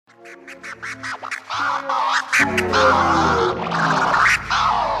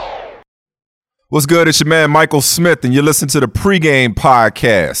What's good? It's your man Michael Smith, and you're listening to the PreGame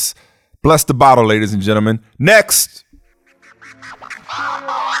podcast. Bless the bottle, ladies and gentlemen. Next.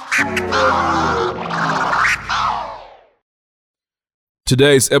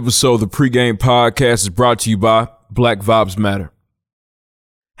 Today's episode of the PreGame podcast is brought to you by Black Vibes Matter.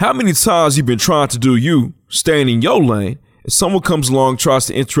 How many times you've been trying to do you, staying in your lane, and someone comes along and tries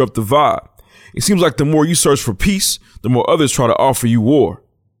to interrupt the vibe? It seems like the more you search for peace, the more others try to offer you war.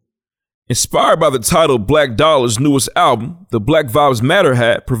 Inspired by the title Black Dollar's newest album, the Black Vibes Matter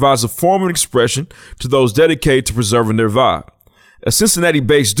hat provides a form of expression to those dedicated to preserving their vibe. A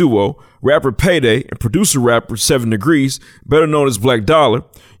Cincinnati-based duo, rapper Payday and producer-rapper 7 Degrees, better known as Black Dollar,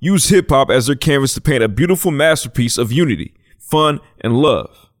 use hip-hop as their canvas to paint a beautiful masterpiece of unity, fun, and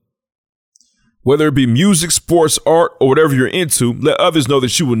love. Whether it be music, sports, art, or whatever you're into, let others know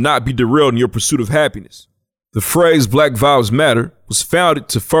that you will not be derailed in your pursuit of happiness. The phrase Black Vibes Matter was founded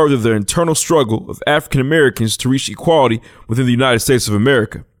to further the internal struggle of African Americans to reach equality within the United States of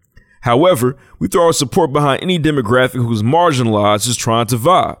America. However, we throw our support behind any demographic who is marginalized just trying to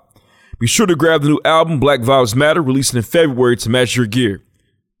vibe. Be sure to grab the new album Black Vibes Matter, releasing in February, to match your gear.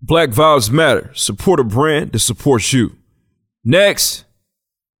 Black Vibes Matter. Support a brand that supports you. Next.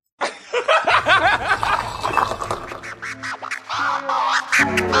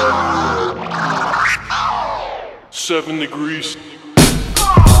 7 Degrees.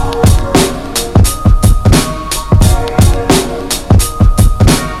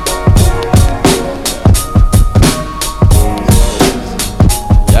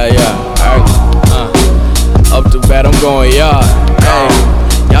 Up to bat, I'm going yard. Hey,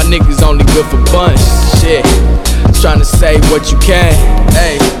 y'all niggas only good for bunch. Shit, tryna say what you can.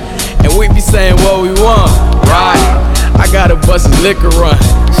 Hey, and we be saying what we want. Right? I gotta bust his liquor run.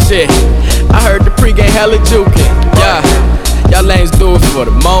 Shit, I heard the pregame hella jukin'. Yeah, y'all lanes do it for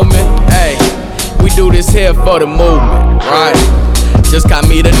the moment. Hey, we do this here for the movement. Right? Just got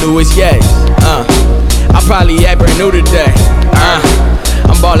me the newest yes. I probably act brand new today.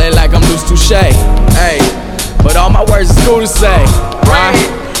 I'm ballin' like I'm loose touche. Hey, but all my words is cool to say, right?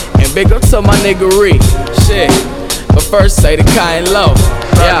 And big up to my niggery, shit. But first say the kind low,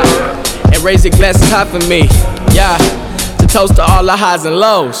 yeah. And raise your glasses high for me, yeah. To toast to all the highs and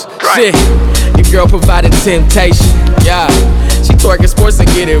lows, shit. Your girl provided temptation, yeah. She twerking sports and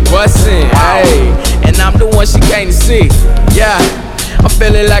get it bustin', hey. And I'm the one she came to see, yeah. I'm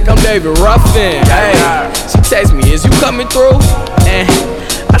feeling like I'm David Ruffin, hey. She text me, is you coming through? And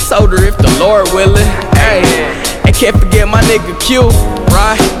I told her if the Lord willing, hey. And can't forget my nigga Q,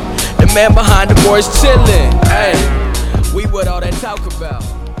 right? The man behind the boys chillin', hey. We what all that talk about,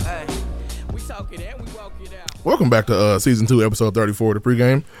 hey. We talk it and we walk it out. Welcome back to season 2, episode 34 of the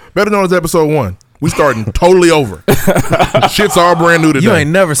pregame. Better known as episode 1. We starting totally over. Shit's all brand new today. You ain't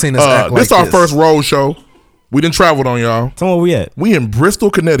never seen us act like this. This our first road show. We done traveled on y'all. Tell me where we at. We in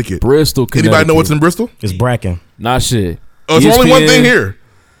Bristol, Connecticut. Anybody know what's in Bristol? It's Bracken. Nah, shit. It's only one thing here.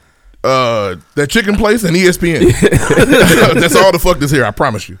 That chicken place and ESPN. That's all the fuck that's here, I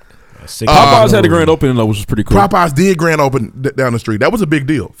promise you. Popeyes had a grand opening though, which was pretty cool. Popeyes did grand open down the street. That was a big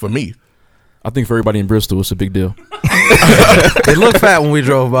deal for me. I think for everybody in Bristol, it's a big deal. It looked fat when we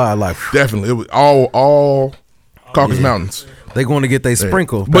drove by. Like definitely, it was all Caucasus Mountains. They going to get their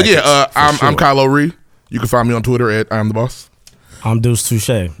sprinkle. But yeah, I'm Kylo Ree. You can find me on Twitter at I'm the Boss. I'm Deuce Touche.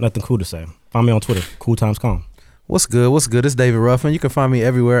 Nothing cool to say. Find me on Twitter. Cool.com. What's good? What's good? It's David Ruffin. You can find me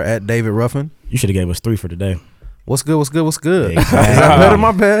everywhere at David Ruffin. You should have gave us 3 for today. What's good? What's good? What's good? Exactly. Is that better?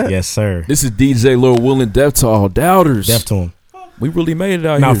 My bad. Yes, sir. This is DJ Lil Will and Deaf to all doubters. Deaf to him. We really made it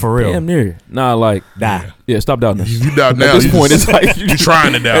out here. Nah, for real. Damn near. Nah, like die. Yeah, stop doubting us. You doubt now. At this point, it's like you're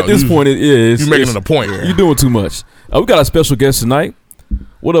trying to doubt. At this point, it is. You're making it a point. You're doing too much. We got a special guest tonight.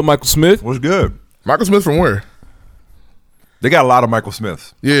 What up, Michael Smith? What's good? Michael Smith from where? They got a lot of Michael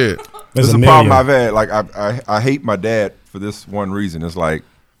Smiths. Yeah. This is a problem I've had. Like I hate my dad for this one reason. It's like,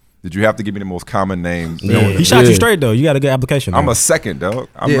 did you have to give me the most common names? Yeah. He shot you straight though. You got a good application. I'm a second, dog.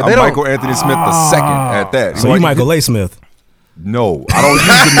 I'm Yeah, Michael Anthony Smith the second at that. So you Michael A. Smith. No, I don't use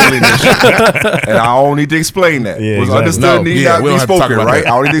the middle initial, and I don't need to explain that. Yeah, Was exactly. understood need not be spoken, right?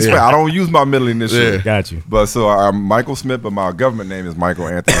 That. I don't need to explain. I don't use my middle initial. Yeah. Got you. But so I'm Michael Smith, but my government name is Michael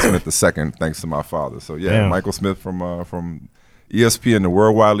Anthony Smith the second, thanks to my father. So yeah, Damn. Michael Smith from ESPN, the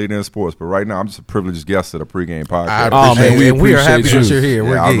worldwide leader in sports. But right now, I'm just a privileged guest at a pregame podcast. Oh man, we are happy that you're here. Yeah,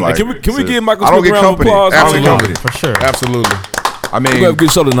 We're I'm geeked. like, Can we give Michael I don't Smith a get round of company. applause? Absolutely. For sure. Absolutely. I We mean, have a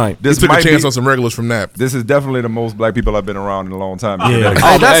good show tonight. He this took a might chance be, on some regulars from Nap. this is definitely the most black people I've been around in a long time. Yeah.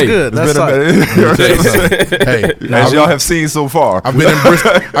 Hey, that's hey, good. It's That's been like, Hey, as y'all have seen so far. I've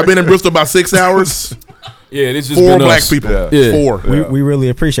been in Bristol about 6 hours. Yeah, this just 4 been black us. people. Yeah. 4. we really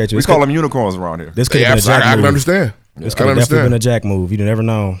appreciate you. We call them unicorns around here. This could Yeah, have been a Jack I can move. understand. This I could can have definitely been understand. a Jack move. You never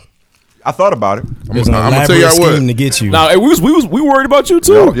know. I thought about it. There's an I'm gonna tell elaborate y'all what. scheme to get you. Nah, hey, we worried about you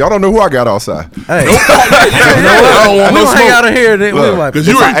too. Y'all don't know who I got outside. hey, I don't want we no gonna hang smoke. out in here. Then we like, Because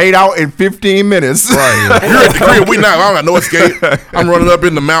If you I were ate out in 15 minutes. right. You're at the crib. We not. I don't got no escape. I'm running up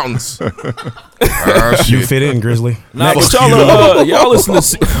in the mountains. Ah, you shit. fit in, Grizzly. Nah, but Fuck y'all listen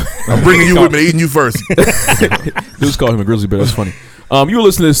to. I'm bringing you with me, eating you first. Just call him a grizzly bear. That's funny. You were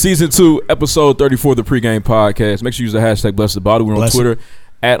listening to season 2, episode 34 of the Pregame Podcast. Make sure you use the hashtag #BlessedBody. We're on Blessed. Twitter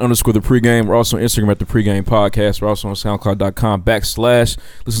 @_the Pregame. We're also on Instagram at the Pregame Podcast. We're also on SoundCloud.com /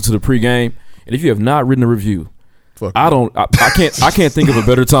 listen to the Pregame. And if you have not written a review, Fuck I can't think of a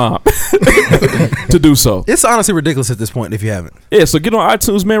better time to do so. it's honestly ridiculous at this point if you haven't. Yeah, so get on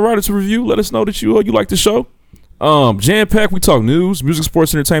iTunes, man. Write us a review. Let us know that you like the show. Jam pack. We talk news, music,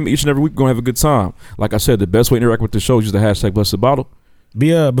 sports, entertainment each and every week. We're gonna have a good time. Like I said, the best way to interact with the show is use the hashtag #BlessedBottle.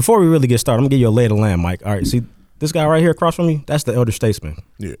 Before we really get started, I'm gonna give you a lay of the land, Mike. All right, see this guy right here across from me? That's the elder statesman.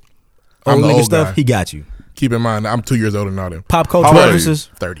 Yeah. Old I'm the nigga old stuff, guy. he got you. Keep in mind, I'm 2 years older than all them. Pop culture How old are you? references.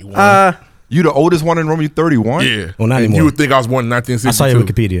 31. You the oldest one in the room? You 31? Yeah. Well, not and anymore. you would think I was born in I 1962. saw your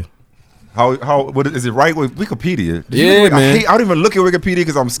Wikipedia. What is it right with Wikipedia? Yeah, man. I don't even look at Wikipedia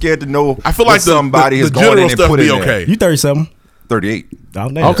because I'm scared to know I feel what like somebody the has gone general in and stuff put be in there. okay. You 37? 38. Oh,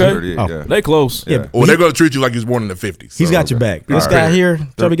 damn. Okay. 38, Oh. yeah. They close. Yeah, Well, they're going to treat you like you was born in the 50s. he's so- got your back. This All guy right. here,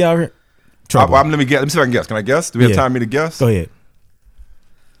 chubby guy over here. Trouble. Let me see if I can guess. Can I guess? Do we have Yeah. time for me to guess? Go ahead.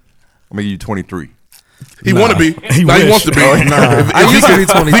 I'm going to give you 23. He want to be. He Now he wish. wants to be. I used to be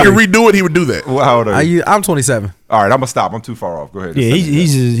 23. He could redo it, he would do that. Well, how old are you? I'm 27. All right, I'm going to stop. I'm too far off. Go ahead. Yeah,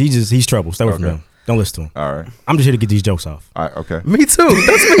 Just send me he's trouble. Stay away from Okay. him. Don't listen to him. that. All right. I'm just here to get these jokes off. All right, okay. Me too.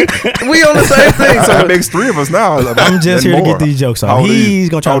 That's me. We on the same thing. That So makes 3 of us now. I'm just here to get these jokes How off. old are you? He's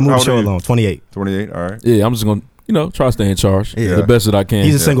gonna try to How move the old show are you? along. 28. 28, all right. Yeah, I'm just gonna try to stay in charge. Yeah. The best that I can.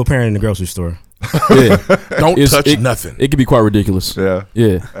 He's a single parent in the grocery store. Yeah. don't It's- touch it- nothing. It can be quite ridiculous. Yeah.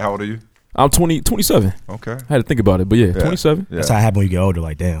 Yeah. How old are you? I'm 27. Okay. I had to think about it, but yeah, 27. Yeah. That's how it happens when you get older.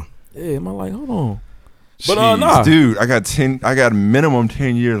 Like, damn. Yeah, am I like, hold on. But Jeez, nah. dude, I got minimum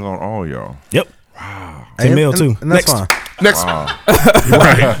 10 years on all y'all. Yep. Wow. 10 mil too. And that's Next. fine. Next.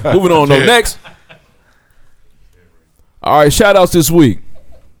 Right. Moving on though. Yeah. Next. All right, shout outs this week.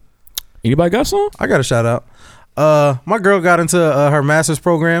 Anybody got some? I got a shout out. My girl got into her master's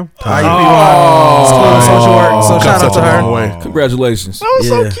program. IUP School of Social Work. So shout out to her. Long way. Congratulations. Oh,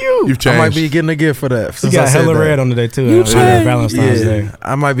 so Yeah. cute. You've I changed. might be getting a gift for that. You since I got said hella that. red on today too. changed. Valentine's Day. Yeah,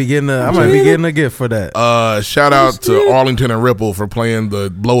 I might be getting a gift for that. Shout out to Arlington and Ripple for playing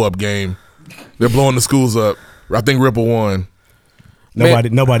the blow up game. They're blowing the schools up. I think Ripple won.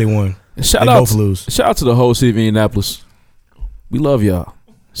 Nobody won. Shout They out both lose. Shout out to the whole city of Indianapolis. We love y'all.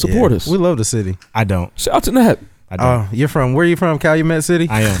 Support Yeah, us. We love the city. I don't. Shout out to Nat. I don't. You're from where? You from? Calumet City?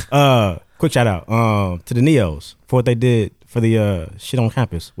 I am. Quick shout out to the Neos for what they did for the shit on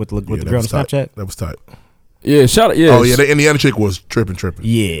campus with the girl on Snapchat. That was tight. Yeah, shout out. Yeah. Oh, yeah. The Indiana chick was tripping.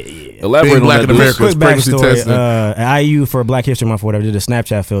 Yeah. Elaborate Being on black that. in dude. America. Quick Pregnancy backstory. testing. At IU for Black History Month or whatever, did a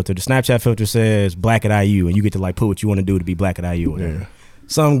Snapchat filter. The Snapchat filter says black at IU, and you get to like put what you want to do to be black at IU. Or whatever. Yeah.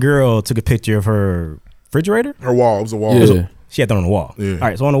 Some girl took a picture of her refrigerator. Her wall. It was a wall. Yeah. She had that on the wall. Yeah. All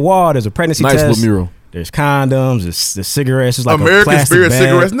right, so on the wall, there's a pregnancy Nice test. little mural. There's condoms. There's cigarettes. It's like a American plastic Spirit bag.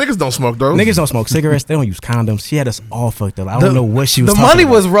 cigarettes. Niggas don't smoke those. Niggas don't smoke cigarettes. They don't use condoms. She had us all fucked up. I don't know what she was The talking money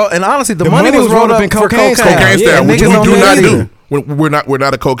about. was rolled, and honestly, the The money money was was rolled rolled up up in for cocaine cocaine. Cocaine Yeah, style, which we niggas do don't not either. do. We're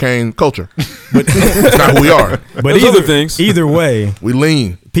not a cocaine culture. That's not who we are. But There's other things. Either way, We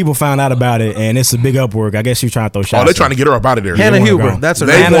lean. people found out about it, and it's a big upwork. I guess she was trying to throw shots. Oh, they're trying to get her up out of there. Hannah wanna Huber. go. That's her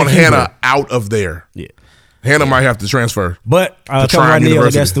They name. want Huber. Hannah out of there. Yeah. Hannah might have to transfer. But To Kevin Trine Neal, I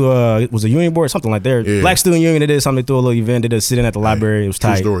University. guess, through it was a union board, something like that. Yeah. Black Student Union, they did something, they threw a little event, they did sit in at the library. It was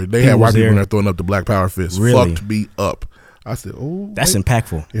True tight. story. They had white was people in there. there throwing up the Black Power fist. Really? Fucked me up. I said, oh, That's wait,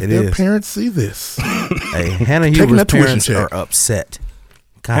 impactful. if It their is. parents see this. Hey, Hannah Taking Huber's that tuition parents check. are upset.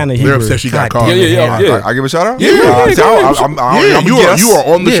 Hannah They're Huber. upset she got God caught. damn it. Yeah. I give a shout out? Yeah, I'm you are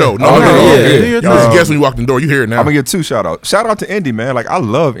on the Yeah. show. No, Okay, no, no. yeah. You was a guest when you walked in the door. You hear it now. I'm gonna get 2 shout outs. Shout out to Indy, man. Like I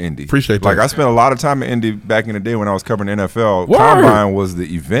love Indy. Appreciate that. Like I spent a lot of time in Indy back in the day when I was covering the NFL. Word. Combine was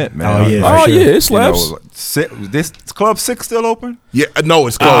the event, man. Oh, yeah, Oh, for sure. yeah, it You know, slaps. this Club 6 still open? Yeah, no,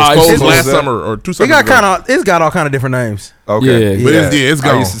 it's closed. Ah, Closed it's last closed. summer or 2 It summers got ago. it's got all kind of different names. Okay, Yeah. But it's I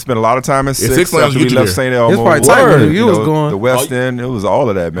gone. used to spend a lot of time in 6 6 Lounge after we get you left there. St. Elmo. It's probably tight when Word. you was going. The West End, it was all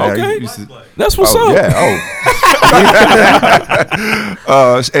of that, man. Okay. I used to- That's what's up. Yeah.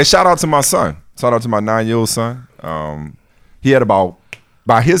 And shout out to my son. Shout out to my 9-year-old son. He had about,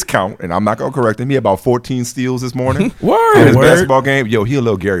 by his count, and I'm not gonna correct him, he had about 14 steals this morning. Word. In his basketball game. Yo, he a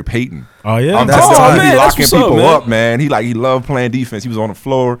little Gary Payton. Oh yeah, I'm That's telling you, tight. he be That's locking what's up, people man. up, man. He loved playing defense. He was on the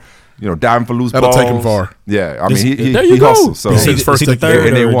floor, diving for loose That'll balls. take him far. Yeah, I mean, he There you go. hustles. So Is he the first is he the take- third,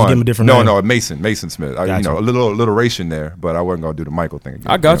 and they or did you won. give him a different No, name? Mason Smith. Gotcha. A little alliteration there, but I wasn't gonna do the Michael thing again.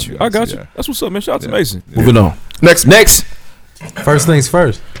 I got you. Yeah, yeah. That's what's up, man. Shout out to Yeah. Mason. Yeah. Moving on. Next. First things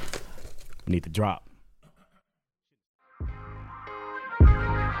first. Need to drop.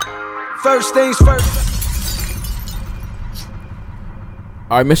 First things first.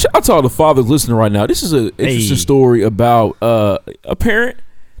 All right, man. Shout out to all the fathers listening right now. This is an interesting story about a parent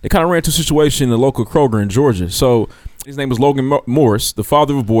that kind of ran into a situation in the local Kroger in Georgia. So his name was Logan Morris. The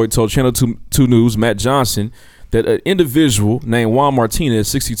father of a boy told Channel 2 News, Matt Johnson, that an individual named Juan Martinez,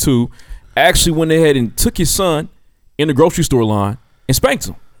 62, actually went ahead and took his son in the grocery store line and spanked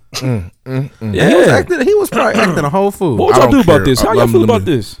him. Yeah. He was probably acting a whole fool. What would I y'all don't do about care. this? How I y'all love feel them. about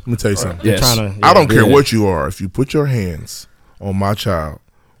this? Let me tell you something. Yes. I don't care Yeah. what you are. If you put your hands on my child,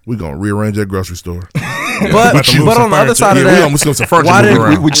 we're going to rearrange that grocery store. But About to move some on the other furniture. side of Yeah, that, we almost got some furniture why moving did-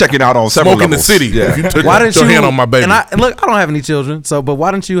 around. We checking out on several Smoke in the levels. city. Yeah. If you took why didn't your you hand on my baby. And I don't have any children, but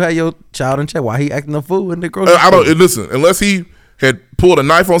why didn't you have your child in check? Why he acting a fool in the grocery I store? don't listen. Unless he had pulled a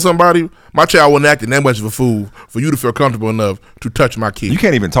knife on somebody, my child wasn't acting that much of a fool for you to feel comfortable enough to touch my kid. You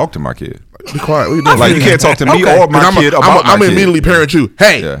can't even talk to my kid. Be quiet. What you doing? Like you can't talk to me Okay. or my kid about my I'm kid. immediately parent you.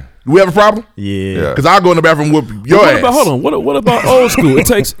 Hey, Yeah. we have a problem? Yeah. Because I'll go in the bathroom and whoop your What ass. about, hold on. What about old school? It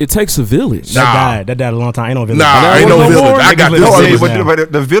takes a village. Nah. That died a long time. Ain't no village. Nah, ain't no no village. more. I got Niggas this live in No, village. cities.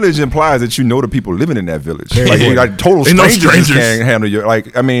 but the village implies that you know the people living in that village. Very Like, good. you got total Ain't no strangers, strangers. can't handle your.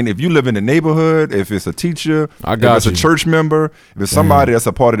 Like, I mean, if you live in the neighborhood, if it's a teacher, I if got it's you. a church member, if it's somebody that's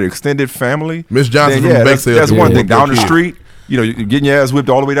a part of the extended family, Miss Johnson then from that's, Bexell that's can one whoop thing. your Down the kid. street, you're getting your ass whipped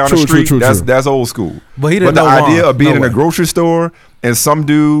all the way down True, the true, street. true, that's true. old school. But he didn't the know idea Juan. of being No in a way. grocery store and some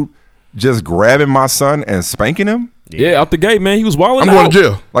dude just grabbing my son and spanking him, Yeah, out the gate, man. He was wilding I'm going out. to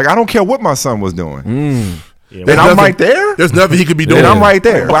jail. like I don't care what my son was doing. Yeah, Then There's I'm nothing- right there. There's nothing he could be doing. Then I'm right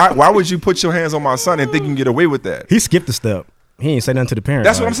there. Why would you put your hands on my son and think you can get away with that? He skipped a step. He ain't say nothing to the parents.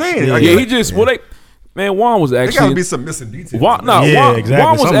 That's what I'm saying. Like, Yeah, he just Juan was There gotta actually. be some missing details. Juan, no, Yeah, Juan, exactly.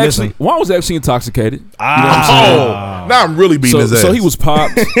 Juan was Something actually missing. Juan was actually intoxicated. Oh, now I'm really beating his ass. So he was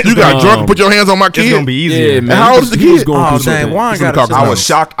popped. You got drunk and put your hands on my It's kid? gonna be easier. Yeah, man. how old is the He was kid? going Oh, through dang, something. Juan He's got gonna it. talk I about was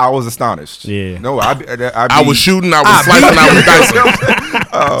shocked. I was astonished. Yeah. No, I was shooting, I was slicing, I was dicing.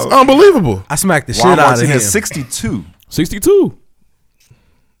 It's unbelievable. I smacked the shit Juan out of him. Martinez, 62. 62.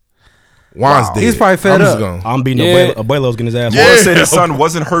 Juan's dead. He's probably fed I'm just up. gonna- I'm beating Yeah. Abuelo's getting his ass. Juan whooped. said his son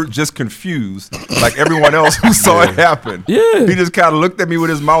wasn't hurt, just confused, like everyone else who saw it happen. Yeah. He just kind of looked at me with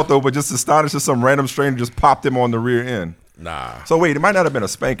his mouth open, just astonished that some random stranger just popped him on the rear end. Nah. So wait, it might not have been a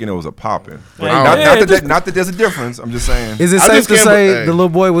spanking; it was a popping. But Yeah, not that there's a difference. I'm just saying. Is it I safe just to can't say be- hey. the little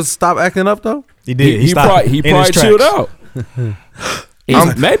boy was stop acting up though? He did. He stopped probably in his chilled tracks. out.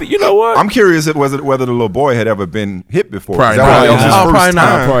 Maybe you know what? I'm curious whether the little boy had ever been hit before. Probably That was not. his Oh, first probably not.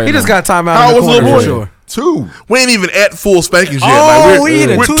 time. Probably He just got time out. How in the old was the corner little for boy? sure. 2. We ain't even at full spankings yet. Oh, Like, we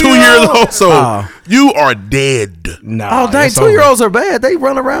in a we're 2 years 2-year-old? old, so Oh. you are dead. Nah. Oh dang, it's over. 2-year-olds are bad. They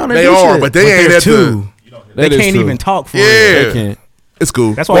run around and They do are, shit. but they But ain't they're at the. two. They That is can't true. even talk for Yeah. real. They can't. It's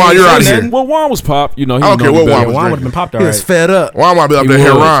cool. That's why Juan, he you're ain't out of saying here. nothing. Well, Juan was popped. You know, he I don't care what better. Juan Yeah, was Juan would have drinking. been popped He was alright. fed up. Juan might be up He there was.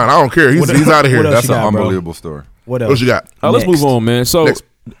 Heron. I don't care. He's out of here. what else That's you an got, bro? unbelievable story. What else? What you got? Let's Next. move on, man. So, Next.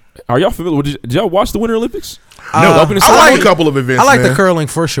 are y'all familiar? Did y'all watch the Winter Olympics? No, Opening I ceremony? like a couple of events. I like man. the curling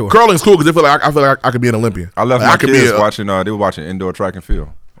for sure. Curling's cool because I feel like I could be an Olympian. I left Like, my I could kids be a- watching. They were watching indoor track and field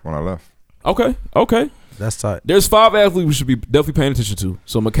when I left. Okay. That's tight. There's 5 athletes we should be definitely paying attention to.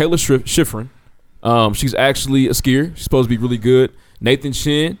 So Michaela Schifrin, she's actually a skier. She's supposed to be really good. Nathan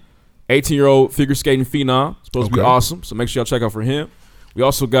Shin, 18-year-old figure skating phenom, supposed to be Okay. awesome. So make sure y'all check out for him. We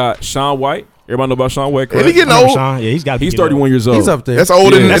also got Shaun White. Everybody know about Shaun White, And he correct? getting Remember old. Sean? Yeah, he's got. He's 31 years old. He's up there. That's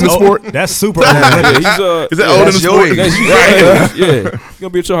old in Yeah. the sport. That's super. Yeah, he's Is that old in the that's your sport? age. yeah. He's gonna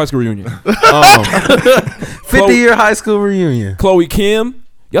be at your high school reunion. 50-year high school reunion. Chloe Kim.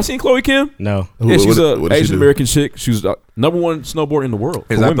 Y'all seen Chloe Kim? No. Yeah, she's what an does she Asian do? American chick. She's #1 snowboarder in the world.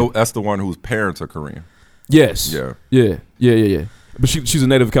 Is for that women. that's the one whose parents are Korean? Yes. Yeah. Yeah. But she's a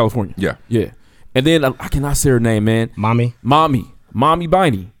native of California. Yeah. Yeah. And then I cannot say her name, man. Mommy. Mommy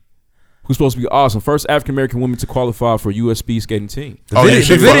Biney, who's supposed to be awesome. First African American woman to qualify for a U.S. speed skating team. Oh, yeah,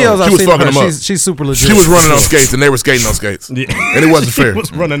 The videos she I've was seen fucking of them her, up. she's super legit. She was running on skates and they were skating on skates. And it wasn't fair. He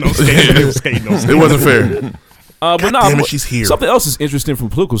was running on skates. They was skating on It skates. wasn't fair. But nah, damn it, she's here. Something else is interesting from a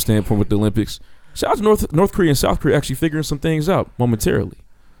political standpoint with the Olympics. Shout out to North Korea and South Korea actually figuring some things out momentarily.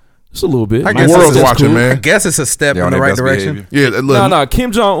 It's a little bit. I The guess world's it's watching, cool. man. I guess it's a step They're in on the their right best direction. behavior. Yeah, look. No,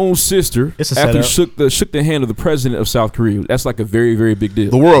 Kim Jong-un's sister, It's a after he setup. shook the hand of the president of South Korea, that's like a very, very big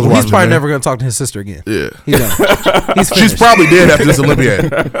deal. The world's He's watching, probably man. never going to talk to his sister again. Yeah. He's done. He's She's finished. probably dead after this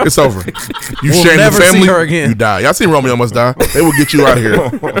Olympiad. It's over. You We'll shame never the see family, her again. you die. Y'all seen Romeo Must Die? They will get you out of here.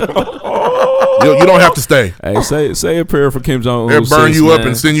 You don't have to stay. Hey, say a prayer for Kim Jong-un. They'll burn you up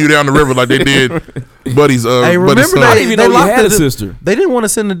and send you down the river like they did Buddy's Hey, Buddy's remember son. I didn't even know he locked had a the- sister. They didn't want to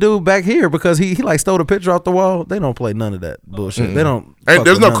send the dude back here because he like stole the picture off the wall. They don't play none of that bullshit. They don't. Hey, fuck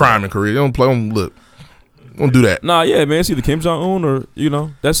there's with no none of crime in Korea. They don't play. Don't do that. Nah, yeah, man. It's either Kim Jong-un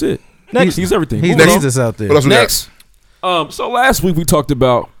or, that's it. Next. He's everything. He's Moving on. Jesus out there. What else we Next. So last week we talked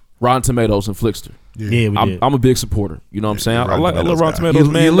about Rotten Tomatoes and Flickster. Yeah, we did. I'm a big supporter. You know what I'm saying? I Rotten love Tomatoes Rotten guy. Tomatoes,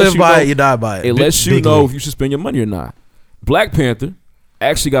 You, man. you It live lets by know- it, you die by it. It lets you big know league. if you should spend your money or not. Black Panther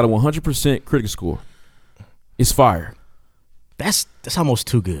actually got a 100% critic score. It's fire. That's almost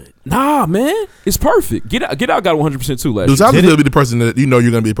too good. Nah, man. It's perfect. Get Out got 100% too last Dude, year. Tyler will be the person that you know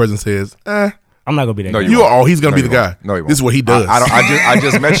you're gonna be the person that says, I'm not gonna be that. No, guy. you you won't. are. He's gonna No, be you the guy. won't. No, he won't. This is what he does. I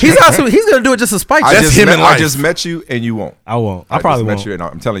just met you. He's gonna do it just to spite I you. That's him in I life. just met you and you won't. I won't. I just probably met won't. you and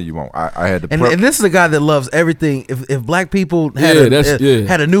I'm telling you, you won't. I had to. And this is a guy that loves everything. If black people had Yeah,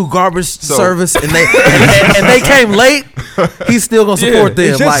 had a new garbage service and they and they came late, he's still gonna support them.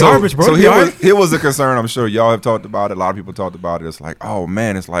 it's just Like, garbage, bro. So You all right? here was the concern. I'm sure y'all have talked about it. A lot of people talked about it. It's like, oh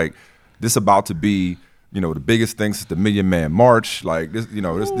man, it's like this about to be, the biggest thing since the Million Man March. Like this,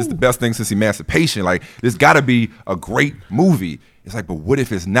 this is the best thing since Emancipation. Like this got to be a great movie. It's like, but what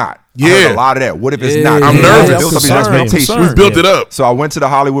if it's not? I heard Yeah. a lot of that. What if it's Yeah, not? I'm It nervous. built up these I'm expectations. concerned. We've built it up. So I went to the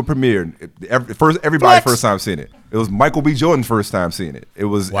Hollywood premiere. Everybody first time seeing it. It was Michael B. Jordan's first time seeing it. It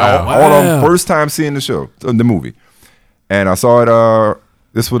was all of them first time seeing the show, the movie. And I saw it.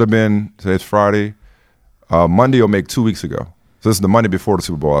 This would have been, today's Friday. Monday will make 2 weeks ago. So this is the Monday before the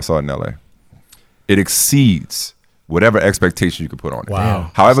Super Bowl. I saw it in LA. It exceeds whatever expectation you could put on it.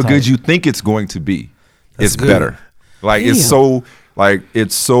 Wow. However That's good tight. you think it's going to be, it's good. better. Like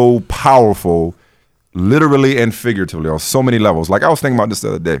it's so powerful, literally and figuratively on so many levels. Like I was thinking about this the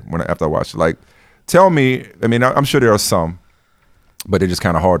other day after I watched it. Like, tell me. I mean, I'm sure there are some, but they're just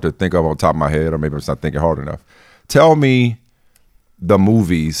kind of hard to think of on top of my head, or maybe I'm just not thinking hard enough. Tell me the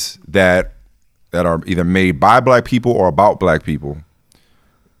movies that are either made by black people or about black people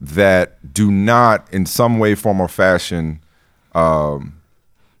that do not, in some way, form, or fashion,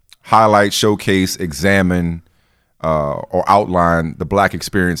 highlight, showcase, examine, or outline the black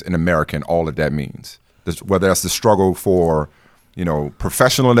experience in America and all that that means. Whether that's the struggle for,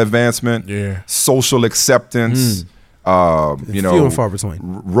 professional advancement, social acceptance, few and far between.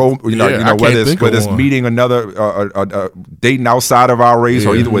 I whether can't think it's of one. meeting another, dating outside of our race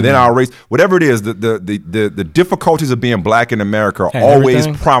or either within our race, whatever it is, the difficulties of being black in America are always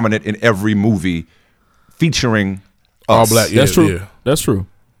everything. prominent in every movie featuring All us. black. That's true. Yeah. That's true.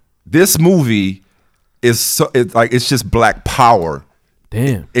 This movie is it's just black power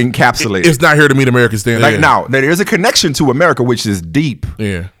Damn. encapsulated. It's not here to meet American standards. Like now, there is a connection to America, which is deep.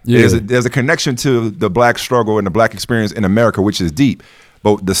 Yeah. There's a connection to the black struggle and the black experience in America, which is deep.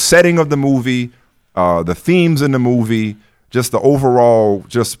 But the setting of the movie, the themes in the movie, just the overall,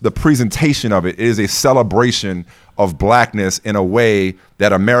 just the presentation of it is a celebration of blackness in a way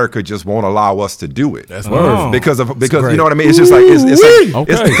that America just won't allow us to do it. That's because you know what I mean. It's just like it's like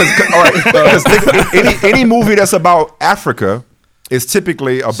Okay. because any movie that's about Africa is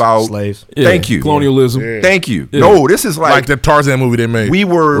typically about Slaves. Yeah. Thank you. Colonialism. Yeah. Thank you. Yeah. No, this is like the Tarzan movie they made.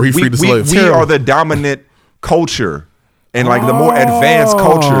 where he freed the slaves. we are the dominant culture and like the more advanced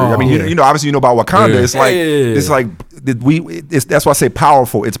culture. I mean, obviously you know about Wakanda. Yeah. It's like that's why I say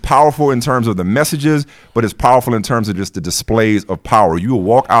powerful. It's powerful in terms of the messages, but it's powerful in terms of just the displays of power. You will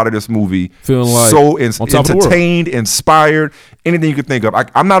walk out of this movie feeling like so on top of the world. entertained, inspired, anything you could think of.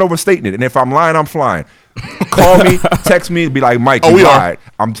 I'm not overstating it, and if I'm lying, I'm flying. Call me, text me, and be like, Mike, you we are. lied.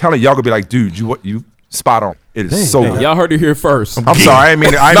 I'm telling y'all gonna be like, dude, you spot on. It is so good. Y'all heard it here first. I'm sorry, I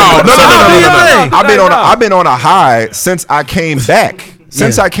mean, No. I've been on a high since I came back.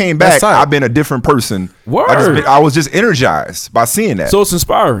 Since I came back, That's tight. I've been a different person. Word. I was just energized by seeing that. So it's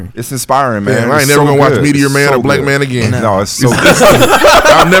inspiring. It's inspiring, man. Man, I ain't It's never so gonna watch good. Meteor It's Man so or Black good. Man again. No, it's so good.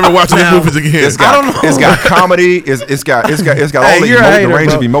 I'm never watching these movies again. It's got comedy. It's got all the you're a hater, range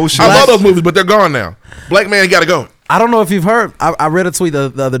bro. of emotions. I love those movies, but they're gone now. Black Man got to go. I don't know if you've heard. I read a tweet the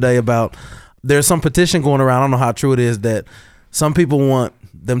other day about there's some petition going around. I don't know how true it is that some people want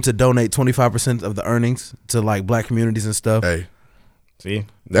them to donate 25% of the earnings to like black communities and stuff. Hey, See,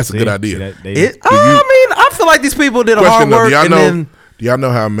 that's a good idea. I feel like these people did a hard Question though, work, do y'all and know? then Do y'all know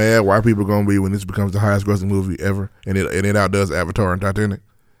how mad white people are gonna be when this becomes the highest grossing movie ever, and it outdoes Avatar and Titanic?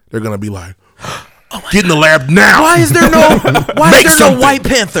 they're gonna be like, get in the lab now. Why is there no White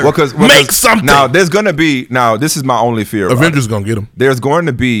Panther? Make something. Now there's gonna be. Now this is my only fear. Avengers gonna get him. There's going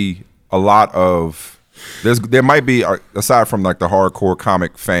to be a lot of. There might be, aside from like the hardcore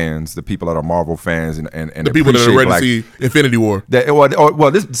comic fans, the people that are Marvel fans and the people that are ready to see Infinity War.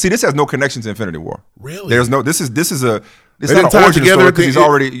 This has no connection to Infinity War. Really? There's no. This is a. It's They not didn't an tie origin together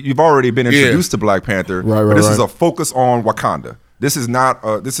story because you've already been introduced to Black Panther. Right, but this is right. a focus on Wakanda. This is not.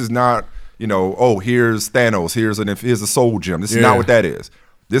 Here's Thanos. Here's a soul gem. This is not what that is.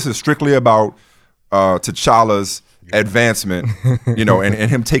 This is strictly about T'Challa's advancement, and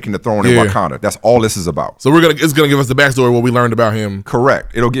him taking the throne in Wakanda. That's all this is about. So it's gonna give us the backstory of what we learned about him.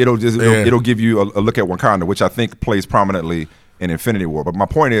 Correct. It'll give you a look at Wakanda, which I think plays prominently in Infinity War. But my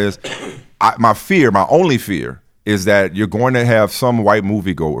point is, my only fear is that you're going to have some white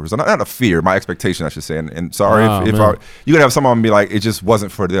moviegoers. Not a fear, my expectation, I should say. And sorry if you're gonna have some of them be like, it just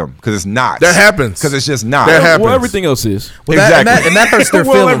wasn't for them because it's not. That happens because it's just not. That happens. Well, everything else is. Exactly. And that hurts their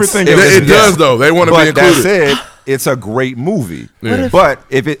well, feelings. everything it does though. They want to be included. That said, it's a great movie. Yeah. But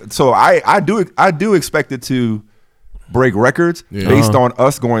I do expect it to break records based on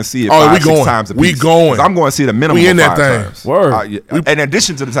us going to see it 5-6 times a piece. We going. I'm going to see it a minimum we in of that 5 thing. times. Word. In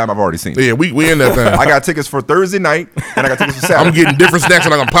addition to the time I've already seen it. Yeah, we in that thing. I got tickets for Thursday night and I got tickets for Saturday. I'm getting different snacks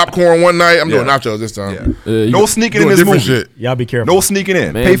and I'm gonna popcorn one night. I'm doing nachos this time. No sneaking in Doing this different movie. shit. Y'all be careful. No sneaking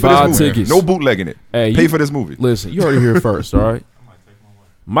in. Man, Pay for buy this movie. tickets. No bootlegging it. Hey, Pay for this movie. Listen, you heard it here first, all right?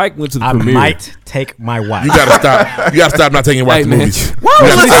 Mike went to the I premiere. might take my wife. You gotta stop. You gotta stop not taking your wife Hey, to man. movies. Why would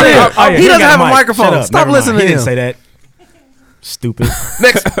you say that? Oh, yeah, He doesn't got have a mic. microphone. Shut up. Stop Never mind. listening to He didn't him. say that. Stupid.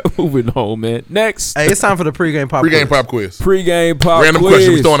 Moving on, man. Next. Hey, it's time for the pregame pop. Pre-game quiz. pop quiz. Pre-game pop Random quiz.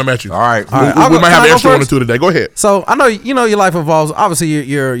 question. We throwing them at you. All right. We might have an extra one or two today. Go ahead. So I know your life involves obviously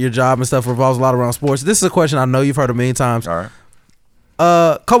your job and stuff revolves a lot around sports. This is a question I know you've heard a million times. All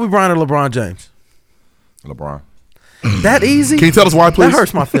right. Kobe Bryant or LeBron James? LeBron. That easy? Can you tell us why, please? That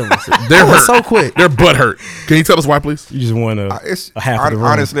hurts my feelings. They're That was hurt. so quick. Their butt hurt. Can you tell us why, please? You just want a half of the room.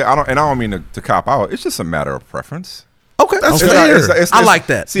 Honestly, I don't mean to cop out. It's just a matter of preference. Okay, That's okay. fair. I like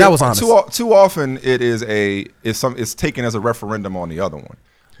that. See, That was honest. Too often it's taken as a referendum on the other one.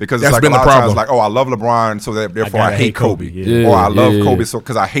 Because That's it's like been a lot the of problem. times like, oh, I love LeBron, so therefore I hate Kobe. Yeah. Or I love Yeah. Kobe so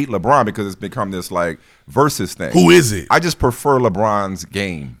because I hate LeBron because it's become this like versus thing. Who is it? I just prefer LeBron's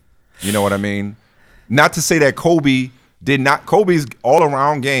game. You know what I mean? Not to say that Kobe's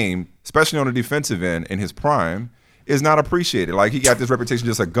all-around game, especially on the defensive end in his prime, is not appreciated. Like, he got this reputation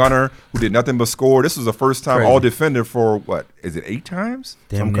just a gunner who did nothing but score. This was the first time all defender for what? Is it 8 times?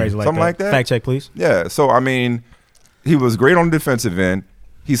 Something crazy like Something that. like that? Fact check, please. Yeah. So, I mean, he was great on the defensive end.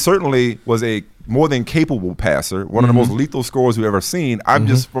 He certainly was a more than capable passer, one of the most lethal scorers we've ever seen. I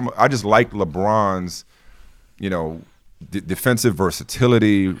just like LeBron's, defensive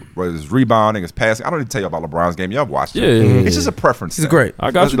versatility, whether it's rebounding, his passing. I don't need to tell you about LeBron's game. Y'all watched it. It's just a preference. He's thing. great. I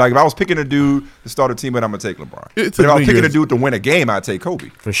got you. Like, if I was picking a dude to start a team, but I'm gonna take LeBron. It took But if I was me picking a years. dude to win a game, I'd take Kobe.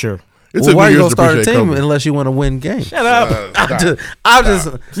 For sure. It Well, took why me you years gonna to start a appreciate team Kobe. unless you want to win games? Shut up. I feel you. That's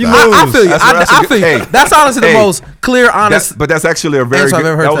I feel you. hey, That's honestly the hey, most clear, honest. But that's actually a very answer good. I've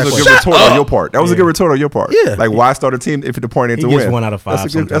ever heard That to was a that good question. retort on your part. That was a good retort on your part. Yeah. Like, why start a team if the point ain't He to gets win? 1 out of 5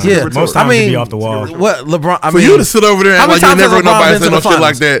 That's a good sometimes. retort. Yeah, Most I times mean, he be off the wall. What LeBron? I For mean, you to sit over there how and many like you times never has heard nobody LeBron say been no to the shit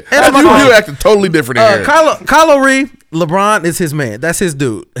like finals? that. Answer my question. You acting totally different in here. Kylo Reed, LeBron is his man. That's his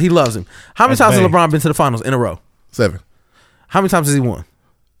dude. He loves him. How many That's times has big. LeBron been to the finals in a row? 7, How many times has he won?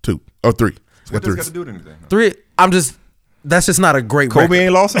 2, or 3. He's What got does 3. got to do with anything? 3. That's just not a great Kobe record.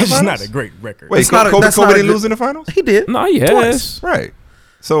 ain't lost in the That's just finals? not a great record. Wait, It's not a- Kobe that's not a didn't good- lose in the finals? He did. No, yes. Twice. Right.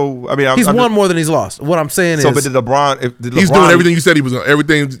 So, I mean, He's I'm won just, more than he's lost. What I'm saying So, is, but did LeBron? He's doing everything you said he was going to.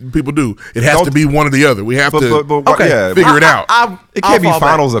 Everything people do. It has Don't- to be one or the other. We have to okay, yeah, figure it out. it can't be I'll fall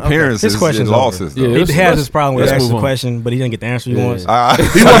finals back. appearances His question's and losses. over. Though. Yeah. He has this problem where he let's asks the move on. question, but he didn't get the answer he wants.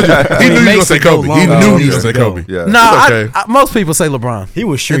 He knew you were going makes to say it go Kobe. He longer. knew Oh, you were going to say yeah. Kobe. Yeah. no, It's okay. most people say LeBron. He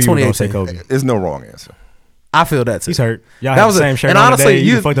was sure in you were going to say 2018. Kobe. There's no wrong answer. I feel that too. He's hurt. Y'all That have was the same shirt and on honestly, today.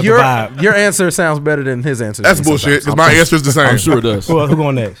 You fucked up the your vibe. your answer sounds better than his answer. That's bullshit because my answer is the same. I'm sure it does. Who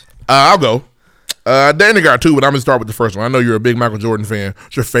going next? I'll go. Danny got 2, but I'm going to start with the first one. I know you're a big Michael Jordan fan.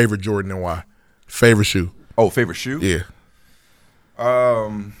 What's your favorite Jordan and why? Favorite shoe? Oh, favorite shoe? Yeah.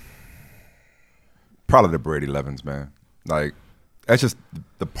 Probably the Brady 11s, man. Like, that's just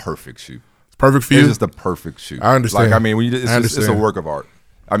the perfect shoe. It's perfect for you. It's just the perfect shoe. I understand. Like, I mean, it's a understand. work of art.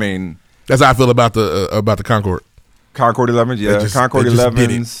 I mean, That's how I feel about the Concorde. Concord 11, yeah. Concord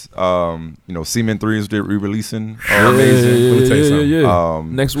 11s, you know, Seaman 3s they're re-releasing. Amazing. Let me tell you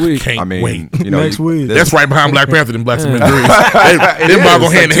something. Next week. Can't wait. You know, Next week. That's right behind Black Panther and Black Cement 3s. Them all go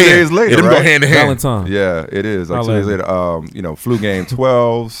hand in hand. 2 days later, Them go right? hand in hand. Valentine. Yeah, it is. Like 2 days later, you know, Flu Game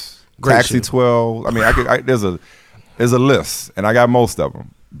 12s, Great Taxi shoe. 12. I mean, there's a list, and I got most of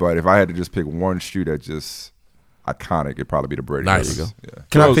them. But if I had to just pick one shoe that just iconic, it'd probably be the Brady. Nice. Hoodies. Yeah.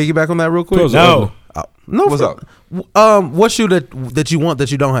 Can I piggyback on that real quick? Close No. No. What's up? What shoe that you want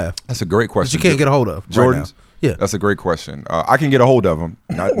that you don't have That's a great that question. you can't get a hold of? Jordans. Right now? Yeah. That's a great question. I can get a hold of them.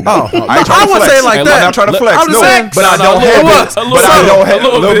 I wouldn't say it like I'm that. not trying to flex. I'm just No, saying- but I don't have it. But I don't have a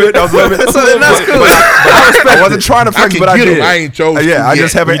little bit. That was a little bit. That's cool. But I wasn't trying to flex, can but I get 'em. did. I ain't chose Yeah, to I yet.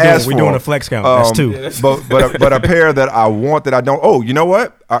 just haven't asked We for doing them. a flex count. That's two. But a pair that I want that I don't. Oh, you know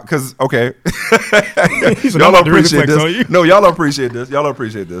what? Because okay, He's y'all about to really appreciate flex on you. this. No, y'all appreciate this. Y'all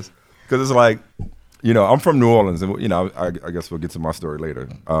appreciate this because it's like, you know, I'm from New Orleans, and you know, I guess we'll get to my story later.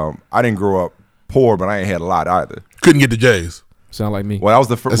 I didn't grow up poor, but I ain't had a lot either. Couldn't get the J's. Sound like me. Well, that was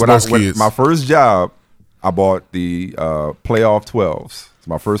the first. That's most kids. My first job, I bought the playoff 12s. It's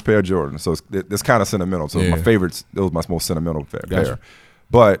my first pair of Jordans, so it's kind of sentimental. So Yeah. my favorites. It was my most sentimental pair.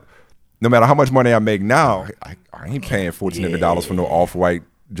 But no matter how much money I make now, I ain't paying $1,400 for no off-white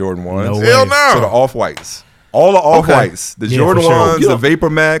Jordan ones. No way. Hell no. So the off-whites, all the off-whites, the Yeah, Jordan for sure. ones, the Vapor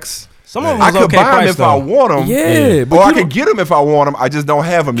Max. Some of them I was could okay buy them price, if I though. want them. Yeah, but or I you could don't- get them if I want them. I just don't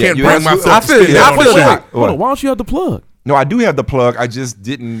have them yet. Can't You bring asked me- myself I feel to you. I spend feel on you. shit. Hold on, why don't you have the plug? No, I do have the plug. I just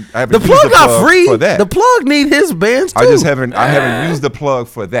didn't. I The haven't used plug not free. for that. The plug need his bands too. I just haven't. I haven't used the plug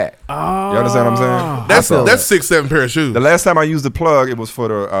for that. You understand what I'm saying? That's feel that's 6-7 pair of shoes. The last time I used the plug, it was for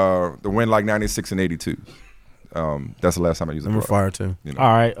the win like 96 and 82. That's the last time I used the Number plug. fire too. You know? All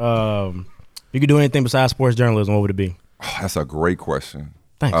right. You could do anything besides sports journalism. What would it be? Oh, that's a great question.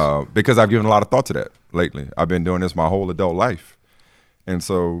 Thanks. Because I've given a lot of thought to that lately. I've been doing this my whole adult life, and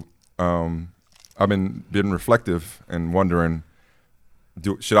so I've been being reflective and wondering,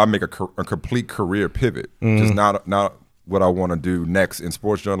 should I make a complete career pivot? Just not what I want to do next in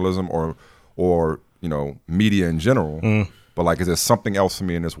sports journalism or you know, media in general. But like, is there something else for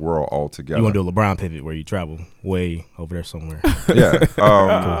me in this world altogether? You want to do a LeBron pivot where you travel way over there somewhere? Yeah,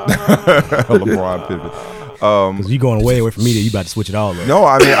 LeBron pivot. Because you going way away from media, you about to switch it all up. No,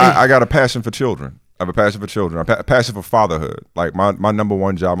 I mean, I got a passion for children. I have a passion for children. A passion for fatherhood. Like my number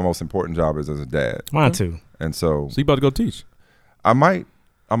one job, my most important job is as a dad. Mine too. And so So you about to go teach? I might.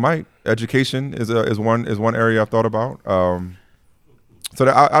 Education is one area I've thought about. So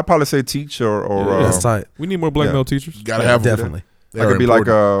that I'd probably say teach or That's tight. We need more black Yeah. male teachers. Gotta have them. Definitely. They I are could be important.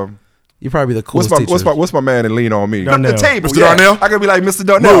 like You probably be the coolest teacher. what's my man and lean on me? Darnell. The table, Mr. yeah. Darnell? I could be like Mr.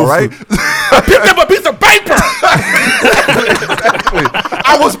 Darnell, Move. right? Picked up a piece of paper.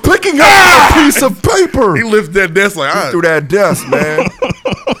 I was picking up a piece of paper. He lifted that desk like, Through that desk, man.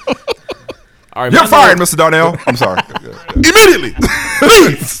 All right, You're man, fired, Mr. Darnell. I'm sorry. immediately.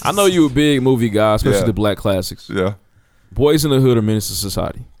 Please. I know you a big movie guy, especially Yeah. the black classics. Yeah. Boys in the Hood or Menace to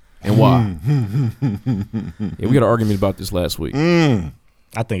Society, and why? Yeah, we had an argument about this last week. I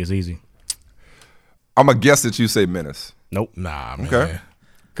think it's easy. I'm gonna guess that you say Menace. Nope. Nah, man. Okay.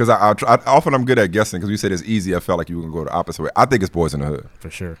 Because I often I'm good at guessing because you said it's easy. I felt like you were gonna go the opposite way. I think it's Boys in the Hood. For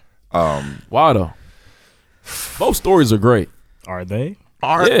sure. Why though? Both stories are great. Are they?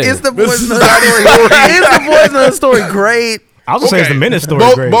 Yeah. Is the boys in the story? Is the boys in the story great? I was gonna say it's the Menace story.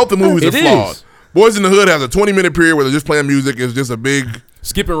 Both, great. both the movies It are flawed. is. Boys in the Hood has a 20-minute period where they're just playing music. It's just a big,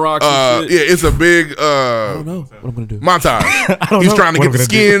 Skipping rocks. And shit. yeah, it's a big I don't know what I'm gonna do. montage. don't He's know trying to what get I'm the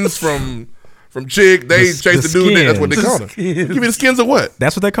gonna do. skins from Chick. They chase the dude. That's what they skins. call it. Give me the skins of what?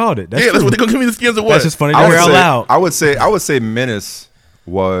 That's what they called it. That's Yeah, that's true. what they gonna give me the skins of what? That's just funny to I hear out loud. would say Menace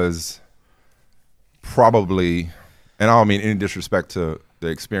was probably, and I don't mean any disrespect to the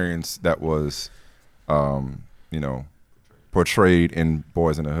experience that was, portrayed in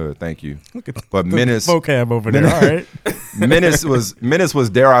Boys in the Hood. Thank you. But Menace, vocab over there. All right. Menace was,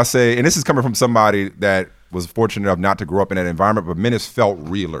 dare I say, and this is coming from somebody that was fortunate enough not to grow up in that environment, but Menace felt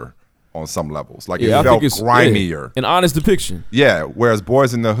realer on some levels. Like Yeah, it I felt think it's grimier. an honest depiction. Yeah, whereas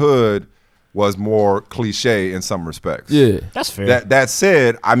Boys in the Hood was more cliche in some respects. Yeah, That's fair. That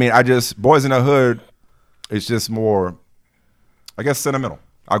said, I mean, Boys in the Hood is just more, I guess, sentimental.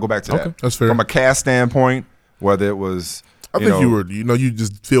 I'll go back to that. that's fair. From a cast standpoint, whether it was, I think you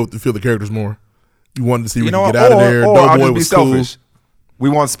just feel the characters more. You wanted to see when you what, get out of there. or I'll Doughboy just be was selfish. cool. We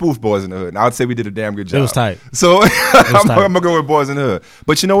want spoof Boys in the Hood. And I would say we did a damn good job. It was tight. So I'm tight. going to go with Boys in the Hood.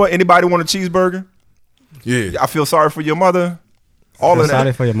 But you know what? Anybody want a cheeseburger? Yeah. I feel sorry for your mother. All Feel of sorry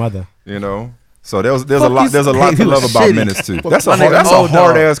that. for your mother. You know? So there's a lot to love about minutes too. That's a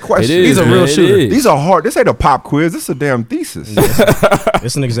hard ass question. It is, He's a real shooter. These are hard. This ain't a pop quiz. This is a damn thesis.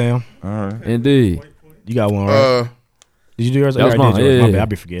 It's an exam. All right. Indeed. You got one, right? Did you do yours? That was mine. My bad. Yeah. I'll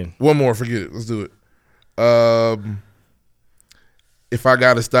be forgetting. One more. Forget it. Let's do it. If I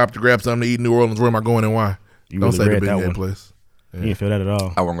got to stop to grab something to eat in New Orleans, where am I going and why? You Don't really say the read Big that Game one. place. You didn't feel that at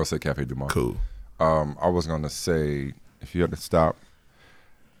all. I wasn't gonna say Cafe Du Monde. Cool. I was gonna say if you had to stop,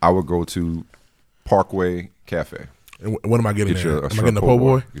 I would go to Parkway Cafe. And what am I getting Get there? your Am I getting a po'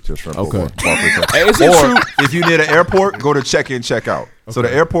 boy? Get your shrimp Okay. po' boy. Parkway Cafe. Hey, is it Or true? if you near the airport, go to check-in, check-out. So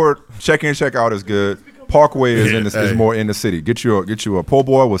the airport check-in, check-out is good. Parkway is more in the city. Get you a po'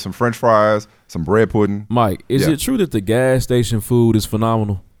 boy with some French fries, some bread pudding. Mike, is it true that the gas station food is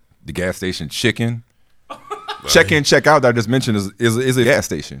phenomenal? The gas station chicken. Check-in, check-out that I just mentioned is a gas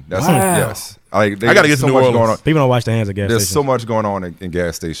station. That's yes. I gotta get to New Orleans. Going on. People don't wash their hands at gas There's stations. so much going on in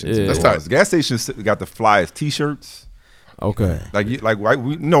gas stations. Yeah. That's tight. Gas stations got the flyest T-shirts. Okay. Like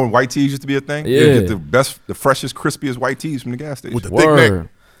white tees used to be a thing. Yeah. You get the best, the freshest, crispiest white tees from the gas station. With the thick neck. Word.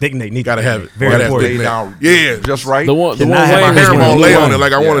 Thick neck. Need Gotta have it. Very Gotta have important. thick Lay neck. down Yeah. just right. The one Cannot have Wayne my My hair Wayne won't lay Wayne. on it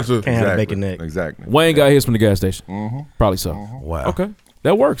like I wanted to. Can't have a bacon neck. Exactly. Wayne got his from the gas station. Probably so. Wow. Okay.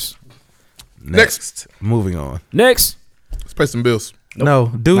 That works. Next. Moving on. Next. Let's pay some bills. No,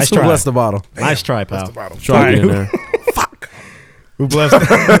 Deuce Nice who try. blessed the bottle. Nice try, pal. the bottom. Try it in there. Who blessed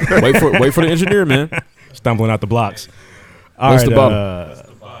it? Wait for the engineer, man. Stumbling out the blocks. All Bless right, the bottom.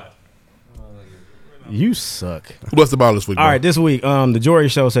 You suck. Who blessed the bottle this week? All bro? right, this week, the Jory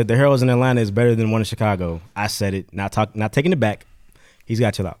Show said the Heralds in Atlanta is better than one in Chicago. I said it. Not taking it back. He's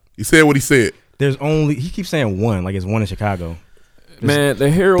got to chill out. He said what he said. He keeps saying one, like it's one in Chicago. Man, the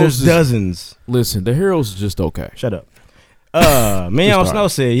Heralds. There's dozens. Listen, the Heralds is just okay. Shut up. Man on Snow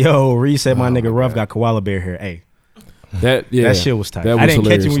said, yo, Reed said my nigga Ruff got koala bear hair. Hey, That shit was tight. That I didn't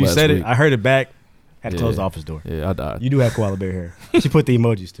catch it hilarious when you last said week. it. I heard it back. Had to close Yeah. the office door. Yeah, I died. You do have koala bear hair. She put the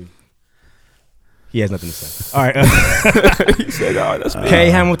emojis too. He has nothing to say. All right. He said, "Oh, that's me." K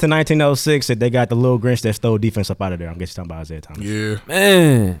Hamilton 1906 said they got the little Grinch that stole defense up out of there. I'm guessing talking about Isaiah Thomas. Yeah.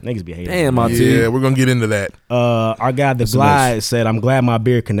 Man, Niggas be hating. damn, my Yeah, team. we're gonna get into that. Our guy the Glide said, I'm glad my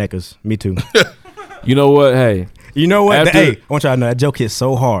beard connectors. Me too. You know what? Hey, You know what? After- Hey, I want y'all to know that joke hit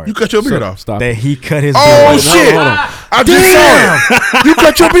so hard You cut your beard off. stop. that he cut his Oh beard. shit! hold on. I just saw it. You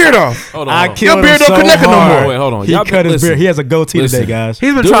cut your beard off. Hold on. I hold on. killed Your beard him don't so connect no hard. more. Wait, hold on. He Y'all cut been- his beard. He has a goatee Listen. today, guys.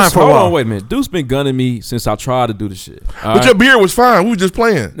 He's been Deuce, trying for a hold while. on, wait a minute. Deuce been gunning me since I tried to do the shit. All But right? your beard was fine. We were just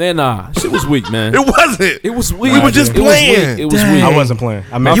playing. Nah, shit was weak, man. It wasn't. It was weak. We were just It was weak. playing. It was Dang. weak. I wasn't playing.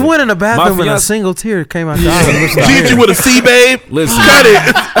 I meant You it. went in the bathroom and a fiance- single tear came out your eye. Did you with a C, babe? Listen. Cut it.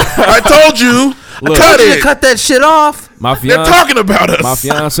 I told you. Look. Cut You it. cut that shit off. My They're fiance, talking about us. my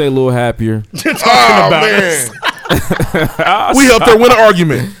fiance, a little happier. Oh man. We helped her win an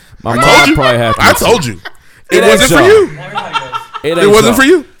argument. My I told mom you. probably happier. I told you. It ain't wasn't for y'all. you. It It wasn't for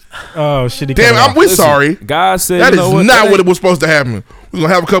you. Oh shit! He Damn, cut it off. we're sorry. God said That you is know what? not That what ain't- it was supposed to happen. We're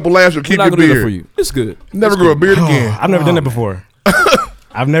gonna have a couple laughs. You'll we're keep not your gonna do that beard. for you. It's good. Never grow a beard again. I've never done that before.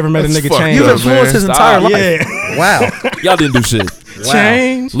 I've never met a That's nigga fucked change. You've up, influenced man. his Stop. entire life. Yeah, Wow. Y'all didn't do shit.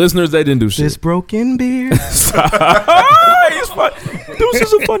 change Listeners, they didn't do shit. this broken beard. He's fun. Deuce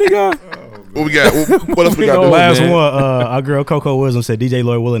is a funny guy. What we got? What else we got? know, to Last man. one, our girl Coco Wisdom said DJ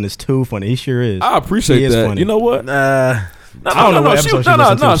Lloyd Willing is too funny. He sure is. I appreciate He is that. funny. You know what? I don't know what episode she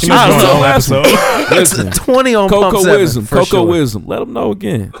listened to. She She was was on on the last episode. one. Listen, 20 on Pump Coco 7. Wisdom. for Coco sure. Wisdom. Let them know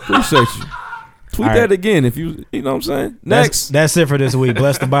again. Appreciate you. Tweet All that right. again if you know what I'm saying. Next. That's it for this week.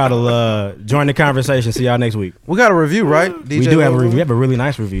 Bless the bottle. Join the conversation. See y'all next week. We got a review, right? DJ We do have a Lil? review. We have a really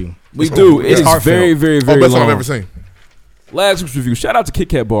nice review. We do. It It's is heartfelt. very, very, Oh, very best one long. I've ever seen. Last week's review. Shout out to Kit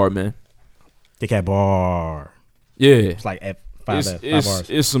Kat Bar, man. Kit Kat Bar. Yeah. It's like at five bars.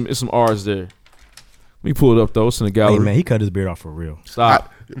 It's some R's there. Let me pull it up though. It's in the Hey gallery. man, he cut his beard off for real.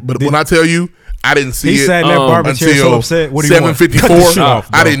 Stop. But when I tell you, I didn't see He it sat in that barber chair so until upset. What do you want? 7:54. Cut the shit off,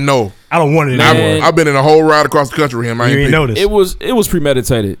 I bro. didn't know. I don't want it Now, anymore. I've been in a whole ride across the country with him. I You ain't ain't noticed. It was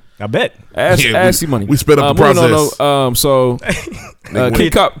premeditated. I bet. Ask Yeah, C Money. we sped up the moving on, process. though. So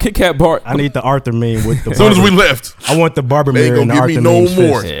Kit Kat Bar. I need the Arthur meme with the. As soon as we barber. left, I want the barber they ain't mirror and gonna the give Arthur me no meme's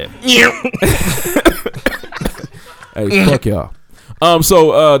more. fist. Hey, fuck y'all.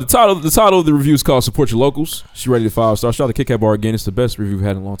 So the title of the review is called "Support Your Locals." She rated it 5 stars. Shout out to Kit Kat Bar again. It's the best review we've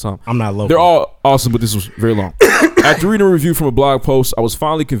had in a long time. I'm not local. They're all awesome, but this was very long. After reading a review from a blog post, I was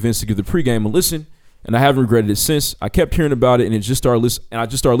finally convinced to give the pregame a listen, and I haven't regretted it since. I kept hearing about it, and I just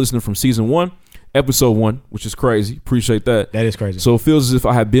started listening from season 1, episode 1, which is crazy. Appreciate that. That is crazy. So it feels as if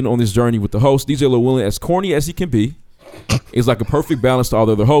I have been on this journey with the host, DJ Lil Willing, as corny as he can be. Is like a perfect balance to all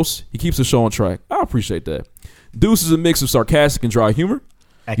the other hosts. He keeps the show on track. I appreciate that. Deuce is a mix of sarcastic and dry humor.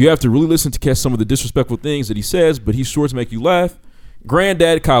 You have to really listen to catch some of the disrespectful things that he says, but he's sure to make you laugh.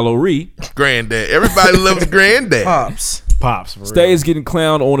 Granddad Kylo Ree. Granddad. Everybody loves Granddad. Pops. For Stays getting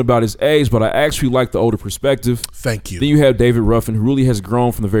clowned on about his age, but I actually like the older perspective. Thank you. Then you have David Ruffin, who really has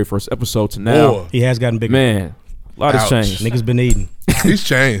grown from the very first episode to now. Boy. He has gotten bigger. Man, a lot has changed. Niggas been eating. He's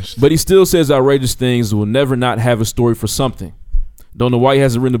changed. But he still says outrageous things, will never not have a story for something. Don't know why he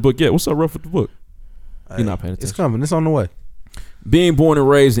hasn't written the book yet. What's up, Ruff, with the book? You're not paying attention. It's coming. It's on the way. Being born and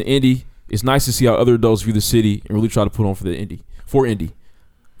raised in Indy, it's nice to see how other adults view the city and really try to put on for Indy.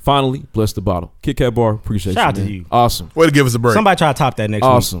 Finally, bless the bottle. Kit Kat Bar, appreciate Shout out you. to you. Awesome. Way to give us a break. Somebody try to top that next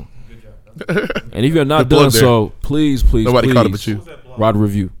week. Awesome. And if you have not Good plug done there. so, please, Nobody caught it but you. write a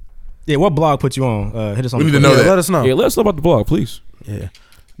review. Yeah, what blog put you on? Hit us on We the need to know Yeah, that. let us know. Yeah, let us know about the blog, please. Yeah.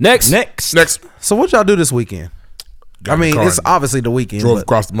 Next. Next. So what y'all do this weekend? Got I in the mean, car it's and obviously the weekend. drove but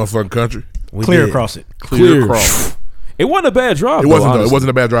across the motherfucking country. we Clear did. across it. Clear. across. It wasn't a bad drive. It wasn't. though, Though. It honestly. wasn't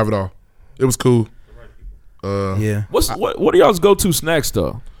a bad drive at all. It was cool. Yeah. What are y'all's go-to snacks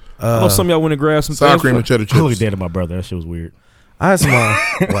though? I know some of y'all went and grabbed some Sour things. cream and cheddar I looked chips. dead at my brother. That shit was weird. I had some.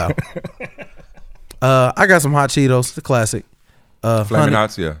 Wow. I got some hot Cheetos, the classic. Flaming honey-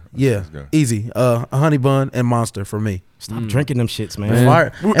 Hots, yeah. Yeah, That's good. easy. A honey bun and Monster for me. Stop drinking them shits, man. Man. Fire.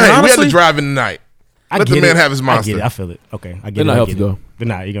 Hey, And we had honestly, to drive in the night. I Let the get man it. have his Monster. I get it. I feel it. Okay, I get They're it. not I healthy get it. though. They're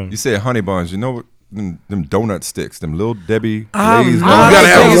not. You gonna? You said honey buns. You know what? Them donut sticks, them little Debbie I'm Lay's not- You donuts. gotta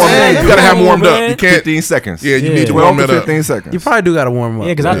have them warmed. man. You gotta have them warmed Come up. on, You can't. 15 seconds. Yeah, you Yeah. need to 12 warm to it up. 15 seconds. you probably do got to warm them up.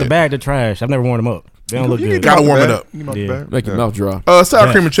 Yeah, because out the bag they're trash. I've never worn them up. They don't look You good. need Gotta to warm get it them up. back. You know, Yeah. the bag. Make your mouth dry. Sour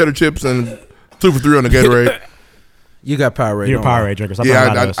Yeah. cream and cheddar chips and 2 for $3 on the Gatorade. You got Powerade. You're a don't worry. Powerade drinker. So Yeah,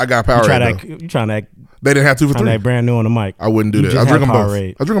 I'm not I got Powerade, You trying to act They didn't have 2 for trying to $3. act brand new on the mic. I wouldn't do You that. just I drink have them both.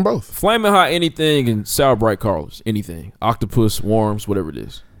 Powerade. I drink them both. Flaming hot anything and sour bright Carlos. Anything. Octopus, worms, whatever it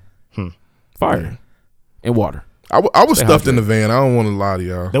is. Fire. And water. I was Stay stuffed in hydrated. the van. I don't want to lie to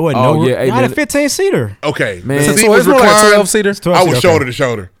y'all. There wasn't Oh, no. yeah, hey, Y'all had a man. 15 seater. Okay, Man. the So seat So was it's more like a reclined. 12 seater. I was shoulder to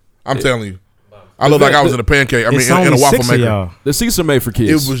shoulder. I'm telling you, I looked like I was in a pancake. I mean, It's in a only waffle 6 of maker. y'all. The seats are made for It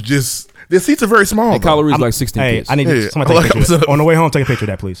kids. was just the seats are very small. and though. calories like 16 Hey, kids. I need Yeah. somebody take a Like, picture. On the way home, take a picture of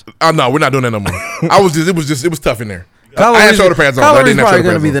that, please. Oh no, we're not doing that no more. It was tough in there. I Calories- had shoulder pads on. I Calories didn't have probably shoulder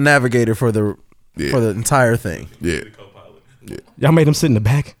going to pads be on. the navigator for the entire thing. Yeah. Y'all made him sit in the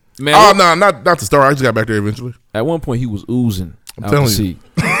back. Man, Oh no, not to start. I just got back there eventually. at one point he was oozing out the telling you. seat.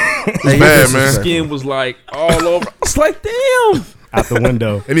 Hey, bad, you're man. disrespectful. Skin was like all over. It's like, damn. Out the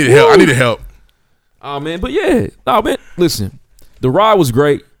window. I needed help. I needed help. Oh man, but yeah. No man, listen. The ride was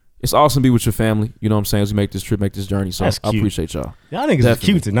great. It's awesome to be with your family. You know what I'm saying? As we make this trip, make this journey. So That's I cute. appreciate y'all. Y'all niggas is Definitely.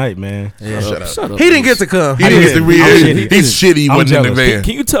 cute tonight, man. Shut up. Shut up. He didn't get to come. He didn't get to read. I'm shitty. He's shitty. He I'm wasn't in the jealous. van.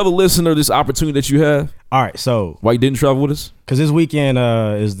 Can you tell the listener this opportunity that you have? All right, so Why you didn't travel with us? because this weekend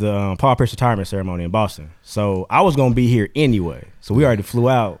is the Paul Pierce retirement ceremony in Boston, so I was gonna be here anyway. So we already flew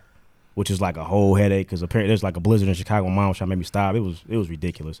out, which is like a whole headache because apparently there's like a blizzard in Chicago. Mom was trying to make me stop. It was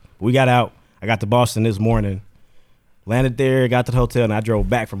ridiculous. But we got out. I got to Boston this morning, landed there, got to the hotel, and I drove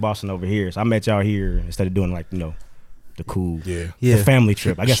back from Boston over here. So I met y'all here instead of doing like the cool Yeah. the family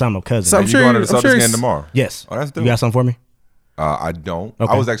trip. I guess I'm no cousin. So I'm You sure going to the I'm sure Celtics he's- game tomorrow? Yes. Oh, that's You dope. got something for me? I don't.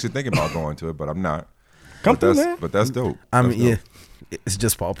 Okay. I was actually thinking about going to it, but I'm not. Come But through, that's man. but that's dope. I That's mean, yeah. dope. It's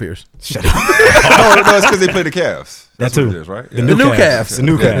just Paul Pierce. Shut up. no, it's because they play the Cavs. That's That what too. it is, right? The Yeah. new new Cavs. Cavs. The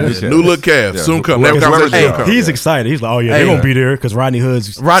new Yeah, Cavs. New look Cavs. Yeah. Soon come. Whoever- That conversation whoever- will come. He's excited. He's like, oh yeah, Hey, they're gonna be there because Rodney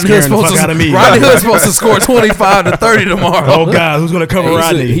Hood's Rodney scaring Hood's the fuck supposed out of to me. Rodney Hood's supposed to score 25 to 30 tomorrow. Oh God, who's gonna cover He's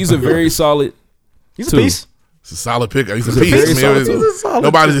Rodney? a very solid. He's a two. piece. It's a solid pick. He's a very piece. solid Man. team. He's a solid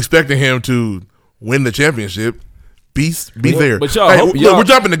Nobody's expecting him to win the championship. Be there. but y'all hey, hope- look, y'all- we're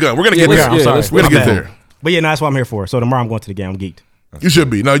jumping the gun. We're gonna Yeah, get let's- there. yeah, let's- We're gonna my get bad. there. But yeah, no, that's why I'm here for. So tomorrow I'm going to the game. I'm geeked. You should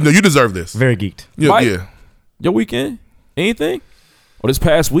be. No, you deserve this. Very geeked. Yeah, Mike? yeah. Your weekend? Anything? Or this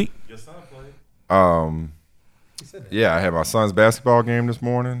past week? Yeah, I had my son's basketball game this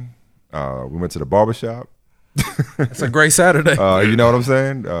morning. We went to the barbershop. It's a great Saturday. You know what I'm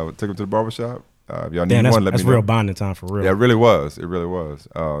saying? Took him to the barbershop. If y'all Damn, need one, let that's me know. real bonding time for real. Yeah, it really was. It really was.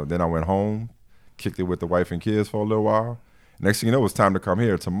 Then I went home, kicked it with the wife and kids for a little while. Next thing you know, it was time to come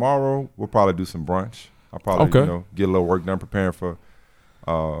here. Tomorrow, we'll probably do some brunch. I'll probably Okay. get a little work done preparing for,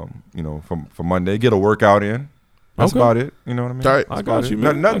 for Monday. Get a workout in. That's Okay. about it. You know what I mean? All right. That's I got about you, it.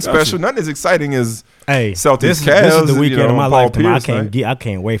 man. Nothing I got special. you. Nothing as exciting as Hey, Celtics this is Cavs, the weekend of my Paul life. Tomorrow. Pierce, I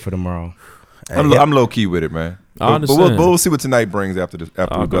can't wait for tomorrow. I'm low key with it, man. I But we'll, understand. we'll see what tonight brings after we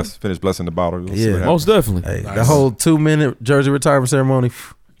Okay. finish blessing the bottle. We'll see Yeah. what Most happens. definitely. Hey, the whole 2-minute jersey retirement ceremony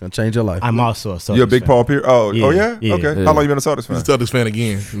gonna change your life. I'm also a Celtics You a big fan. Paul Pierce? Oh, Yeah, oh yeah? yeah, Okay. yeah. How long you been a Celtics fan? He's a Celtics fan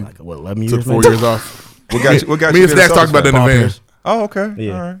again. Like what, 11 Took years? 4 man? years off. What got you? What got Me you? and being a Stacks talked Celtics about that in fan? the Paul van. Pierce. Oh, okay.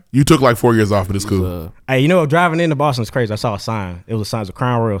 Yeah. All right. You took like 4 years off, but it's cool. Hey, driving into Boston is crazy. I saw a sign. It was a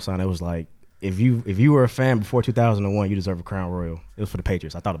Crown Royal sign. It was like, if you were a fan before 2001, you deserve a Crown Royal. It was for the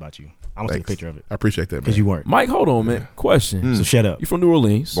Patriots. I thought about you. I'm gonna take a picture of it I appreciate that, man. because you weren't. Mike, hold on, man. Question. So shut up. You from New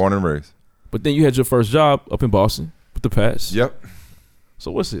Orleans, Born and raised. but then you had your first job up in Boston with the Pats. Yep.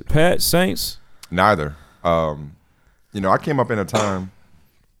 So what's it? Pats, Saints? Neither. I came up in a time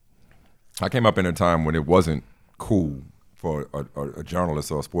when it wasn't cool for a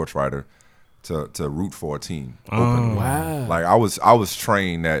journalist or a sports writer to root for a team. Openly. Wow. Like I was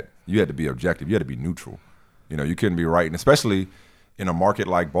trained that you had to be objective. You had to be neutral. You couldn't be right, and especially in a market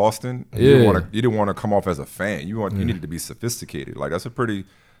like Boston, you didn't want to come off as a fan. You needed to be sophisticated. Like that's a pretty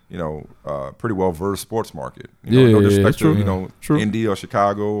well versed sports market. No disrespect to True. Indy or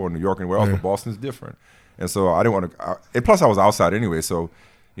Chicago or New York and where else, but Boston's different. And so I didn't want to. And plus, I was outside anyway, so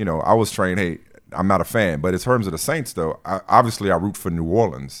I was trained. Hey, I'm not a fan, but in terms of the Saints, though, I root for New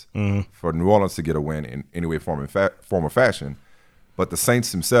Orleans, for New Orleans to get a win in any way, form, or fashion. But the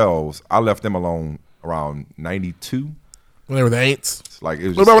Saints themselves, I left them alone around '92. When they were the Aints. Like it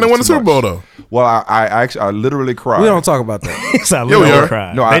was What about when they won the Super Bowl though? Well, I literally cried. We don't talk about that. So we are.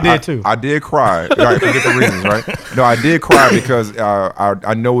 cried. No, they did too. I did cry, right, for different reasons, right? No, I did cry because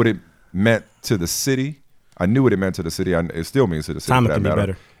I know what it meant to the city. I knew what it meant to the city. It still means to the city. Time for that can be matter.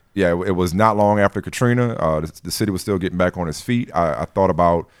 better. Yeah, it was not long after Katrina. The city was still getting back on its feet. I thought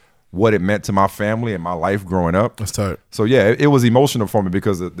about what it meant to my family and my life growing up. That's tight. So yeah, it was emotional for me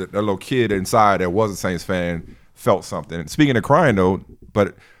because that little kid inside that was a Saints fan felt something. And speaking of crying though,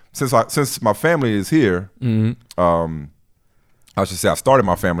 but since my family is here, I should say I started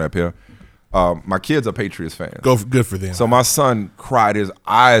my family up here. My kids are Patriots fans. Good for them. So my son cried his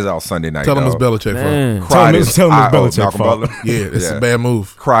eyes out Sunday night. Tell him it's dog. Belichick fault. Cried Tell his him it's eye- Belichick Malcolm fault. Butler. Yeah, it's a bad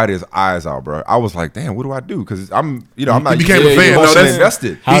move. Cried his eyes out, bro. I was like, damn, what do I do? Because I'm not. He became a fan. No, emotionally that's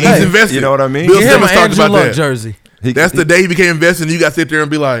invested. He's invested. You know what I mean? Bill Give him Simmons an talked Andrew about Luck that. jersey. That's the day he became invested, and you got to sit there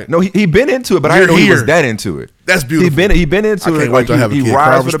and be like, No, he been into it, but I You're didn't know he was here. that into it. That's beautiful. He been into I it. can't Like wait till I have a he kid. rides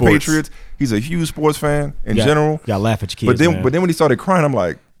Crowd for the sports. Patriots. He's a huge sports fan in general. Y'all laugh at your kids, But then when he started crying, I'm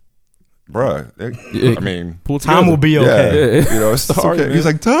like, bruh. I mean, Pull time will be yeah, okay. it's Sorry, okay. man. He's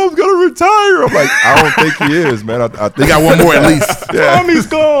like, Tom's gonna retire. I'm like, I don't think he is, man. I think they got one more at least. Yeah. Tommy's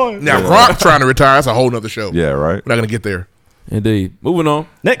gone. Now, Gronk trying to retire, that's a whole nother show. Yeah, right. We're not going to get there. Indeed. Moving on.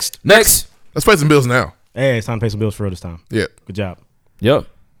 Next. Next. Let's play some bills now. Hey, it's time to pay some bills for real this time. Yeah. Good job. Yep.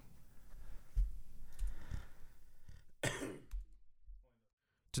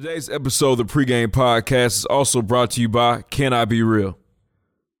 Today's episode of the PreGame Podcast is also brought to you by Can I Be Real?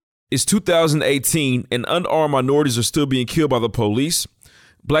 It's 2018 and unarmed minorities are still being killed by the police.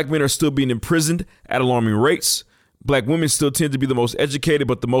 Black men are still being imprisoned at alarming rates. Black women still tend to be the most educated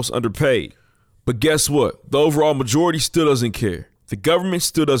but the most underpaid. But guess what? The overall majority still doesn't care. The government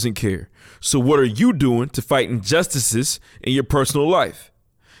still doesn't care. So what are you doing to fight injustices in your personal life?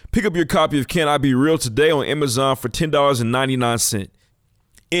 Pick up your copy of Can I Be Real today on Amazon for $10.99.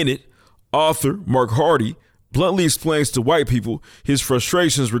 In it, author Mark Hardy bluntly explains to white people his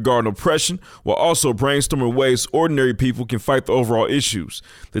frustrations regarding oppression while also brainstorming ways ordinary people can fight the overall issues.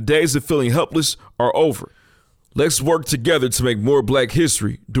 The days of feeling helpless are over. Let's work together to make more Black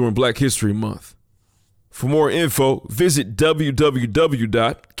history during Black History Month. For more info, visit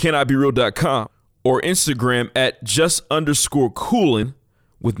www.canibereal.com or Instagram at @just_coolin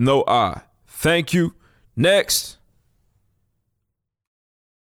with no I. Thank you. Next.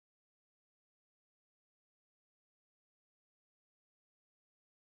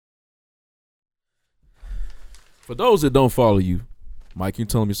 For those that don't follow you, Mike, can you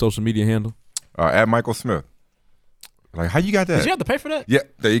tell them your social media handle? At Michael Smith. Like, how you got that? Did you have to pay for that? Yeah,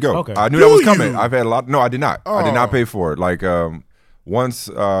 there you go. Okay. I knew that was Do coming. you? I've had a lot. No, I did not. I did not Oh. pay for it. Like, once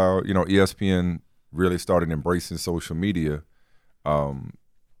ESPN really started embracing social media, one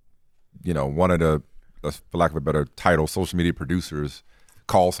of the, for lack of a better title, social media producers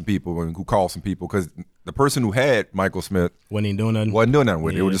called some people because the person who had Michael Smith Wasn't even doing nothing. wasn't doing nothing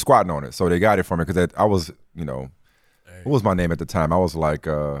with it. They were Yeah. just squatting on it. So they got it from me because I was, what was my name at the time? I was like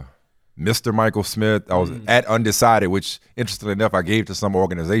Mr. Michael Smith. I was at Undecided, which, interestingly enough, I gave to some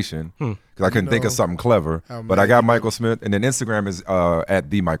organization because I couldn't think of something clever. But I got Michael Smith, and then Instagram is at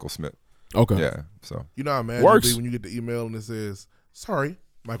the Michael Smith. Okay. Yeah, so. You know how mad Works. you be when you get the email and it says, sorry,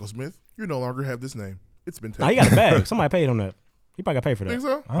 Michael Smith, you no longer have this name. It's been taken. Nah, he got a bag. Somebody paid on that. He probably got paid for that. Think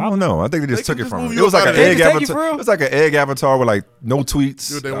so? I don't know. I think they just They took can it just from move him. you It was up like out an of there. egg They can take you avatar. for real? It was like an egg avatar with like no tweets.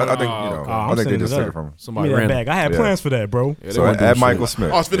 Do what they I want. think I'm I think they sending just it took up. it from him. Give me Somebody that ran bag. I had Yeah. plans for that, bro. Yeah, they So weren't doing at shit. Michael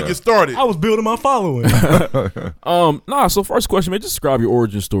Smith. Oh, it's finna get started. I was building my following. So first question, man, just describe your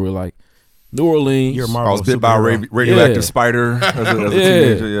origin story. Like, New Orleans. You're a I Marvel was bit by a superhero. radioactive Yeah. spider as a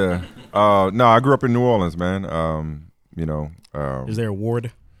teenager. Yeah. No, I grew up in New Orleans, man. Is there a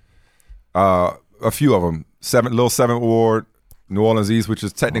ward? A few of them. Little 7th Ward, New Orleans East, which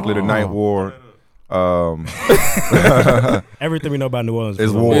is technically the 9th Ward. Everything we know about New Orleans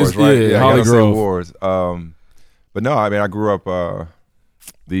Is from wards, It's- right? yeah, I Holly gotta say Grove. wards. But no, I mean, I grew up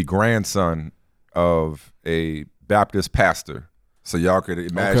the grandson of a Baptist pastor, so y'all could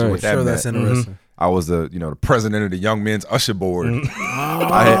imagine Okay. what that Sure, meant. that's interesting. I was the president of the Young Men's Usher Board.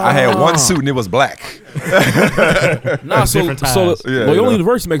 I had one suit and it was black. Nah, so Different times. Yeah, Loyola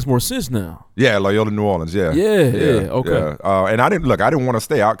University makes more sense now. Yeah, Loyola New Orleans. Yeah, Okay. yeah. And I didn't want to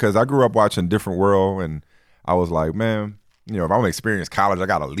stay out because I grew up watching Different World, and I was like, man, if I'm gonna experience college, I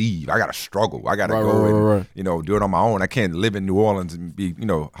gotta leave. I gotta struggle. I gotta go and do it on my own. I can't live in New Orleans and be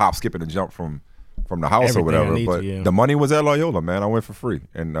hop, skipping, and jump from the house Everything or whatever. I need But to, yeah. the money was at Loyola, man. I went for free,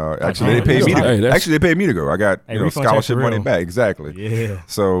 and actually damn, they paid me. hey, that's- Actually, they paid me to go. I got refund check scholarship for money real. back. Exactly. Yeah.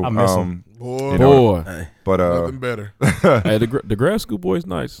 So I miss 'em. Boy, Boy, but nothing better. hey, the grad school boy is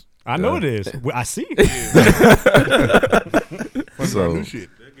nice. I know it is. I see. So New shit.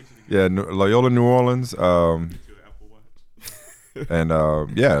 yeah, Loyola New Orleans. And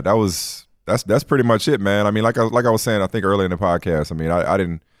that's pretty much it, man. I mean, like I was saying, I think earlier in the podcast. I mean, I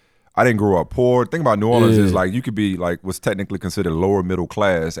didn't grow up poor. The thing about New Orleans is like you could be like what's technically considered lower middle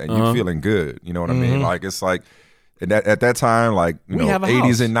class, and you feeling good. You know what I mean? Like it's like. And at that time, like have a 80s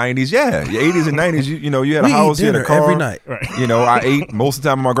house. and 90s, yeah, 80s and 90s, you had a We eat house, you had a dinner car every night. Right. I ate most of the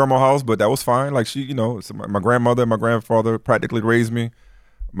time in my grandma's house, but that was fine. Like she, so my grandmother and my grandfather practically raised me.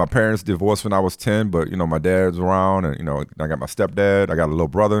 My parents divorced when I was 10, but my dad's around, and I got my stepdad. I got a little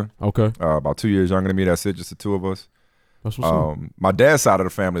brother, Okay, about 2 years younger than me. That's it, just the two of us. that's what's up. My dad's side of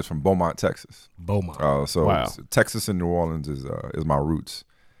the family is from Beaumont, Texas. Beaumont. So Wow. Texas and New Orleans is my roots.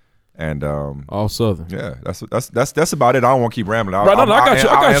 And All Southern. yeah, that's about it. I don't want to keep rambling. Right, no, I got you.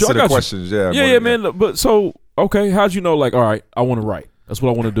 I'll I answer the got you. questions. Yeah, Yeah, man. But so, okay, how'd you know? Like, all right, I want to write. That's what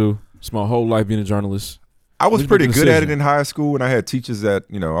I want to do. It's my whole life being a journalist. I was When'd you pretty make the good at it decision? in high school, and I had teachers that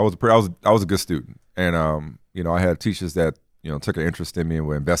I was a good student, and I had teachers that took an interest in me and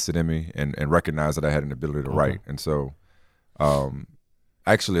were invested in me, and recognized that I had an ability to write, and so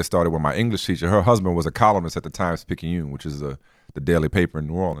actually it started with my English teacher. Her husband was a columnist at the Times-Picayune, which is the daily paper in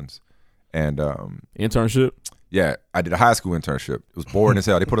New Orleans, and Internship. yeah, I did a high school internship. It was boring as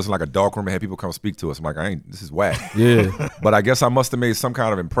hell. They put us in like a dark room and had people come speak to us. I'm like, this is whack. Yeah. But I guess I must have made some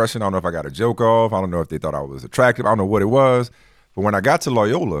kind of impression. I don't know if I got a joke off. I don't know if they thought I was attractive. I don't know what it was. But when I got to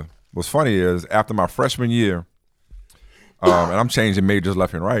Loyola, what's funny is after my freshman year, and I'm changing majors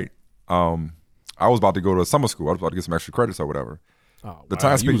left and right, I was about to go to summer school. I was about to get some extra credits or whatever. Oh, The wow,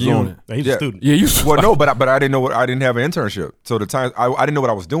 Times you was on Picayune. it. Yeah, he's a student. Yeah, you. Well, no, but I didn't know I didn't have an internship. So the Times, I didn't know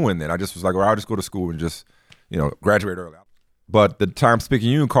what I was doing then. I just was like, well, I'll just go to school and just, graduate early. But the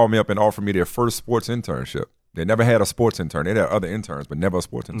Times-Picayune called me up and offered me their first sports internship. They never had a sports intern. They had other interns, but never a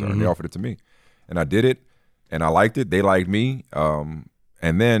sports intern. They offered it to me, and I did it, and I liked it. They liked me, and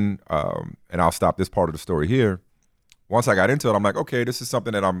then, and I'll stop this part of the story here. Once I got into it, I'm like, okay, this is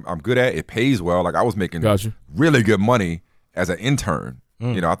something that I'm good at. It pays well. Like I was making Gotcha. really good money as an intern.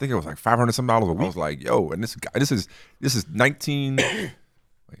 I think it was like $500 some a week. I was like, yo, and this is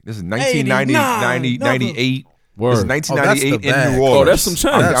 1990, 98. Word. This is 1998 the in bag. New Orleans. Oh, that's some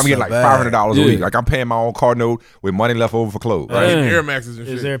change. I'm getting like That's the $500 a bag. week. Like I'm paying my own car note with money left over for clothes. Right? Dang. Air Maxes and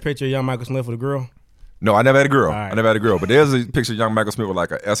shit. Is there a picture of young Michael Smith with a girl? No, I never had a girl. All right. I never had a girl. But there's a picture of young Michael Smith with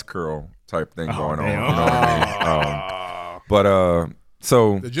like a S curl type thing going on. You know what I mean? But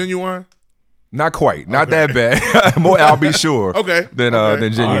so The Genuine? not quite, not that bad. More, I'll be sure. Okay. Than Okay.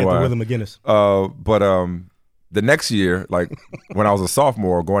 than All Genuine. right, the Willie McGinnis. But the next year, like when I was a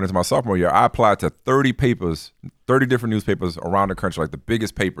sophomore, going into my sophomore year, I applied to 30 papers, 30 different newspapers around the country, like the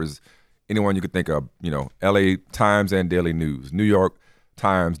biggest papers, anyone you could think of, LA Times and Daily News, New York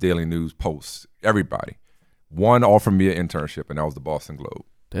Times, Daily News, Post, everybody. One offered me an internship, and that was the Boston Globe.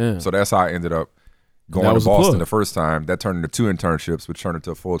 Damn. So that's how I ended up going That to was a Boston plug. the first time. That turned into 2 internships, which turned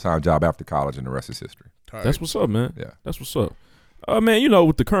into a full-time job after college, and the rest is history. That's what's up, man. Yeah. That's what's up. Man,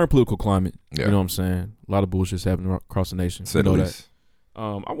 with the current political climate, Yeah. you know what I'm saying? A lot of bullshit's happening across the nation. Say You the know that. least.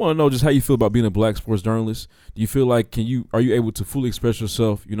 I want to know just how you feel about being a black sports journalist. Do you feel like are you able to fully express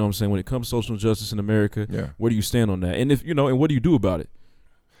yourself, you know what I'm saying, when it comes to social justice in America? Yeah. Where do you stand on that? And and what do you do about it?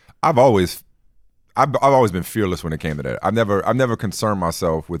 I've always been fearless when it came to that. I've never concerned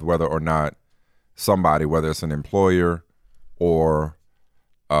myself with whether or not somebody, whether it's an employer or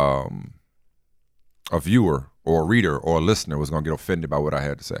a viewer or a reader or a listener, was going to get offended by what I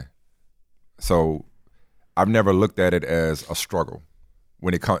had to say. So I've never looked at it as a struggle.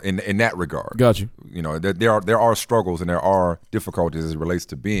 when it comes in that regard. Got you. You know, there are struggles and there are difficulties as it relates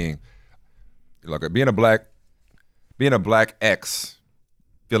to being a black ex,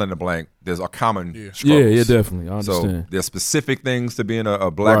 fill in the blank. There's a common struggles. Yeah, definitely. I understand. So there's specific things to being a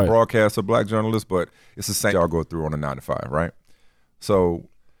black broadcaster, black journalist, but it's the same y'all go through on a 9 to 5, right? So,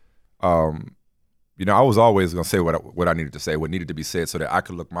 you know, I was always gonna say what I needed to say, what needed to be said, so that I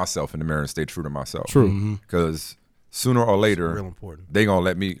could look myself in the mirror and stay true to myself. True. Because sooner or later, real important. they gonna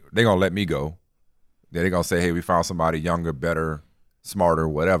let me go. They're gonna say, hey, we found somebody younger, better, smarter,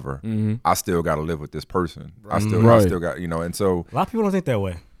 whatever. I still got to live with this person. I still got, you know, and so A lot of people don't think that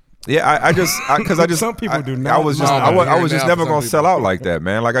way. yeah, I just Some people do not. I was just never gonna sell out like that,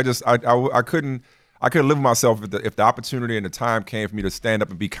 man. Like I couldn't live with myself if the opportunity and the time came for me to stand up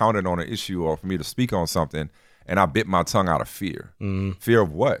and be counted on an issue or for me to speak on something, and I bit my tongue out of fear. Fear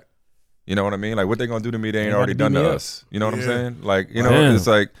of what? You know what I mean? Like what they gonna do to me? They ain't already done to us. You know what I'm saying? Like you know, it's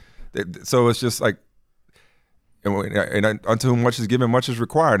like so. It's just like. And unto whom much is given, much is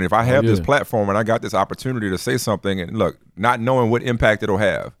required. And if I have this platform and I got this opportunity to say something, and look, not knowing what impact it'll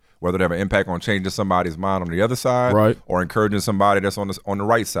have, whether it have an impact on changing somebody's mind on the other side, or encouraging somebody that's on the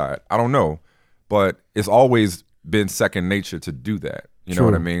right side, I don't know, but it's always been second nature to do that. You know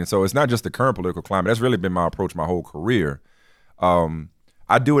what I mean? So it's not just the current political climate. That's really been my approach my whole career.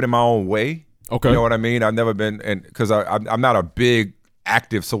 I do it in my own way. Okay, you know what I mean? I've never been, and because I'm not a big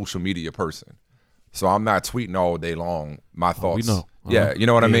active social media person. So I'm not tweeting all day long my thoughts. We know. Yeah, you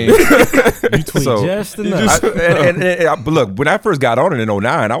know what I mean? You tweet just enough. But look, when I first got on it in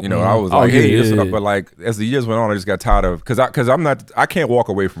 2009, I was like, but like as the years went on, I just got tired of because I can't walk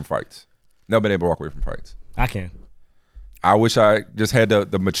away from fights. Never been able to walk away from fights. I can. I wish I just had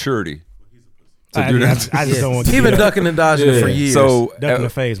the maturity to do that. I just don't want to. He's been ducking and dodging for years. So ducking the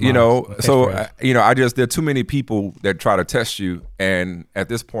phase, you know. So there are too many people that try to test you, and at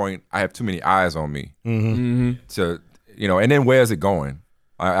this point, I have too many eyes on me to, you know. And then where's it going?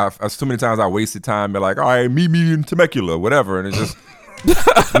 I've too many times I wasted time. Be like, all right, meet me in Temecula, whatever, and it's just.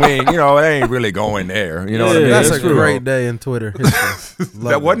 It ain't really going there. You know what I mean? That's a great day in Twitter history.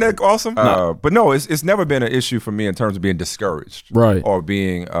 Wasn't that awesome? But no, it's never been an issue for me in terms of being discouraged, or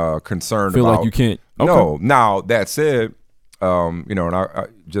being concerned. Feel about, like you can't. Okay. No. Now that said, and I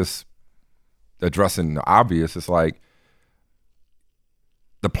just addressing the obvious. It's like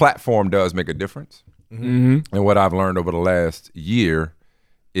the platform does make a difference, and what I've learned over the last year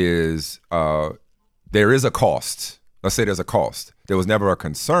is there is a cost. Let's say there's a cost. There was never a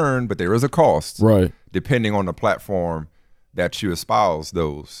concern, but there is a cost. Right. Depending on the platform that you espouse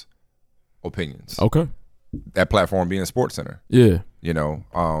those opinions. Okay. That platform being SportsCenter. Yeah. You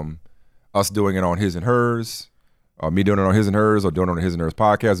know, us doing it on His and Hers, me doing it on His and Hers, or doing it on the His and Hers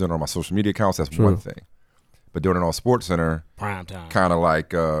podcast, doing it on my social media accounts, that's one thing. But doing it on SportsCenter, prime time, kind of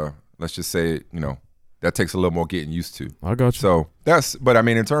like, let's just say, you know, that takes a little more getting used to. I got you. So but I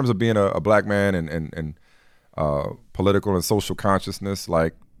mean, in terms of being a black man and political and social consciousness,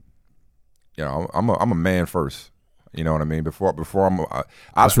 like, you know, I'm a man first. You know what I mean? Before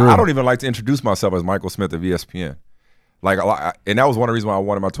I don't even like to introduce myself as Michael Smith of ESPN. Like, and that was one of the reasons why I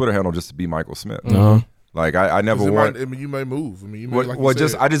wanted my Twitter handle just to be Michael Smith. Like I never want. I mean, you may move. I mean, you may,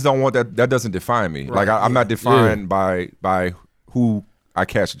 I just don't want that. That doesn't define me. Right. Like I'm not defined by who I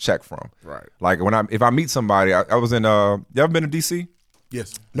cash a check from. Right. Like if I meet somebody, I was in. You ever been to DC?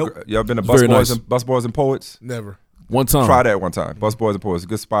 Yes. Nope. You ever been to Busboys and Poets? Never. One time. Try that one time. Busboys and Poets, a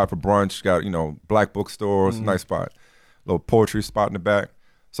good spot for brunch. Got, you know, black bookstores, nice spot. Little poetry spot in the back.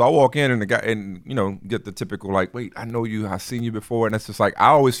 So I walk in and the guy, and you know, get the typical like, wait, I know you, I've seen you before, and it's just like I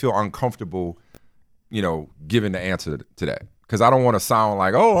always feel uncomfortable, you know, giving the answer to that. Because I don't want to sound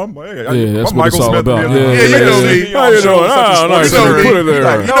like, oh, I'm Michael Smith. Yeah, you know me. How you doing? Nice to put it there.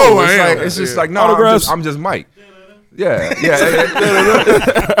 Like, no, it's just like, no, I'm just Mike. Yeah.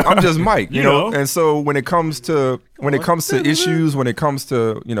 I'm just Mike, you know. And so when it comes to issues, when it comes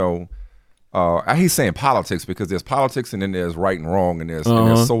to, you know, I hate saying politics because there's politics and then there's right and wrong and there's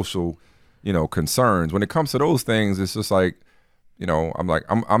social, you know, concerns. When it comes to those things, it's just like, you know, I'm like,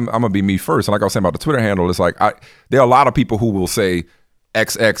 I'm gonna be me first. And like I was saying about the Twitter handle, it's like there are a lot of people who will say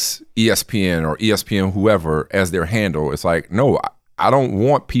XX ESPN or ESPN whoever as their handle. It's like, no, I don't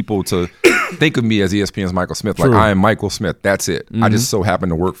want people to think of me as ESPN's Michael Smith. Like, I am Michael Smith. That's it. I just so happen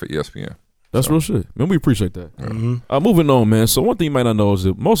to work for ESPN. That's real shit. Man, we appreciate that. Moving on, man. So one thing you might not know is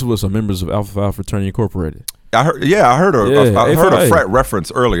that most of us are members of Alpha Phi Fraternity Incorporated. I heard a frat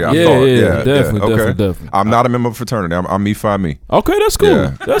reference earlier. I thought, definitely. I'm not a member of a fraternity. I'm me find me. Okay, that's cool.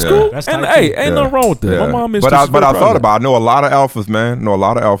 Yeah, that's cool. That's and tight, hey, too. ain't nothing wrong with that. Yeah. My mom is. But I thought about. I know a lot of alphas, man. Know a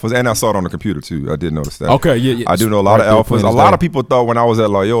lot of alphas, and I saw it on the computer too. I did notice that. Okay, yeah. I do know a lot of alphas. A lot of people thought when I was at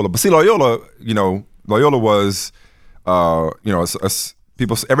Loyola, but see, Loyola was,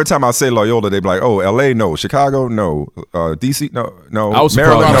 people. Every time I say Loyola, they be like, "Oh, L.A. no, Chicago no, D.C. no, I was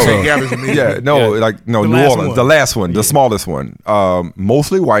Maryland surprised. no, New Orleans, the last one, the smallest one,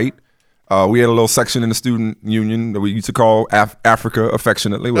 mostly white. We had a little section in the student union that we used to call Africa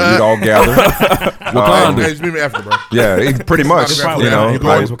affectionately, where we'd all gather. Africa, bro. Yeah, pretty much. Probably,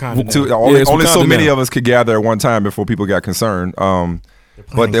 Only so many of us could gather at one time before people got concerned.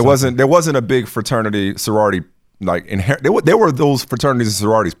 But there wasn't a big fraternity sorority. Like there were those fraternities and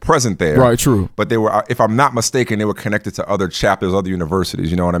sororities present there, right? True, but they were, if I'm not mistaken, they were connected to other chapters, other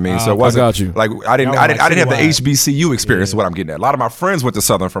universities. You know what I mean? So it wasn't I got you. like I didn't have the HBCU experience. Is what I'm getting at. A lot of my friends went to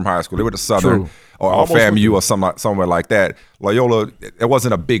Southern from high school. They went to Southern or FAMU or somewhere like that. Loyola, it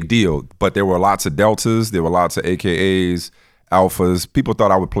wasn't a big deal, but there were lots of deltas. There were lots of AKAs. Alphas. People thought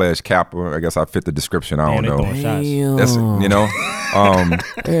I would play as Kappa. I guess I fit the description. I don't know. That's,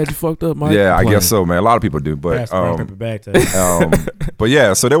 They had you fucked up, Mike. Yeah, I guess so, man. A lot of people do, but but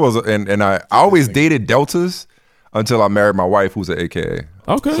yeah. So there was, and I always dated deltas until I married my wife, who's an AKA.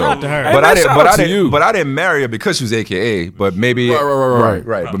 Okay, so, but I didn't marry her because she was AKA. But maybe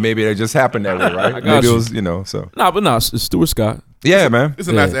right. But maybe it just happened that way, right? Maybe it was, so. It's Stuart Scott. Yeah, man. It's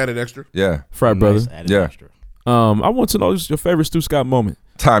a nice added extra. Yeah, frat brother. Yeah. I want to know your favorite Stu Scott moment.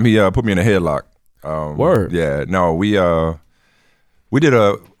 Time he put me in a headlock. Word. Yeah. No, we did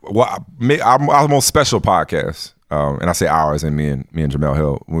our most special podcast. And I say ours, and me and Jamel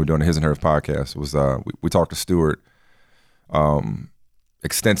Hill, when we were doing the His and Hers podcast, was we talked to Stuart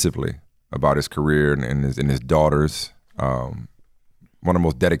extensively about his career and his daughters. One of the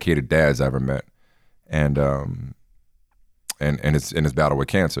most dedicated dads I ever met, and his battle with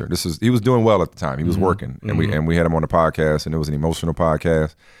cancer. He was doing well at the time. He was working, and we had him on the podcast, and it was an emotional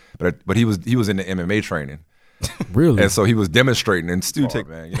podcast. But he was in the MMA training. Really? And so he was demonstrating, and Stu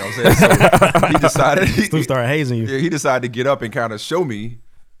man, you know what I'm saying? So he decided Stu started hazing you. Yeah, he decided to get up and kind of show me,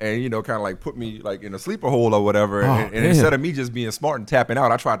 and kind of like put me like in a sleeper hole or whatever. And instead of me just being smart and tapping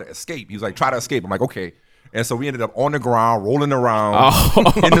out, I tried to escape. He was like, "Try to escape." I'm like, "Okay." And so we ended up on the ground, rolling around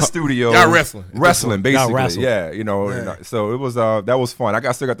in the studio. Y'all wrestling, basically. wrestled. Yeah, so it was that was fun.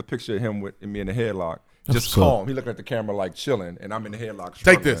 I still got the picture of him with me in the headlock. Just calm. He looked at the camera like chilling, and I'm in the headlock.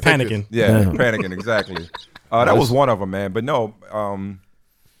 Take this. Panicking. Yeah, panicking, exactly. That was one of them, man. But no,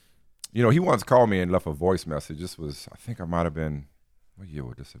 he once called me and left a voice message. This was, I think I might have been, what year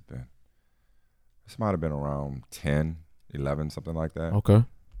would this have been? This might have been around 10, 11, something like that. Okay.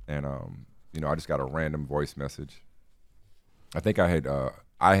 And, I just got a random voice message. I think I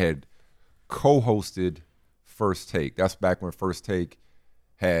had co-hosted First Take. That's back when First Take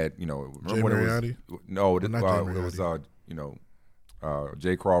had, remember when it was? No, it was,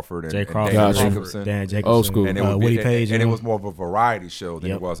 Jay Crawford and Dan Jacobson. Old school. And it would Woody be, Page. And it was more of a variety show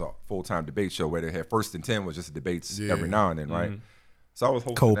than it was a full-time debate show where they had First and 10 was just debates every now and then, right? So I was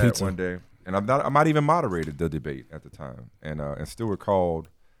hosting that one day, and I might even moderated the debate at the time. And Stuart called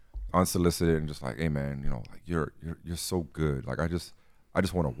unsolicited and just like, "Hey man, like you're so good. Like I just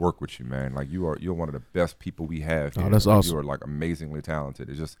want to work with you, man. Like you're one of the best people we have here. Oh, that's awesome. You are like amazingly talented."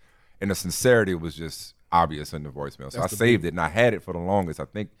 It's just, and the sincerity was just obvious in the voicemail. So I saved it and I had it for the longest. I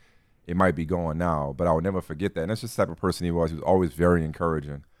think it might be gone now, but I would never forget that. And that's just the type of person he was. He was always very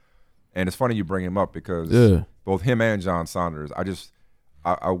encouraging. And it's funny you bring him up because both him and John Saunders, I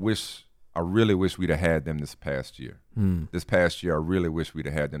really wish we'd have had them this past year. This past year, I really wish we'd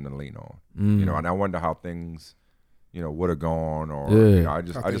have had them to lean on. And I wonder how things, would have gone, or I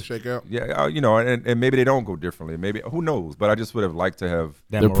just shake out. Yeah, and maybe they don't go differently. Maybe, who knows? But I just would have liked to have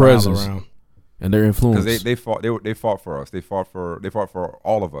their presence around. And their influence, because they fought for us. They fought for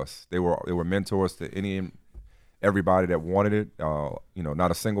all of us. They were mentors to everybody that wanted it.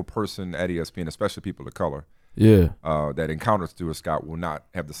 Not a single person at ESPN, especially people of color, that encountered Stuart Scott will not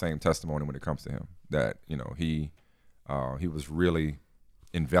have the same testimony when it comes to him. That he was really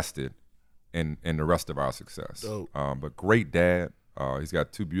invested in the rest of our success. But great dad. He's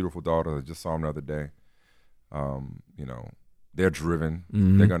got 2 beautiful daughters. I just saw him the other day. They're driven.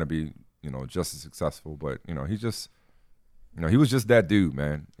 They're gonna be just as successful. But he just. he was just that dude,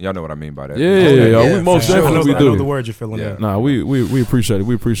 man. Y'all know what I mean by that. Yeah. We most definitely I do. know the words you're feeling. Yeah. Nah, we appreciate it.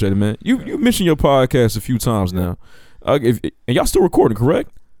 We appreciate it, man. You mentioned your podcast a few times now, and y'all still recording,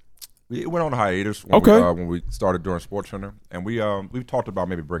 correct? We went on a hiatus when we started doing SportsCenter, and we've talked about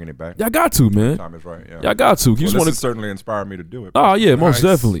maybe bringing it back. Y'all got to, man. Time is right. Yeah. Y'all got to. This has certainly inspired me to do it. Oh yeah, most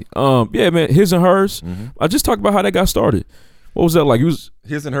Nice. definitely. Yeah, man. His and hers. I just talked about how that got started. What was that like? It was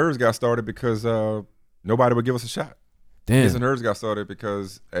His and hers got started because nobody would give us a shot. damn. His and hers got started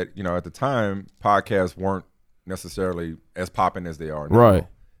because at the time podcasts weren't necessarily as popping as they are now. Right.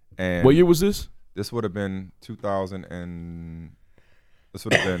 And What year was this? this would have been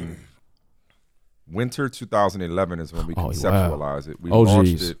winter 2011 is when we Oh, wow. conceptualized it. We Oh,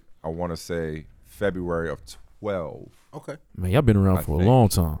 launched geez. it, I want to say February of 12. Okay. Man, y'all been around I for think. a long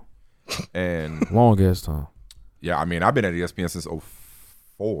time. And Long ass time. yeah, I mean, I've been at ESPN since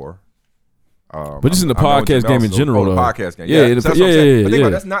 04. But just in the I know podcast Jamel game in still- general, the though. podcast game. Yeah, so that's what I'm saying. But think about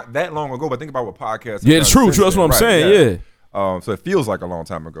it, that's not that long ago, but think about what podcasts have Yeah, it's done true. since True. That's then. what I'm Right, saying. Yeah. So it feels like a long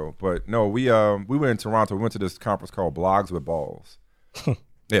time ago. But no, we were in Toronto. We went to this conference called Blogs with Balls.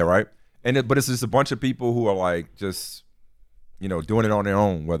 Yeah, right? But it's just a bunch of people who are like just, doing it on their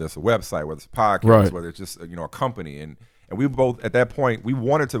own, whether it's a website, whether it's a podcast, Right. whether it's just, a company. And we both, at that point, we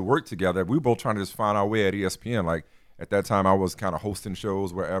wanted to work together. We were both trying to just find our way at ESPN. Like at that time, I was kind of hosting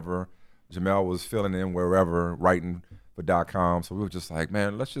shows wherever. Jamel was filling in wherever, writing for .com. So we were just like,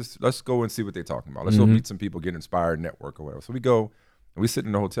 man, let's go and see what they're talking about. Let's go meet some people, get inspired, network or whatever. So we go and we sit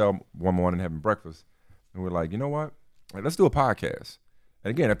in the hotel one morning having breakfast. And we're like, you know what? Like, let's do a podcast.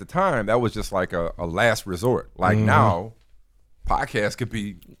 And again, at the time, that was just like a last resort. Like now, podcasts could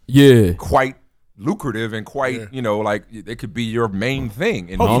be quite lucrative and quite, like it could be your main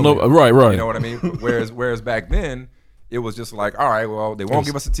thing. I don't know. Right. You know what I mean? Whereas back then, it was just like, all right, well, they won't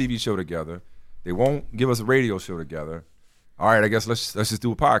give us a TV show together. They won't give us a radio show together. All right, I guess let's just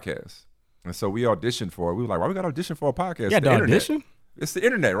do a podcast. And so we auditioned for it. We were like, why we got to audition for a podcast? Yeah, It's the the internet. audition? It's the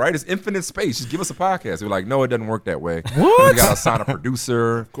internet, right? It's infinite space. Just give us a podcast. We're like, no, it doesn't work that way. What? We got to sign a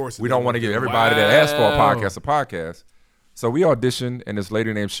producer. Of course it we don't doesn't want to work give that everybody that asks for a Wow. podcast. So we auditioned, and this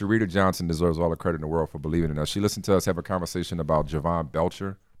lady named Sharita Johnson deserves all the credit in the world for believing in us. She listened to us have a conversation about Javon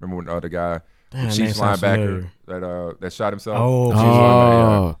Belcher. Remember when the guy, Damn, the name Chiefs sounds linebacker that shot himself? Oh, Chiefs Oh.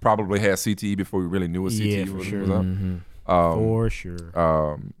 linebacker, probably had CTE before we really knew what CTE Yeah, for was, sure. was up. for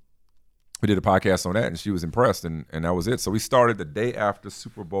sure. We did a podcast on that, and she was impressed, and that was it. So we started the day after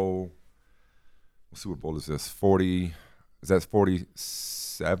Super Bowl. What Super Bowl is this? 40? Is that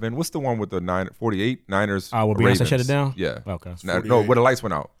 47? What's the one with the 48 Niners? Where Beyonce Ravens? shut it down? Yeah. Okay. No, where the lights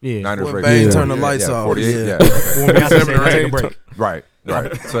went out. Yeah. Niners When Ravens. Bang Yeah. turned the lights off. 48. Yeah. Yeah. When Beyonce said, or take a 8. break. Right.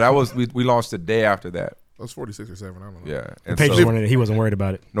 So that was we launched the day after that. That was 46 or 7. I don't know. Yeah. And Patriots so, weren't in it. He wasn't worried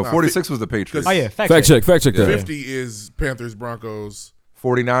about it. no, 46 was the Patriots. Oh yeah, fact Fact check. check that. 50 is Panthers, Broncos.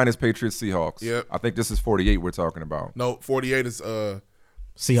 49 is Patriots Seahawks. Yep. I think this is 48 we're talking about. No, 48 is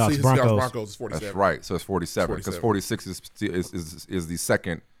Seahawks, Broncos. Broncos is 47. That's right. So it's 47 because 47. 46 is the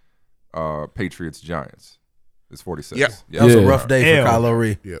second Patriots Giants. It's 46. Yeah. That was a Yeah. rough day Hell. for Kylo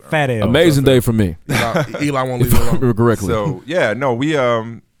Ree. Yeah. Fat L. Amazing day for me. Eli won't leave it alone. Correctly. So yeah, no, we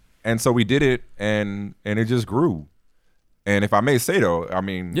and so we did it, and it just grew. And if I may say though, I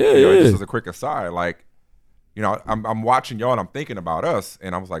mean, Yeah, just yeah. as a quick aside, like, I'm watching y'all and I'm thinking about us,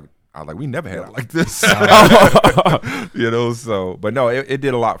 and I was like, we never had it like this, So, but no, it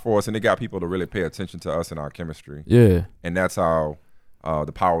did a lot for us, and it got people to really pay attention to us and our chemistry, Yeah. and that's how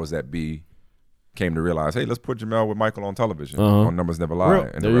the powers that be came to realize, hey, let's put Jamel with Michael on television on Numbers Never Lie. Real,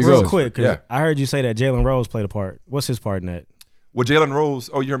 and there the you rest go. is real quick, because yeah. I heard you say that Jalen Rose played a part. What's his part in that? Well, Jalen Rose.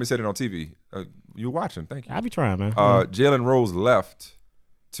 Oh, you heard me say it on TV. You were watching. Thank you. I be trying, man. Jalen Rose left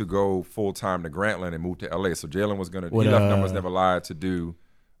to go full time to Grantland and move to LA. So Jalen was gonna. With, he left Numbers Never Lied to do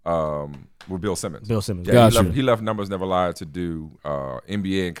with Bill Simmons. Bill Simmons. Yeah, Gotcha. he left Numbers Never Lied to do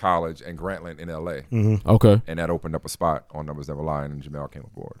NBA in college and Grantland in LA, Okay. and that opened up a spot on Numbers Never Lie, and Jamel came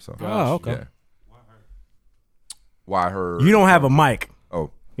aboard. So Oh, okay. yeah. Why her? You don't have a mic. Oh,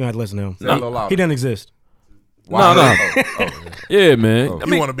 You don't have to listen to him. Say it a little louder. He doesn't exist. why No, her? Oh. Yeah, man. Oh. I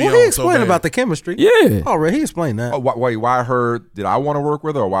You mean, want to be Well, on he so explained bad. about the chemistry. yeah. All right, he explained that. Oh, why her? Did I want to work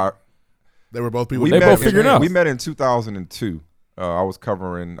with her, or why? They were both people. They both figured it out. We met in 2002. I was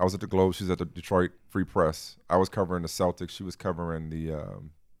at the Globe. She was at the Detroit Free Press. I was covering the Celtics. She was covering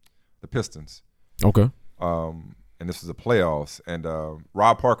the Pistons. Okay. And this was the playoffs. And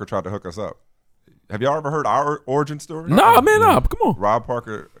Rob Parker tried to hook us up. Have y'all ever heard our origin story? Nah, man, nah. Come on. Rob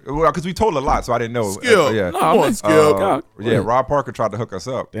Parker, well, because we told a lot, so I didn't know. Skill. Yeah. Nah, Come on, man. Skill. God. Yeah, Rob Parker tried to hook us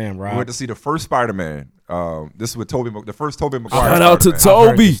up. Damn, Rob. We went to see the first Spider-Man. This is with the first Tobey Maguire. Shout out to Spider-Man. I've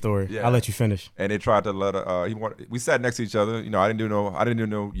heard Toby. this story. Yeah. I'll let you finish. And they tried to let we sat next to each other. I didn't do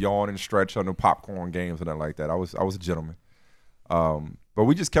no yawn and stretch or no popcorn games or nothing like that. I was a gentleman. But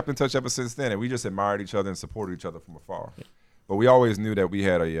we just kept in touch ever since then, and we just admired each other and supported each other from afar. But we always knew that we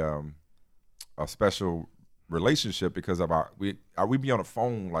had a special relationship because of we'd be on the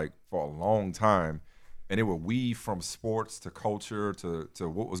phone like for a long time, and it would weave from sports to culture to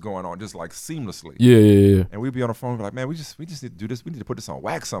what was going on just like seamlessly. Yeah. And we'd be on the phone like, man, we just need to do this. We need to put this on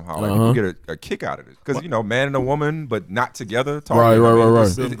wax somehow. Like people get a kick out of it because man and a woman, but not together. Talking.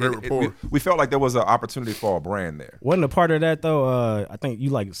 Right. We felt like there was an opportunity for a brand there. Wasn't a part of that though. I think you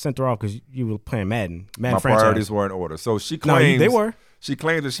like sent her off because you were playing Madden. My franchise. priorities were in order. So she claims they were. She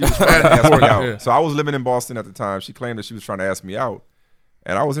claimed that she was trying to ask me out. So I was living in Boston at the time. She claimed that she was trying to ask me out,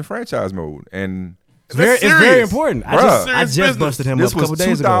 and I was in franchise mode. And it's very important. I just busted him up a couple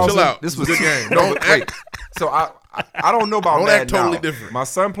days ago. Chill out. This was a game. Don't wait. So I don't know about Madden totally now. different. My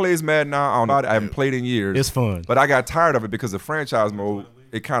son plays Madden now. I don't know. I haven't played in years. It's fun. But I got tired of it because the franchise mode,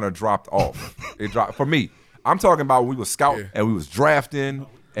 it kind of dropped off. It dropped for me. I'm talking about we was scouting and we was drafting.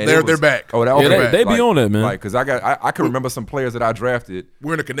 And they're back. Oh, they be on that, man. Like, because I can remember some players that I drafted.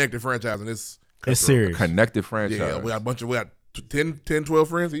 We're in a connected franchise, and it's serious. Connected franchise. Yeah, we got 10, 12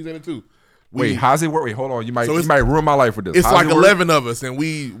 friends. He's in it too. Wait, how's it work? Wait, hold on. You might ruin my life with this. It's how's like it work? 11 of us, and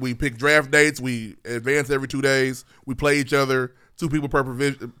we pick draft dates. We advance every 2 days. We play each other, 2 people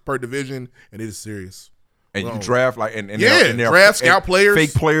per division, and it is serious. And you draft like and draft scout players,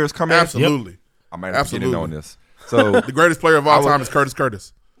 fake players come in. Absolutely. Yep. I might have to get in on this. So the greatest player of all time is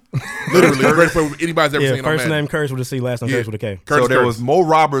Curtis. Literally, the greatest player anybody's ever seen. First name Curtis with a C, last name Curtis with a K. So there was Mo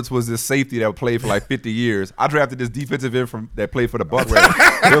Roberts was this safety that played for like 50 years. I drafted this defensive end that played for the Buck Raiders.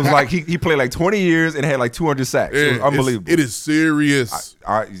 It was like he played like 20 years and had like 200 sacks. It was unbelievable. It is serious.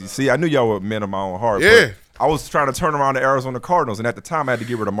 You see, I knew y'all were men of my own heart. Yeah. But I was trying to turn around the Arizona Cardinals, and at the time I had to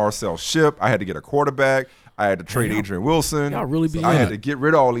get rid of Marcel Shipp. I had to get a quarterback. I had to trade Adrian Wilson. Y'all really be I had to get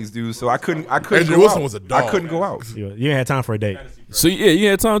rid of all these dudes, so I couldn't. Adrian go Wilson out. was a dog. I couldn't go out. You ain't had time for a date. So you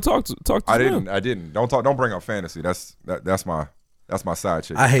had time to talk to I them. didn't. Don't bring up fantasy. That's my side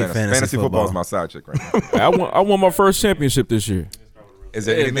chick. I hate fantasy football is my side chick right now. I won my first championship this year. Is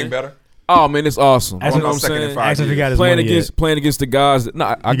there anything better? Oh man, it's awesome. Ask You know him- what I'm saying? Ask him if he got his Playing money against playing against the guys. I You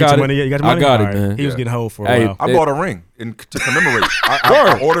got get it. your money yet? You got your I money? got All it, right. man. He was getting hold for a Hey, while. I bought a ring to commemorate.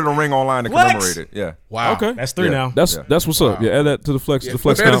 I ordered a ring online to commemorate it. Yeah. Wow. Okay, That's 3 Yeah. now. that's what's up. Yeah, add that to the flex. The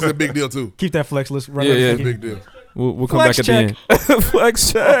flex Fantasy count. is a big deal too. Keep that flex list running. Yeah. It's a big deal. We'll come Flex back at the end.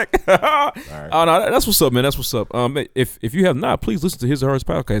 Flex check. Oh no, that's what's up, man. That's what's up. If you have not, please listen to His or Hers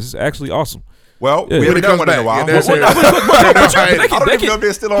podcast. It's actually awesome. Well, Yeah. we haven't done one in a Yeah, while. that's I it. don't even know if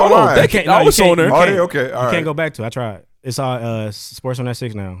they're still Hold on, online. they can't. I was on there. Are they? Okay. All You right. can't go back to. I tried. It's all Sports on that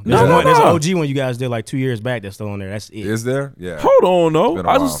 6 now. No. There's an OG one you guys did like 2 years back that's still on there. That's it. Is there? Yeah. Hold on, though. It's been a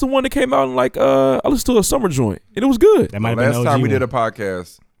I while. listened to one that came out in like I listened to a summer joint and it was good. That might have been Last the OG time we one. did a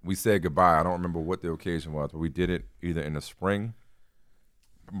podcast, we said goodbye. I don't remember what the occasion was, but we did it either in the spring.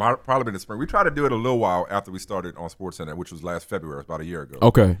 Probably in the spring. We tried to do it a little while after we started on SportsCenter, which was last February, about a year ago.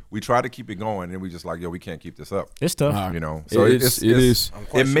 Okay. We tried to keep it going, and we just like, yo, we can't keep this up. It's tough. You know, so It is.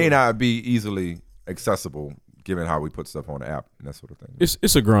 It may not be easily accessible given how we put stuff on the app and that sort of thing.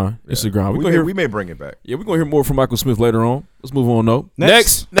 It's a grind. It's a grind. We may bring it back. Yeah, we're gonna hear more from Michael Smith later on. Let's move on though.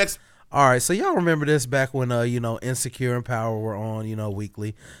 Next. All right, so y'all remember this back when Insecure and Power were on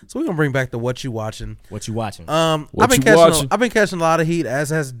weekly. So we're gonna bring back the What You Watching. What you watching? I've been catching a lot of heat, as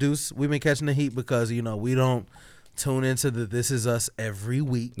has Deuce. We've been catching the heat because we don't tune into the This Is Us every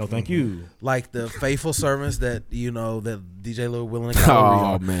week. No, thank you. Like the faithful servants that that DJ Lil Will and Kyrie Oh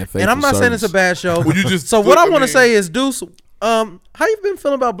are. man, And I'm not saying it's a bad show. Well, you just so what I want to mean- say is, Deuce, how you been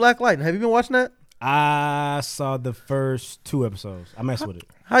feeling about Black Lightning? Have you been watching that? I saw the first 2 episodes. I messed with it.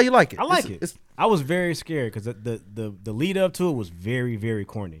 How you like it? I like it. I was very scared because the lead up to it was very, very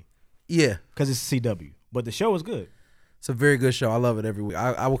corny. Yeah, Because it's CW, but the show was good. it's a very good show. I love it every week.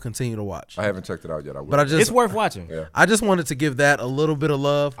 I will continue to watch. I haven't checked it out yet. I will. But It's worth watching. Yeah. I just wanted to give that a little bit of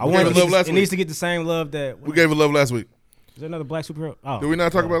love. I want gave it love last it week. needs to get the same love that We gave it love last week. is there another black superhero? Oh, Did we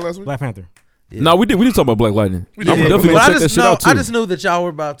not talk about it last week? Black Panther. No, we did talk about Black Lightning. We did. I'm Yeah, definitely But gonna I check that just shit out too. I just knew that y'all were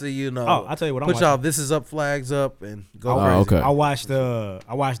about to I'll tell you what I'm put watching. y'all This Is Up flags up and go Oh, crazy. okay. I watched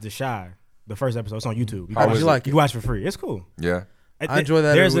The Shy, the first episode. It's on YouTube. You How can was watch you like You it? can watch it for free. It's cool. Yeah. I enjoy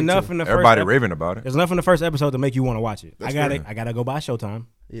that There's every week, enough too. in the first. Everybody raving about it. There's enough in the first episode to make you want to watch it. That's I fair. gotta go buy Showtime,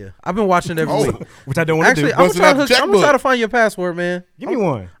 Yeah, I've been watching it every Oh. week. which I don't want to Actually, do. I'm Busting out the gonna checkbook. try to find your password, man. Give me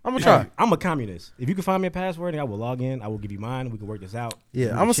one. I'm gonna try. I'm a communist. If you can find me a password, I will log in. I will give you mine. We can work this out. Yeah,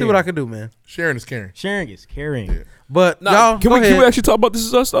 We I'm can gonna see share. what I can do, man. Sharing is caring. Sharing is caring. But Nah, y'all, can go we ahead. actually talk about This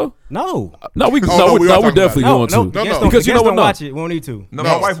Is Us though? No. No, we no, no, we we're are talking definitely about going it. to. No. Because you know what? Don't No. watch it. We don't need to. No, No.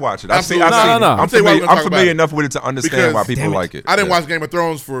 my wife watched it. I've seen Absolutely. it. No. I'll tell you why we're gonna I'm talk familiar about it. enough with it to understand Because- why people Damn it. like it. I didn't Yeah. watch Game of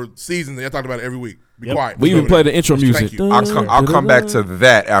Thrones for seasons, and I talked about it every week. Be quiet. We even played the intro music. Thank you. I'll come back to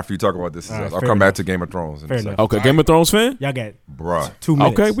that after you talk about This Is Us. I'll fair come back enough. to Game of Thrones. Fair enough. Okay, Game of Thrones fan? Y'all got Bruh. 2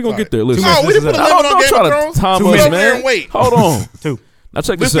 minutes. Okay, we're going to get there. Listen. No, we didn't put a limit on Don't Game try of to Thrones. time Sit us, over there man. and wait. Hold on. 2. Now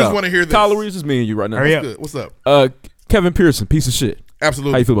check this Listeners out. wanna hear this. Kyle Reese is me and you right now. Hurry up. Good. What's up? Kevin Pearson, piece of shit.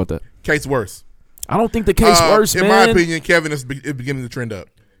 Absolutely. How you feel about that? Case worse. I don't think the case worse, in man. my opinion, Kevin is beginning to trend up.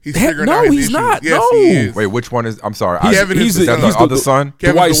 He's Heck, figuring no, out his he's issues. not. Yes, No. he is. Wait, which one is? I'm sorry. Kevin is is that the- the other son?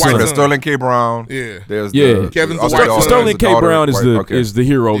 Kevin's white the son. white There's son. Sterling K. Brown. Yeah. There's Yeah. Kevin's the other white daughter, son. Sterling there's K. the daughter, Brown is right, the okay. is the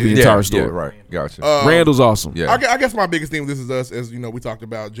hero of the Yeah, entire story. Yeah, right. Gotcha. Randall's awesome. Yeah. I guess my biggest thing with This Is Us is, we talked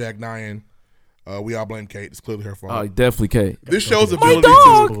about Jack dying. We all blame Kate. It's clearly her fault. Oh, definitely K. This show's My ability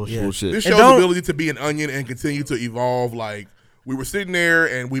dog. to Bullshit. this And show's don't- ability to be an onion and continue to evolve. Like, we were sitting there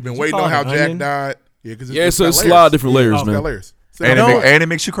and we've been waiting call on it how an Jack onion? died. Yeah, because Yeah, so it's a lot of different layers, It's got man. layers. So And don't- it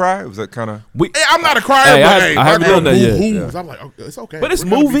makes you cry? Was that kind of? Hey, I'm not a crier, Hey, but I haven't done that yet. boo-hoos. I'm like, okay, it's okay. But it's We're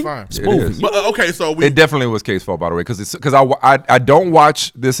gonna be moving. fine. It's It moving. is. But okay, so we It definitely was Kate's fault, by the way, because I don't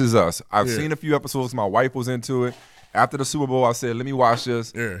watch This Is Us. I've Yeah. seen a few episodes. My wife was into it. After the Super Bowl, I said, "Let me watch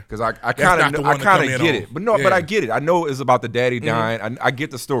this," Yeah. because I not the kind one to come of in get on. it. But no, Yeah. but I get it. I know it's about the daddy dying. I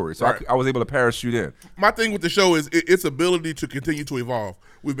get the story, so Right. I was able to parachute in. my thing with the show is its ability to continue to evolve.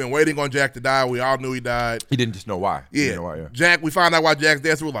 We've been waiting on Jack to die. We all knew he died. He didn't just know why. He Yeah. didn't know why, Jack, we found out why Jack's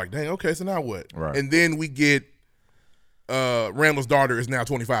dead, so we're like, dang, okay, so now what? Right. And then we get Randall's daughter is now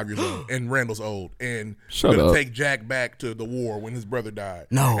 25 years old, and Randall's old. And Shut we're going up. to take Jack back to the war when his brother died.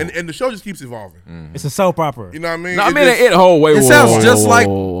 No. And the show just keeps evolving. It's a soap opera. You know what I mean? No, I It mean, just- it whole way. It sounds just like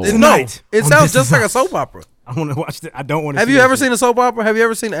Tonight it on sounds This just Is like a Us. soap opera. I want to watch it. I don't want to. Have you ever seen a soap opera? Have you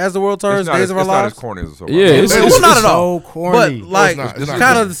ever seen As the World Turns, It's Days of Our not as Lives? corny as a soap Yeah, opera. it's- Well, not at so all. corny. But like, No, it's not.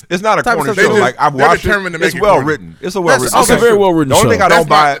 kind of. It's not a type of corny stuff show. they Like I've they're watched it. determined to make It's it well corny. written. It's a well written. That's a very well-written The only show. thing I That's don't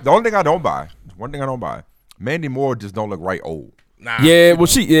buy. not- The only thing I don't buy. One thing I don't buy. Mandy Moore just don't look right old. Nah. Yeah, well,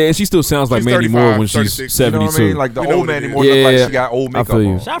 she still sounds like She's Mandy 35, Moore when she's 36. You know 72. what I mean? Like the We know old what it Mandy is. Moore look like Yeah, she got old I makeup feel you.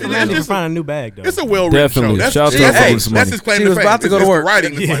 on. Shout out to It's Mandy for just- finding a new bag though. It's a well-written Definitely. show. That's, Shout out to yeah, her for hey, getting some that's money. his claim She to was fame. about to It's go to just the work.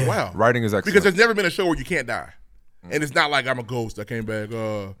 Writing is Yeah. like, wow. Writing is excellent. Because there's never been a show where you can't die. And it's not like I'm a ghost. I came back.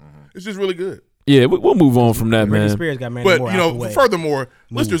 It's just really good. Yeah, we'll move on from that, Britney man. Spears got Mandy But, Moore you out the know, way. furthermore,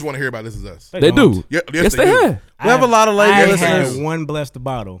 listeners want to hear about This Is Us. They do. Yeah, Yes, they do. have. We have a lot of lady I listeners. had one bless the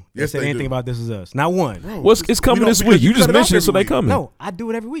bottle. That Yes, said they anything do. about This Is Us. Not one. What's it's coming don't- this because week? you You just cut it off mentioned it, so every they week. coming. No, I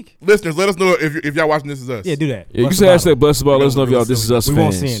do it every week. Listeners, let us know if y'all watching This Is Us. Yeah, do that. Yeah, you Bless can the hashtag bottle. blessed about. Let us know if y'all This Is Us We fans.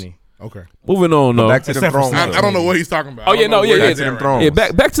 won't see any. Okay. Moving on, though. Back to the Except for throne. Santa. I don't know what he's talking about. Oh, I don't yeah, know no, where yeah, he's yeah. at right Thrones.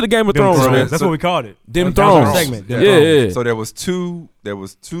 Yeah, back to the Game of Them Thrones, Thrones. man. That's what we called it. Them That was our Thrones. segment. Them Yeah, Thrones. yeah. So there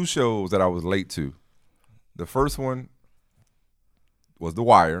was two shows that I was late to. The first one was The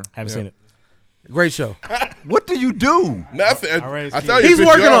Wire. Haven't seen it. Great show. What do you do? Nothing. Alright, I tell you, He's if it's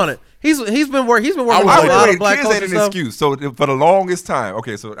working y'all- on it. He's been working. He's been I working was on a lot like, of black kids culture ain't an stuff. excuse. So for the longest time,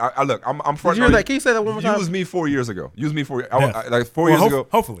 okay. So I look, I'm front. Did you hear that? Can you say that one more time? Use me 4 years ago. Use me Yeah. like 4 Well, years ago.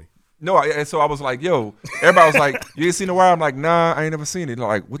 Hopefully. No, and so I was like, yo, everybody was like, you ain't seen The Wire? I'm like, nah, I ain't never seen it. They're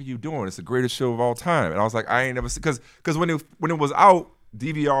like, what are you doing? It's the greatest show of all time. And I was like, I ain't never seen, because when it was out,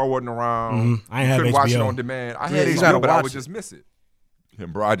 DVR wasn't around. I ain't You have couldn't watch it HBO. on demand. I Yeah, had you HBO, gotta but I watch would it. just miss it.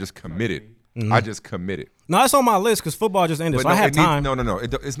 And bro, I just committed. I just committed. No, it's on my list because football just ended, But so no, I have it need- time. No.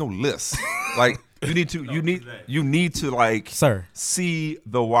 It's no list. Like you need to like Sir, see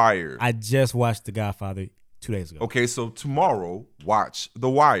The Wire. I just watched The Godfather 2 days ago. Okay, so tomorrow watch The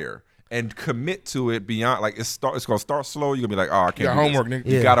Wire and commit to it beyond like it's gonna start slow. You're gonna be like, oh, I can't. You got do this. homework, nigga.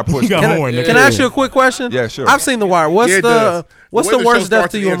 You Yeah. gotta push. You got through. homework, nigga. Can I ask you a quick question? Yeah, sure. I've seen The Wire. What's Yeah, it does. what's The way the the worst show death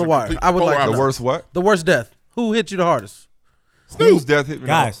starts to and you on The ends Wire? are complete I would like polar to The know. worst what? The worst death. Who hit you the hardest? Whose death hit me?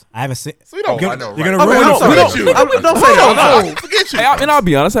 Guys, I haven't seen. So you don't. I know, You're right. gonna ruin it for I'm me. sorry. you. Don't say that. No, forget you. Hey, and I'll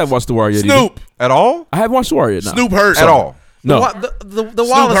be honest, I haven't watched The Wire yet. either. Snoop. At all? I haven't watched The Wire yet. No. Snoop hurt. At all? No. The Snoop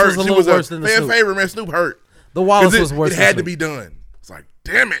Wallace hurt. was a She little was worse than the fan Snoop. favorite, man. Snoop hurt. The Wallace 'Cause was worse. It than had to Snoop. be done. It's like,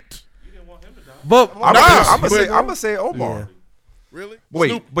 damn it. But I'm Nah, gonna say Omar. Really? Wait,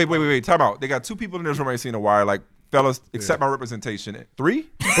 Snoop. wait. Time out. They got two people in this room ain't seen The Wire. Like, fellas, accept my representation. 3?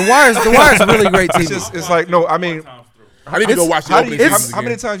 The Wire's a really great TV. It's like no. I mean, I need to go watch the how, do opening you, seasons how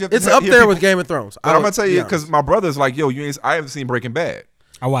many again. times you have It's to up hear there people- with Game of Thrones. But I'm gonna tell you because my brother's like, yo, I haven't seen Breaking Bad.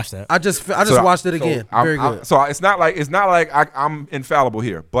 I watched that. I just So watched it again. Very good. So it's not like I'm infallible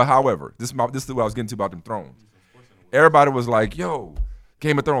here. But however, this is what I was getting to about them thrones. Everybody was like, yo,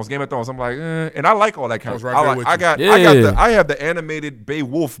 Game of Thrones. I'm like, and I like all that kind I was of. right there with you. Yeah. I have the animated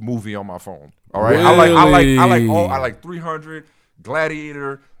Beowulf movie on my phone. All right, I like 300,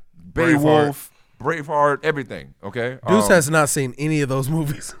 Gladiator, Beowulf, Braveheart, everything. Okay, Deuce has not seen any of those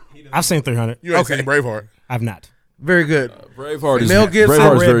movies. I've seen 300. You ain't Okay. seen Braveheart. I've not. Very good. Braveheart is Mel Gibson,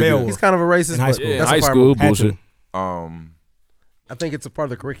 Braveheart's very Red good. He's kind of a racist. In high but school. Yeah, in that's a high fire school, movie. Had to. bullshit. I think it's a part of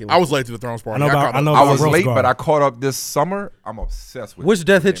the curriculum. I was late to the Thrones party. I know about I was Rose late, Garden. but I caught up this summer. I'm obsessed with Which it.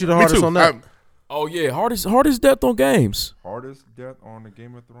 death hit you the Me hardest too. on that? Oh yeah, hardest death on games. Hardest death on the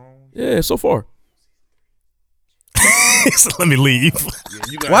Game of Thrones? Yeah, so far. So let me leave.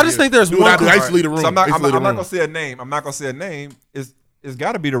 Well, I just think there's one. I used to leave the room. So I'm not I used to leave the going room. to say a name. I'm not going to say a name. It's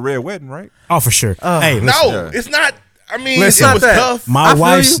got to be the Red Wedding, right? Oh, for sure. Hey, listen. No, Yeah. it's not. I mean, Listen. it was Not that. tough. My I feel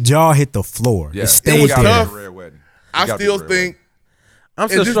wife's you. jaw hit the floor. Yeah. It stayed was there. tough. Red Wedding. I It gotta be still the Red think, I'm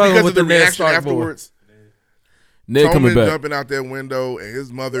and still just struggling because with of the the Ned reaction Stark boy. afterwards, Ned coming Tommen back. jumping out that window and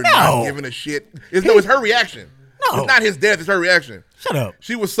his mother not giving a shit. It's her reaction. No. It's not his death. It's her reaction. Shut up.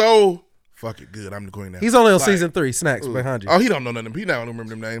 She was so fuck it good. I'm the queen now. He's only on Like, season 3. Snacks behind you. Oh, he don't know nothing. He don't remember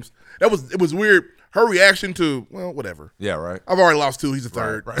them names. It was weird. Her reaction to whatever. Yeah, right. I've already lost 2. He's a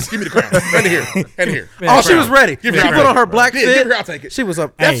third. Right. Give me the crown. Hand it here. Hand it here. Oh, she was ready. Give She me put the on her crown. black Yeah, fit. give her, I'll take it. She was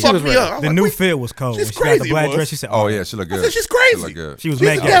up. That Hey, she fucked was me ready. up. I was The like, new wait, fit was cold. she's When she got the crazy, black boss. dress, she said, Oh, yeah, she looked good. said, she's crazy. She looked good. She was She's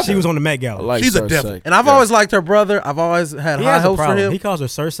Met a Gala. devil. She was on the Met Gala. I like She's a Cersei. devil. And I've always liked her brother. I've always had He high has a hopes for problem. him. He calls her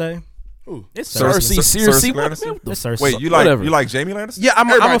Cersei. Ooh. It's Cersei, Cersei. Cersei, Lannister? It's Cersei. Wait, you Whatever. like Jamie Lannister? Yeah, I'm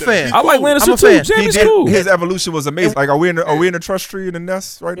a Everybody fan. does. I like I'm a Lannister fan. too. Jamie's He did- cool. His evolution was amazing. Like, are we in the trust tree in the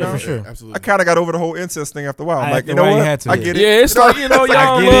nest right now? for sure. Absolutely. I kind of got over the whole incest thing after a while. I'm like, After you a know while, you what? had to. I get it. Yeah, it's like, y'all get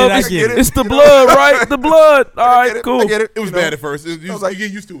it, love I it's, get it. it's the blood, right? The blood. All I get right, it. cool. I get it. It was You know? bad at first. You like-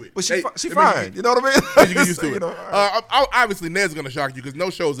 get used to it. But Hey, she I mean, fine. You know what I mean? You get used to You it. know, Obviously, Ned's gonna shock you because no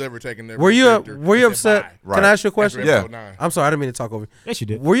show's ever taken their. Were you character and said upset? bye. Can I ask you a question? After Yeah. episode 9. I'm sorry, I didn't mean to talk over you. Yes, you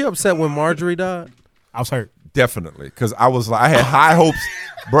did. Were you upset when Marjorie died? I was hurt. Definitely, because I was like, I had high hopes,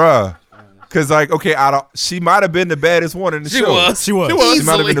 bruh. Because like, okay, she might have been the baddest one in the show. She was. She was. She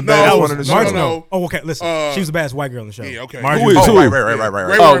might have been the Easily. baddest No, one in the show. Marjorie- no. Oh, okay. Listen, she was the baddest white girl in the show. Yeah, okay. Marjorie. Who is Oh, who?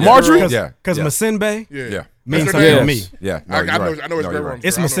 right. Oh, Marjorie? Yeah. Because yeah. Masinbe Yeah. means That's something her to name. me. Yeah. No, I you're know. right. I know it's No, very you're wrong. right.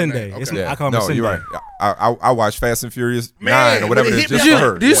 It's I know her Masinde. name. It's- Okay. I call it No, Masinde. you're right. I watched Fast and Furious 9 Man, or whatever when it it is hit just me, for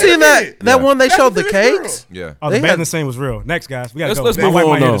her. Do you Yeah. see that Yeah. one they That's showed the the girl. cakes? Yeah. Oh, They the had- bathing scene was real. Next, guys. We got to go. Let's My move wife on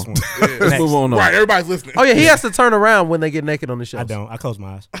might hear now. this one. Let's Next. move on. Right, everybody's listening. Oh yeah, he has to turn around when they get naked on the show. I don't. I close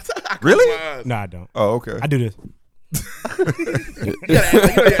my eyes. Really? No, I don't. Oh, okay. I do this. You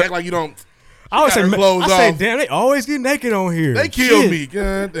gotta act like you don't. I always say, got her clothes I say, off. damn, they always get naked on here. They killed Shit. me.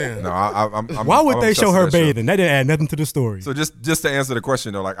 God damn. No, I'm Why would I'm they obsessed show with her that show. bathing? That didn't add nothing to the story. So just to answer the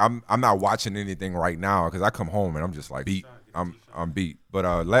question though, like I'm not watching anything right now because I come home and I'm just like beat. I'm beat.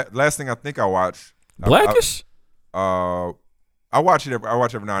 But last thing I think I watched Blackish? I watch it. I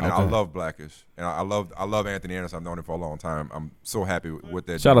watch every now and then. I Okay. love Blackish, and I love Anthony Anderson. I've known him for a long time. I'm so happy with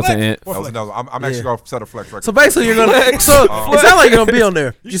that. Shout out to Ant. That was another- I'm actually going to set a flex record. So basically, you're gonna. So it sounds like you're gonna be on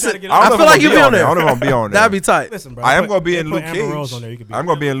there. You said, I I don't feel know like if you'll I'm be on there. I don't know if I'm be on there. That'd be tight. Listen, bro. I am put- going to be they in put Luke Amber Rose Cage. on there. You could be. I'm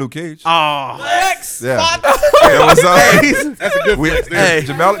going to be in Luke Cage. Oh, Yeah. There was, That's a good flex there. Hey.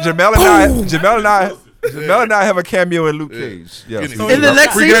 Jamel and I have a cameo in Luke Cage. Yeah. In the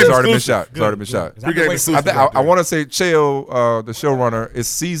next Pre-game's season? already been shot. It's already been shot. I can wait for- I want to say Chael, the showrunner, is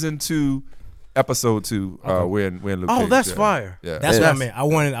season 2, episode 2. When Luke. Oh, Cage, that's yeah. fire. Yeah, That's what I That's- meant.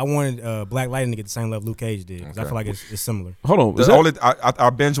 I wanted Black Lightning to get the same love Luke Cage did. 'Cause I feel like it's similar. Hold on. Was The that, only I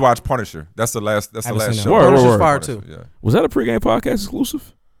binge watch Punisher. That's the last. That's the Haven't last seen show. that. Word, Punisher's word, fire word. too. Yeah. was that a pregame podcast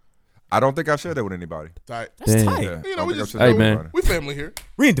exclusive? I don't think I've shared that with anybody. Tight. That's Damn. tight. Yeah, You I know, don't we think I've just shared that Hey, with man. anybody. we family here.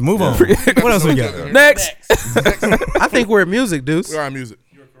 We need to move on. What else we got? Next. I think we're at music, dudes. We're on music.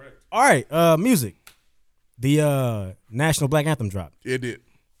 All right, music. The National Black Anthem dropped. It did.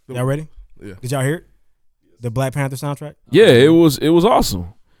 Y'all ready? Yeah. Did y'all hear it? The Black Panther soundtrack? Yeah, it was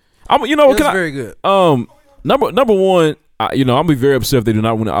awesome. You know, It was can I, very good. number one, I'm gonna be very upset if they do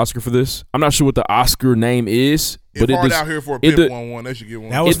not win an Oscar for this. I'm not sure what the Oscar name is, If but it hard does, out here for a it Pip do- 1-1, they should get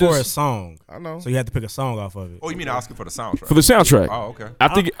one. That was It for does- a song. I know. So you had to pick a song off of it. Oh, you mean Oscar for the soundtrack? for the soundtrack. Oh, okay. I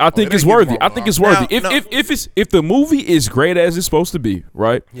think they it's didn't give worthy. him I all think the it's worthy. Now, If the movie is great as it's supposed to be,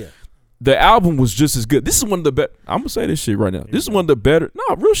 right? Yeah. The album was just as good. This is one of the better. I'm gonna say this shit right now. This is one of the better.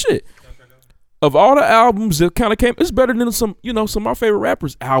 No, real shit. Of all the albums that kind of came, it's better than some of my favorite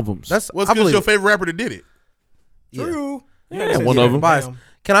rappers' albums. That's What's I good? believe. Your favorite rapper that did it? True. yeah, one of them. Bias.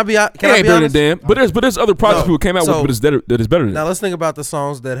 Can I be? Can It I ain't be better honest? than Dan. But there's other projects No. people came out So- with, that is better than Now that. let's think about the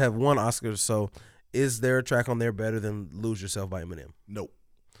songs that have won Oscars. So, is there a track on there better than "Lose Yourself" by Eminem? Nope.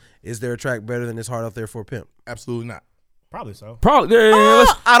 Is there a track better than "It's Hard Out There for a Pimp"? Absolutely not. Probably so. Probably.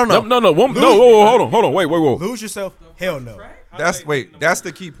 let's- I don't know. No. Whoa, hold on. Wait. Lose Yourself? Hell no. That's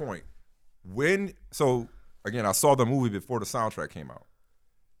the key point. Again, I saw the movie before the soundtrack came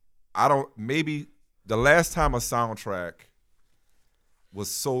out. Maybe the last time a soundtrack was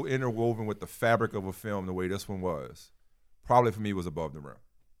so interwoven with the fabric of a film the way this one was, probably for me was Above the Rim.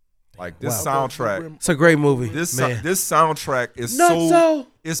 Like this soundtrack, It's a great movie. this man. soundtrack is Nutso.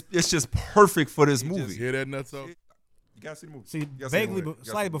 it's just perfect for this You just movie. hear that nutso? You gotta see the movie. See, You gotta vaguely, the movie. You gotta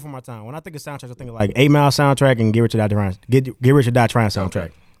slightly see the before my time. When I think of soundtracks, I think of like 8 Mile soundtrack and Get Rich or Die Trying. Get Rich or Die Trying soundtrack.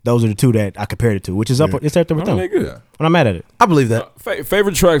 Okay. Those are the two that I compared it to, which is up. It's up there with them. they good. Yeah. I'm not mad at it. I believe that.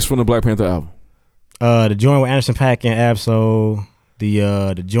 Favorite tracks from the Black Panther album? The joint with Anderson .Paak and Absol.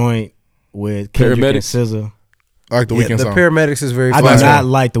 The joint with Kendrick and Paramedics. SZA. I like the Yeah, Weeknd the song. Paramedics is very I fun. do not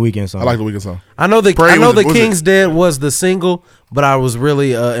like the Weeknd song. I like the Weeknd song. I know the Pray was King's it? Dead was the single, but I was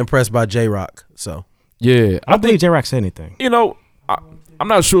really impressed by J-Rock. So Yeah, I don't believe J-Rock said anything. you know, I'm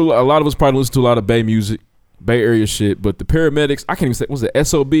not sure. A lot of us probably listen to a lot of Bay music, Bay Area shit. But the Paramedics, I can't even say. Was it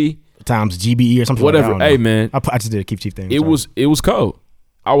SOB? Times GBE or something. Whatever. Like that. I Hey don't know. man, I just did a Keep Chief thing. it Sorry. was cold.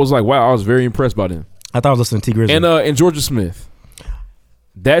 I was like, wow, I was very impressed by them. I thought I was listening to T Grizzly. And Georgia Smith.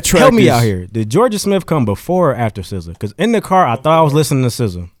 That track. Help me is- out here. Did Georgia Smith come before or after SZA? Because in the car, I thought I was listening to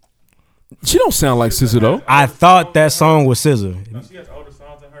SZA. She don't sound like SZA though. I thought that song was SZA. She has older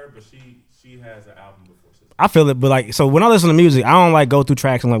songs than her, but she has an album before SZA. I feel it, but like, so when I listen to music, I don't like go through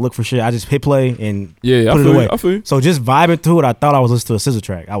tracks and like look for shit. I just hit play and Yeah, I put it feel away. you. I feel you. So just vibing to it, I thought I was listening to a SZA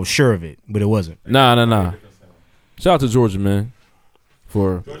track. I was sure of it, but it wasn't. Nah. Shout out to Georgia, man.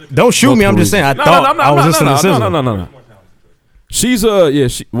 For Don't shoot me. I'm just saying. I thought I was listening to SZA. No. She's I don't.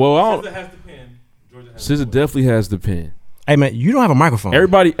 SZA has the pen. Georgia has SZA definitely has the pen. Hey man, you don't have a microphone.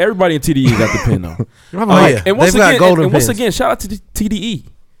 Everybody in TDE got the pen though. You don't have a Oh, mic. yeah. And once They've got again, golden and once pens. again, shout out to the TDE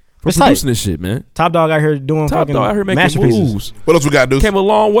for It's tight. producing this shit, man. Top Dog out here doing Top fucking dog out here making masterpieces. moves. What else we got, dude? Came a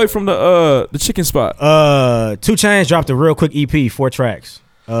long way from the chicken spot. 2 Chainz dropped a real quick EP, 4 tracks.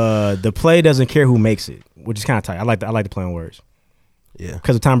 The play doesn't care who makes it, which is kind of tight. I like the play on words. yeah,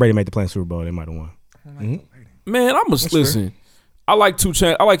 Because if Tom Brady made the play in Super Bowl, they might have won. Man, I must listen. I like 2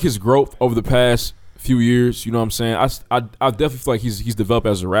 Chainz. I like his growth over the past few years. You know what I'm saying? I definitely feel like he's developed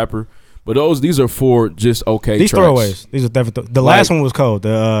as a rapper. But these are 4 just okay These tracks. throwaways. These are definitely the last one was cold.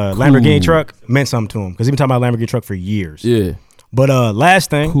 The Lamborghini truck meant something to him because he's been talking about Lamborghini truck for years. Yeah. But last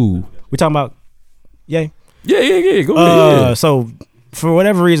thing, Cool. we talking about, yay. Yeah. Go ahead. Yeah. So for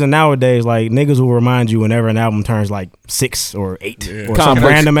whatever reason nowadays, like niggas will remind you whenever an album turns like 6 or 8 or some Complex.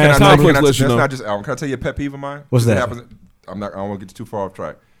 random ass Can I- number. Complex, let you That's know. not just album. Can I tell you a pet peeve of mine? What's It that? happens, I don't want to get too far off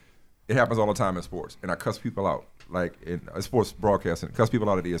track. It happens all the time in sports, and I cuss people out. Like in sports broadcasting, cuss people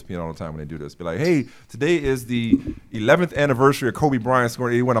out at ESPN all the time when they do this. Be like, "Hey, today is the 11th anniversary of Kobe Bryant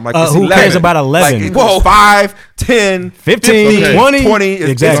scoring 81." I'm like, it's who 11. cares about 11? Like, whoa, 5, 10, 15, 20. 20.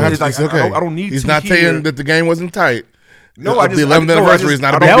 Exactly. It's like, It's okay. I don't need He's to not hear. saying that the game wasn't tight. No, I just the 11th anniversary is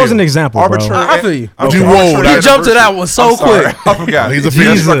not a big That deal. was an example, bro. Arbitrary. I feel you. Okay, You arbitrary rolled. You jumped to that anniversary. one so I'm sorry. quick. I forgot. He's He's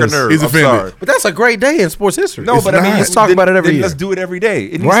offended. a fucking nerd. He's I'm offended. sorry. but that's a great day in sports history. No, but I mean, let's talk about it every then year. Let's do it every day.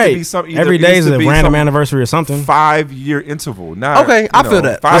 It needs to Right. be something. Every day is a random anniversary or something. 5-year interval. Not, Okay, I feel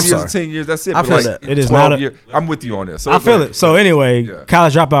that. 5 I'm years, sorry. 10 years. That's it. I But feel like, that. It is 12 not a- year, I'm with you on this. So I it's feel like- it. So anyway, Yeah.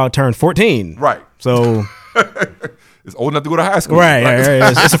 college dropout turned 14. Right. So It's old enough to go to high school. right.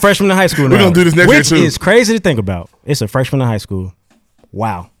 It's a freshman in high school now. We're gonna do this next year, which too. is crazy to think about. It's a freshman in high school.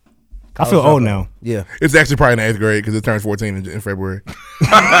 Wow. I feel old now. Yeah, It's actually probably in the 8th grade because it turns 14 in February.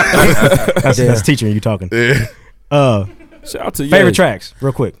 That's teaching you talking. Yeah. Shout out to Favorite Ye. tracks,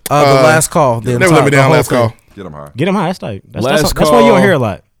 real quick. the last call. The Never entire- let me the down. whole Last thing. call. Get them high. Get them high. That's tight. That's Last one you don't call. hear a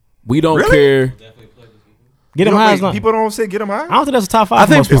lot. We don't Really? care. Get them high is not. People don't say get them high. I don't think that's a top 5. I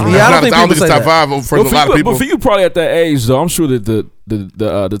think- for most people. yeah, I don't I think don't people think it's say top that. 5 for a lot of people. But for you, probably at that age, though, I'm sure that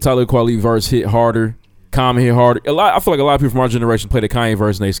the Talib Kweli verse hit harder. Common hit harder. I feel like a lot of people from our generation play the Kanye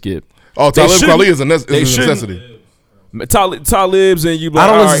verse and they skip. Oh, They Talib shouldn't- Kweli is a they necessity. Talib's and you. Like, I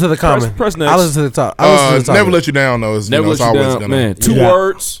don't all listen to the right, comment. Press next. I listen to the top. I listen to the top. Never Let You Down, though. Is, Never it's let you always down, gonna man. Two Yeah.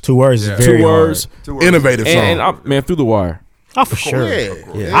 words. 2 words is Yeah. very Two hard. words. innovative song. And man, Through the Wire. Oh, for sure.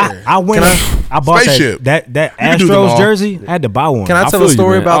 Yeah. I went. I bought Spaceship. that can do them Astros all. jersey. I had to buy one. Can I tell feel a you,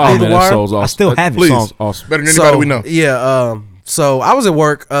 story man. about Oh, Through the man, that Wire? song's awesome. I still have it. Please. Song's awesome. Better than anybody we know. Yeah. So I was at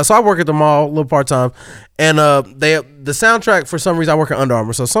work. So I work at the mall, a little part time, and the soundtrack for some reason I work at Under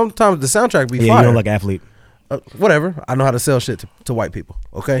Armour. So sometimes the soundtrack be Yeah, fire. you don't like an athlete. Whatever. I know how to sell shit to white people.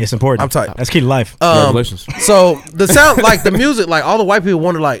 Okay, It's important. I'm tight. That's key to life. Congratulations. So the sound, like the music, like all the white people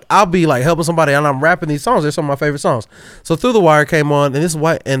wonder, like I'll be like helping somebody and I'm rapping these songs. They're some of my favorite songs. So Through the Wire came on, and this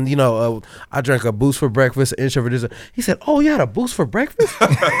white, and I drank a Boost for breakfast. An introvert is. He said, "Oh, you had a Boost for breakfast?"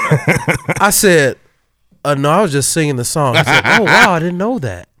 I said, "No, I was just singing the song." He said, "Oh wow, I didn't know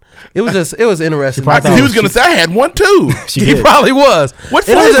that." It was interesting. probably thought He was going to say, I had one too. She He did. probably was. What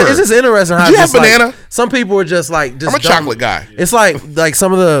It was flavor? it's just interesting how Did you it's have just like- banana? some people are just like I'm a chocolate guy. It's like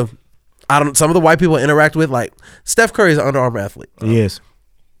some of the some of the white people I interact with, like Steph Curry is an Under Armour athlete. He is.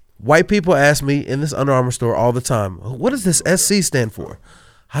 White people ask me in this Under Armour store all the time, what does this SC stand for?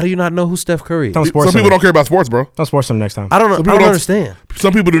 How do you not know who Steph Curry is? Don't sports Some people center. don't care about sports, bro. Don't sports them next time. I don't people don't- understand.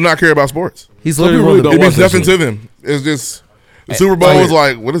 Some people do not care about sports. He's Some literally people one of really the don't It means watch that nothing shit. to them. It's just the Super Bowl is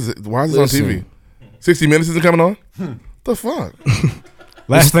like, what is it? Why is this on TV? 60 Minutes isn't coming on? The fuck?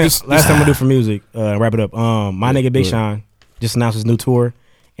 Last thing I'm gonna do for music, wrap it up. My nigga Big Sean just announced his new tour,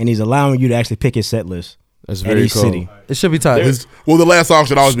 and he's allowing you to actually pick his set list That's at very each cool. city. It should be tight. Well, the last song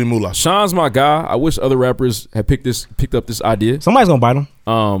should always be Moolah. Sean's my guy. I wish other rappers had picked up this idea. Somebody's gonna bite him.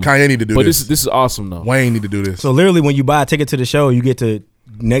 Kanye need to do But this. this is awesome though. Wayne need to do this. So literally, when you buy a ticket to the show, you get to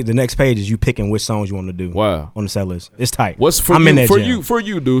the next page is you picking which songs you want to do. Wow. On the set list, it's tight. What's for I'm you? in that For jam.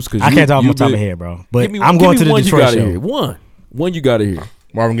 you, dudes. Because I can't talk off my top of my head, bro. But I'm going to the Detroit show. One you got to hear.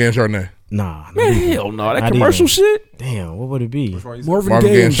 Marvin Gaye and Chardonnay. Nah, Man, hell no. That Not commercial even. shit. Damn, what would it be? Marvin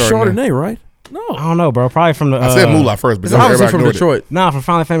Gaye and Chardonnay, right? No. I don't know, bro. Probably from the. I said Moolah first, but It's obviously everybody from ignored Detroit. Nah, from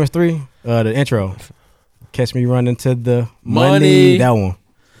Finally Famous 3, the intro. Catch me running to the Money. money. That one.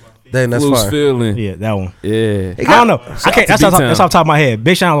 Dang, that's Blues fire. feeling. Yeah, that one. Yeah. I don't know. I can't. That's off B-Town. the top of my head.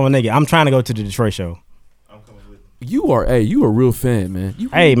 Big shout out to my nigga. I'm trying to go to the Detroit show. You are a real fan, man.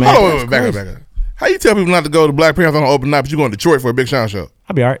 Hey, man. Hold on, wait, back up. How you tell people not to go to Black Panther on open night, but you going to Detroit for a Big Sean show?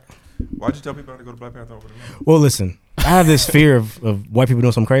 I'll be all right. Why'd you tell people not to go to Black Panther over there? Well, listen. I have this fear of white people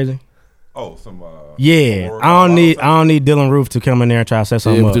doing something crazy. Oh, some. Yeah, I don't need Dylan Roof to come in there and try to set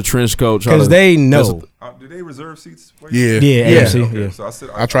something with up the trench coat. because they know. Do they reserve seats? For Yeah. Yeah, AMC. Okay, Yeah.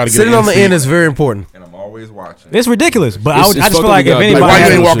 so I try to get Sitting an on the MC. end is very important. and I'm always watching. It's ridiculous, but It's I just fucked feel up like you if got- anybody Like, why you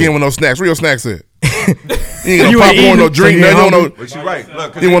has ain't some walk shit- in with no snacks? Where your snacks at? You ain't You got ain't popcorn, no eating, drink, so you nothing. hungry? But you're right.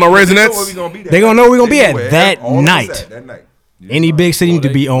 Look, 'cause You want no they know Raisinets? where we gonna be They gonna know where we gonna be at Anywhere, that all of us night. at that night. Any big city need to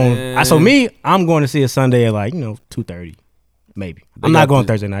be on. man. So me, I'm going to see a Sunday at 2:30, maybe. I'm not going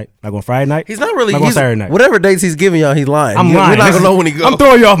Thursday night. Not going Friday night. He's not really. Not going He's, Saturday night. whatever dates he's giving y'all, he's lying. I'm lying. We're not gonna know when he goes. I'm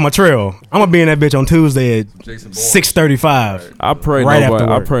throwing you off my trail. I'm gonna be in that bitch on Tuesday at Jason Bourne. 6:35. I pray Right nobody.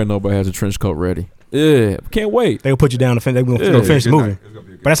 after I work. pray nobody has a trench coat ready. Yeah, can't wait. They gonna put you down. They gonna finish the movie.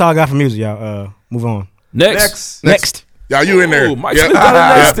 But that's all I got for music, y'all. Move on. Next. Y'all, you in there? Ooh, Mike Smith got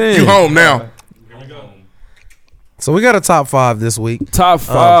a next thing. You home now? So we got a top 5 this week. Top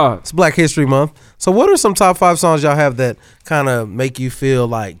 5. It's Black History Month. So what are some top 5 songs y'all have that kind of make you feel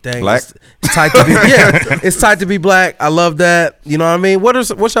like, dang, Black? it's tight to be it's tight to be black. I love that. You know what I mean?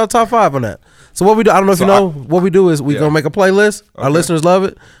 What's y'all top 5 on that? So what we do, I don't know if So you know, what we do is we Yeah. gonna make a playlist. Our Okay. listeners love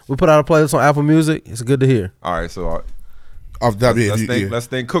it. We put out a playlist on Apple Music. It's good to hear. All right, so Off the top, yeah, let's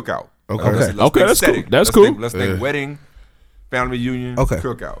think cookout. Okay. Let's Okay, think that's setting. cool. That's Let's cool. Let's think wedding, family reunion, Okay.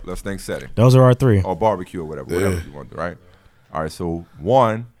 cookout. Let's think setting Those are our 3. or barbecue or whatever you want to do. Right. All right. So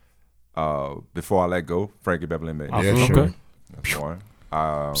one, before I let go, Frankie Beverly May. Oh, Yeah, for sure. sure. That's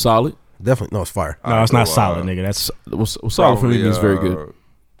one. Solid. Definitely. No, it's fire. No, it's not so, solid, nigga. That's What's solid for me probably, means very good.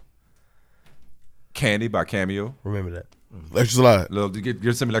 Candy by Cameo. Remember that. Extra slide. Little to get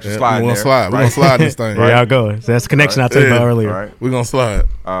some extra Yeah, slide. we gonna there, slide. We right? gonna slide this thing. there y'all go. So that's the connection I told you about Yeah. earlier. All right. We gonna slide.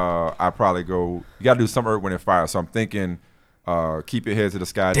 I probably go. You got to do some Earth, Wind and Fire. So I'm thinking, keep your head to the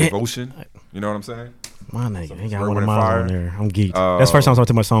sky. Damn. Devotion. You know what I'm saying? My nigga, they got Earth, one of Wind, and mine Fire. on there. I'm geeked. That's the first time I saw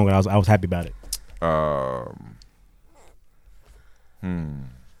too much song, and I was happy about it.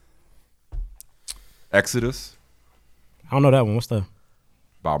 Exodus. I don't know that one. What's the?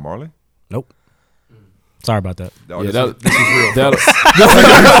 Bob Marley. Nope. Sorry about that. Oh, Yeah, this is real.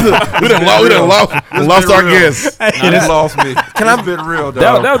 That, We done lost our real. guest. You lost me. Can I been real?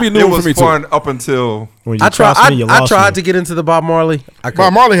 Dog. that'll be new It for was me, too. fun up until When you I tried. crossed me, you I lost tried me. to get into the Bob Marley.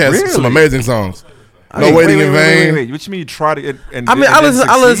 Bob Marley has Really? some amazing songs. No Wait, Waiting wait, in wait, Vain. Wait. What you mean you try to? And I mean, and I then listen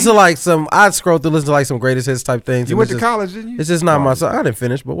succeed? to like some. I scrolled through, listen to like some greatest hits type things. You and went it's to just- college, didn't you? It's just not my song. I didn't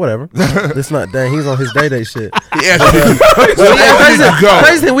finish, but whatever. It's not. Dang, he's on his day shit. He asked you, where did you go?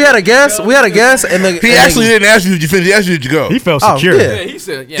 Crazy thing, we had a guest, and the, He actually didn't ask you, did you finish? He asked you, did you go? He felt Oh, secure. yeah. he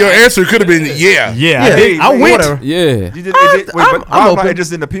said, Your answer could have been, yeah. Yeah, Yeah, I went. whatever. yeah. You did, wait, but I'm Bob open. it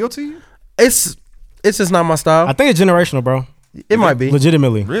just didn't appeal to you? It's just not my style. I think it's generational, bro. It might be.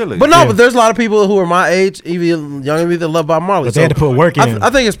 Legitimately. Really? But no, Yeah. but there's a lot of people who are my age, even younger than me, that love Bob Marley. But they had to put work in. I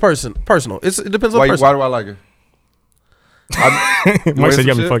think it's personal. It depends on Why, the person. why do I like it? Mike said you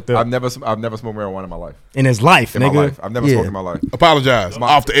got me Shit, fucked up. I've never smoked marijuana in my life. In his life, In nigga. my life, I've never Yeah. smoked in my life. Apologize.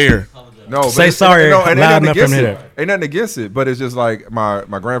 Off the air. No, but Say it's- sorry No, and loud ain't enough nothing for him to against hear it. Ain't nothing against it, but it's just like my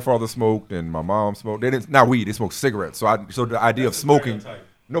grandfather smoked and my mom smoked. They didn't not weed. They smoked cigarettes. So the idea of smoking.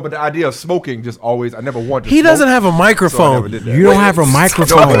 No, but the idea of smoking just always. I never wanted. To He smoke, doesn't have a so I motmicrophone. never did that. You don't have a No,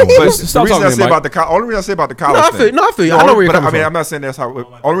 microphone. but the Stop reason talking I to say me, about the only reason I say about the college I thing. feel- no, I feel you. I know where you're but coming I mean, from. I'm not saying that's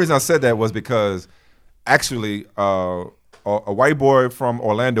how. Only reason I said that was because actually, a white boy from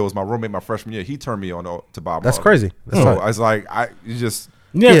Orlando was my roommate my freshman year. He turned me on to Bob. That's Marley. crazy. That's So tight. I was like, you just.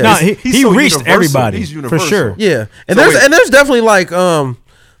 Yeah, Yeah, no, he's he so reached universal. everybody He's for universal. sure. Yeah, and So there's definitely like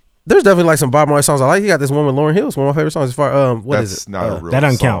There's definitely like some Bob Marley songs I like. He got this one with Lauryn Hill. It's one of my favorite songs. As far what is it? Not a real That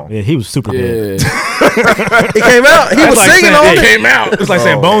doesn't song. count. Yeah, he was super good. It came out. He was like singing saying, on it it. Came out. It's like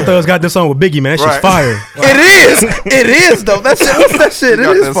saying Bone Thugs got this song with Biggie, man. That shit's Right. fire. It is though. That shit. What's that shit? It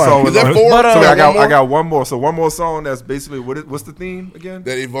got is that fire. song Is that with- four? But, So I one more? got one more. So one more song that's basically what's the theme again?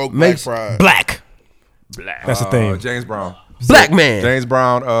 that evoked Makes- Black Pride. Black. That's the thing. James Brown. Black man. James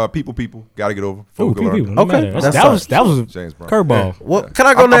Brown. People. Gotta get over. Ooh, Go people. on. No Okay, matter. that's That was a James Brown. curveball. Well, can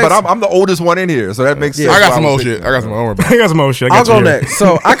I go next? But I'm the oldest one in here, so that makes sense. I got why some was old thinking shit. I got some old I got some more shit. I I'll got go you. next.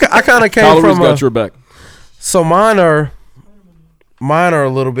 So I kind of came Tyler's from got your back. so mine are a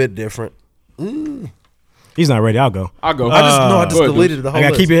little bit different. He's not ready. I'll go. I'll go. I just go ahead, deleted dude. the I whole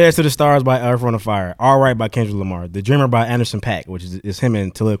got list. Keep Your Heads to the Stars by Earth, Wind & Fire. All Right by Kendrick Lamar. The Dreamer by Anderson .Paak, which is him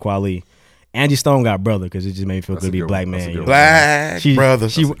and Talib Kweli. Angie Stone got Brother because it just made me feel That's good a to be a good black one. That's a man. good You know? Black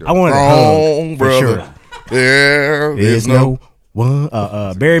brother. I wanted a Strong hug, brother. for sure. There There's is no. one.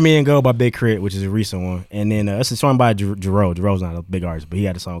 Bury Me and Go by Big Crit, which is a recent one. And then it's a song by Jerome. Jerome's not a big artist, but he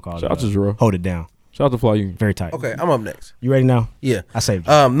had a song called Shout out to Jerome. Hold It Down. Shout out to Fly Union. Very tight. Okay, I'm up next. You ready now? Yeah. I saved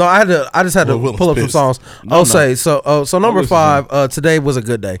you. No, I just had to Will's pull up some pissed. songs. So number listen 5. Today was a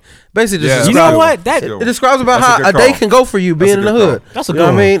good day. Basically, just Yeah, you describes- know what? That It describes about That's a how good a day call. can go for you being That's in a the good hood. call. That's a You know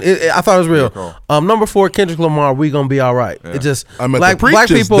good what I mean? I thought it was real. Good Number 4, Kendrick Lamar, We Gonna Be All Right. It just I mean, black the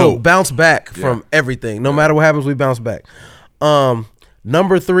preach is people dope. bounce back from everything. No matter what happens, we bounce back.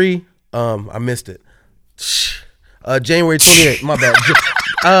 Number 3, I missed it. January 28th. My bad.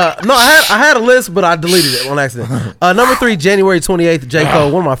 No, I had a list, but I deleted it on accident. Number 3, January 28th, J. Cole,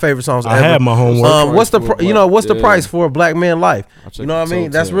 one of my favorite songs I ever. had my homework. What's the what's the Yeah. price for a black man life? checked You know what I the mean?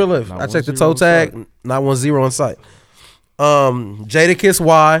 toe That's tag. real life. Not I checked the 1 toe zero in tag, sight. not 1 0 in sight. Jadakiss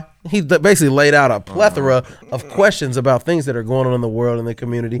Y, he basically laid out a plethora of questions about things that are going on in the world and the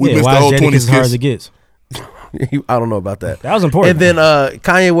community. We Yeah, missed why the is old Jadakiss 20s as hard kiss. as it gets? I don't know about that. That was important. And then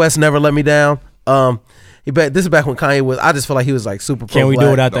Kanye West, Never Let Me Down. This is back when Kanye was. I just feel like he was like super. Can we do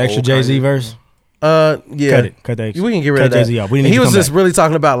pro-black. without the The extra old Jay-Z Kanye. verse? Yeah. Cut it. Cut that. We can get rid cut of that. Jay-Z off. We didn't And need he to was come just back. really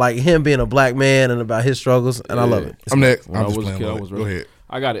talking about like him being a black man and about his struggles, and I love it. I'm next. When I'm I just was a playing. kid, I with was it. ready. Go ahead.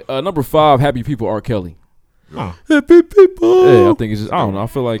 I got it. Number 5, Happy People, R. Kelly. Happy people. Yeah, I think it's just, I don't know. I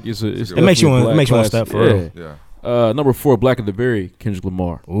feel like it's It makes you definitely want. a It makes you want to black step for real. classic. Yeah. Number 4, Black of the Berry, Kendrick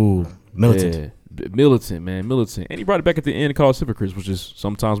Lamar. Ooh, militant. Yeah. Militant, man, militant. And he brought it back at the end and called us hypocrites, which is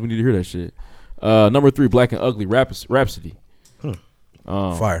sometimes we need to hear that shit. Number 3, Black and Ugly, Rhapsody.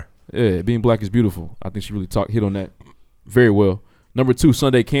 Fire. Yeah, being black is beautiful. I think she really hit on that very well. Number 2,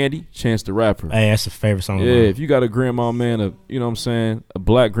 Sunday Candy, Chance the Rapper. Hey, that's a favorite song. of Yeah, mine. if you got a grandma, man, you know what I'm saying, a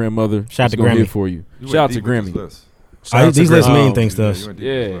black grandmother, Shout out it's to gonna Grammy. hit for you. Shout out to Grammy. These lists Grammy. mean things to us.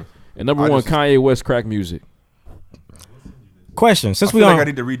 Yeah. And number I 1, just- Kanye West, Crack Music. Question: Since I we feel on, like I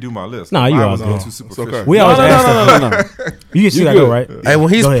need to redo my list. Nah, you Mine all was a little good. too superficial. okay. we always ask that. No. You still You gotta go, good. right? Hey, when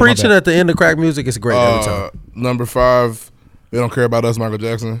he's Go ahead, my preaching bad. at the end of Crack Music, it's great every time. Number 5, They Don't Care About Us, Michael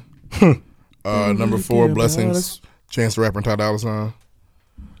Jackson. Number 4, Blessings, Chance the Rapper and Ty Dolla $ign.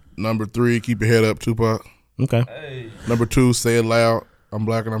 Number 3, Keep Your Head Up, Tupac. Okay. Number 2, Say It Loud, I'm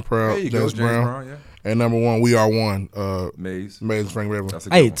Black and I'm Proud, There you go, James James Brown. Brown. Yeah. And number 1, We Are One, Maze. Amazing Frank Beverly. That's a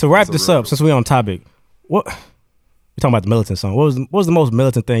good Hey, one. to wrap That's a this real up, good since we on topic, what we talking about the militant song? What was the most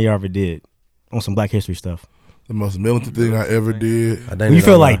militant thing you ever did on some Black History stuff? The most militant thing I ever did. When you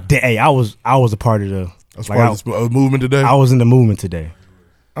feel like, hey, I was a part of the. I was like, part of this movement today. I was in the movement today.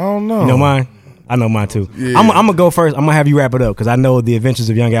 I don't know. You know mine? I know mine too. Yeah. I'm gonna go first. I'm gonna have you wrap it up because I know the adventures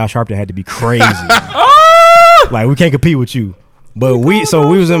of young Al Sharpton had to be crazy. Like we can't compete with you. But we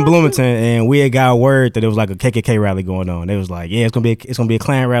was in Bloomington and we had got word that it was like a KKK rally going on. It was like, yeah, it's gonna be a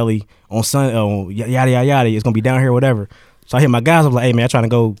Klan rally on Sunday, yada yada yada. It's gonna be down here, whatever. So I hit my guys. I was like, hey man, I'm trying to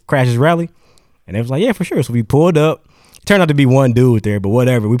go crash this rally, and they was like, yeah, for sure. So we pulled up. Turned out to be one dude there, but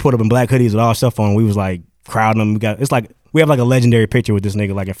whatever. We pulled up in black hoodies with all stuff on. We was like crowding them. We have like a legendary picture with this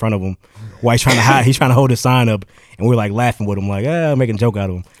nigga like in front of him while he's trying to hide. He's trying to hold his sign up, and we're like laughing with him, like making a joke out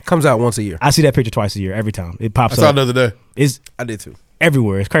of him. Comes out once a year. I see that picture twice a year, every time it pops I saw it up. the other day. It's I did too.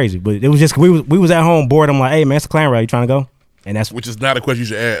 everywhere. It's crazy, but it was just we was at home bored. I'm like, hey man, it's a Klan rally. You trying to go? And that's Which is not a question you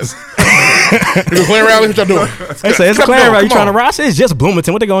should ask. It's a Klan rally. What y'all doing? they say it's a Klan rally. You trying to ride? I said, it's just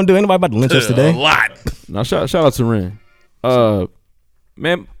Bloomington. What they gonna do? Anybody about to lynch us A today? lot. Now shout out to Ren.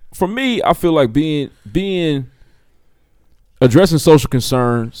 Man, for me, I feel like being addressing social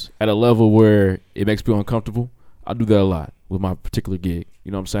concerns at a level where it makes people uncomfortable. I do that a lot with my particular gig.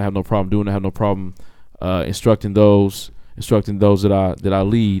 You know what I'm saying? I have no problem doing it. I have no problem instructing those that I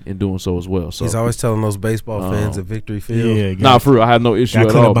lead in doing so as well. So He's always telling those baseball fans at Victory Field. Yeah, nah, for real, I have no issue gotta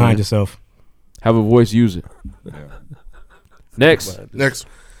at clean all. up behind Man. yourself. Have a voice, use it. Next, Next.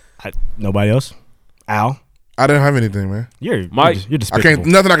 Nobody else. Al. I didn't have anything, man. Mike? You're I despicable. can't.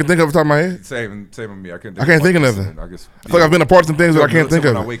 Nothing I can think of off the top of my head. Same with me. I can't think of nothing. I guess. I feel like I've been a part of some things that I can't think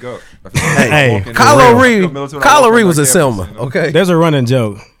of. When I wake up. Hey, Kylo Reed was in Selma. Okay. There's a running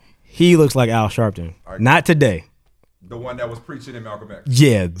joke. He looks like Al Sharpton. Not today. The one that was preaching in Malcolm X.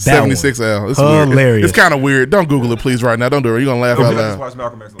 Yeah, that 76 one. Al. It's Hilarious. weird. It's kind of weird. Don't Google it, please, right now. Don't do it. You're gonna laugh out loud. Watch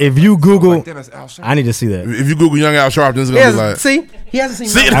Malcolm X. If you Google, I need to see that. If you Google young Al Sharpton, it's gonna be like. See, he hasn't See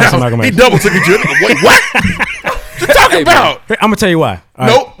seen. it. He double took it. Wait, what? What you talking about? I'm gonna tell you why. All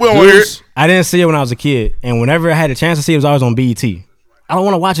Nope, right. we don't want to hear it. I didn't see it when I was a kid, and whenever I had a chance to see it, it was always on BET. I don't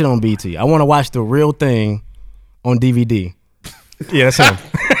want to watch it on BET. I want to watch the real thing on DVD. Yeah, that's him.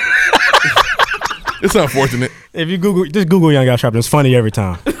 It's unfortunate. If you just Google Young Al Sharpton. It's funny every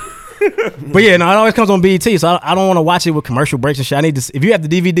time. But yeah, no, it always comes on BET, so I don't want to watch it with commercial breaks and shit. I need to. If you have the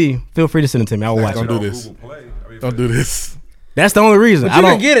DVD, feel free to send it to me. I will watch Don't it. do this. Don't do this. That's the only reason. But you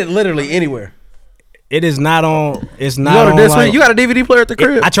can get it literally anywhere. It is not on. It's not You go to on. this Like, you got a DVD player at the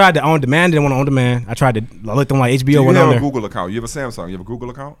crib? I tried to on demand. Didn't want on demand. I tried to. I looked on like HBO. Do you went have on a there. Google account? You have a Samsung. You have a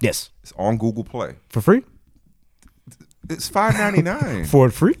Google account? Yes. It's on Google Play. For free? It's $5.99. For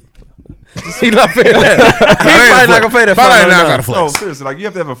free? He's not paying that. He's probably not gonna pay that $5.99. No, seriously, like you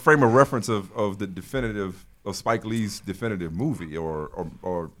have to have a frame of reference of the definitive of Spike Lee's definitive movie,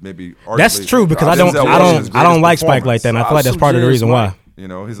 or maybe That's arguably true because I Denzel Washington's don't like greatest Spike like that. And I feel like that's part of the reason why. You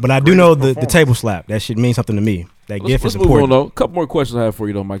know, his but I do know greatest the table slap. That shit means something to me. That gift is let's move important. on though. A couple more questions I have for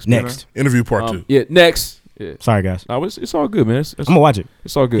you though, Mike. Next. Interview part 2. Yeah, next. Yeah. Sorry guys. No, it's all good, man. I'm gonna watch it.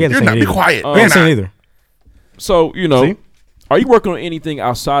 It's all good. You're not. Be quiet. We haven't seen it either. So See? Are you working on anything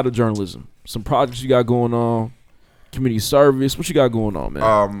outside of journalism? Some projects you got going on? Community service? What you got going on,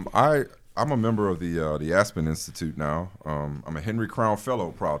 man? I'm a member of the Aspen Institute now. I'm a Henry Crown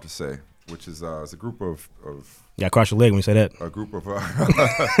Fellow, proud to say, which is it's a group of Yeah, cross your leg when you say that. a group of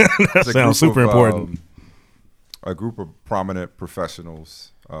That sounds super important. A group of prominent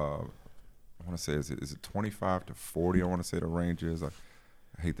professionals. I want to say is it 25 to 40? I want to say the range is. I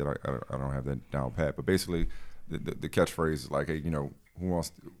hate that I don't have that down pat, but basically the catchphrase is like, hey, you know,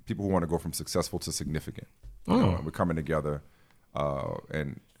 people who want to go from successful to significant. You know, and we're coming together,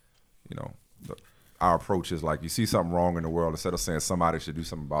 and you know, our approach is like, you see something wrong in the world, instead of saying somebody should do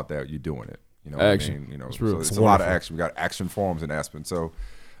something about that, you're doing it. You know, action. what I mean? You know, so it's a lot of action. We got action forums in Aspen. So,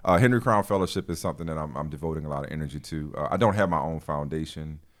 Henry Crown Fellowship is something that I'm devoting a lot of energy to. I don't have my own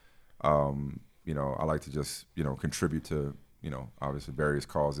foundation. You know, I like to just contribute to obviously various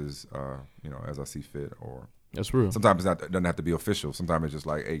causes. As I see fit, or That's real. sometimes it doesn't have to be official. Sometimes it's just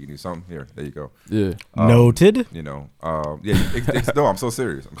like, hey, you need something here. There you go. Yeah. Noted. You know, no, I'm so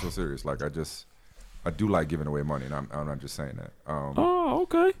serious. Like I do like giving away money, and I'm not just saying that.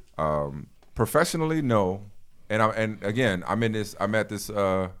 Okay. Professionally, no, and again, I'm at this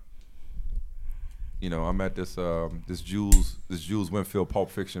Jules Winfield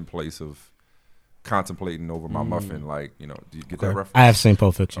Pulp Fiction place of contemplating over my muffin. Like, do you get that reference? I have seen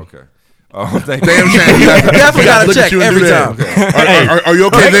Pulp Fiction. Okay. Thank Damn you. shame. You definitely got to Look at check you and every do that. time. Okay. Are you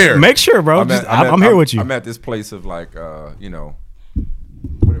okay there? Make sure, bro. I'm here with you. I'm at this place of like, what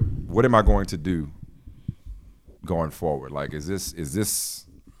am I going to do going forward? Like, is this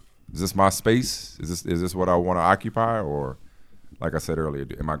my space? Is this what I want to occupy? Or, like I said earlier,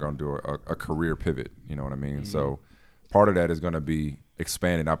 am I going to do a career pivot? You know what I mean? Mm-hmm. So part of that is going to be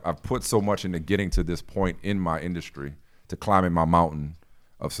expanding. I've put so much into getting to this point in my industry, to climbing my mountain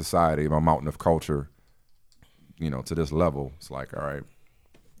of society, my mountain of culture, to this level. It's like, all right,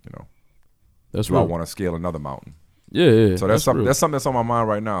 That's do real. I want to scale another mountain? Yeah. So that's something that's on my mind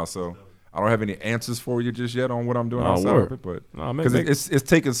right now. So I don't have any answers for you just yet on what I'm doing outside of it, but because it's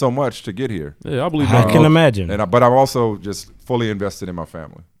taken so much to get here. Yeah, I believe I that. can imagine. But I'm also just fully invested in my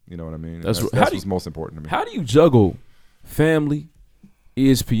family. You know what I mean? That's what's most important to me. How do you juggle family,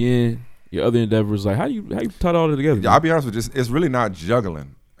 ESPN, your other endeavors? Like, how you tie all that together? Yeah, I'll be honest with you. It's really not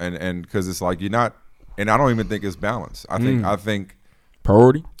juggling, and because it's like you're not, and I don't even think it's balanced. I think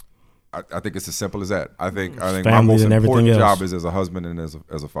priority. I think it's as simple as that. I think my Family most and important everything job else. is as a husband and as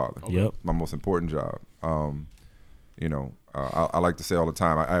a father. Yep. My most important job. I like to say all the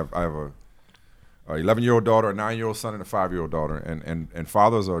time, I have a 11-year-old daughter, a 9-year-old son, and a 5-year-old daughter, and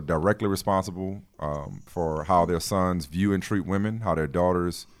fathers are directly responsible for how their sons view and treat women, how their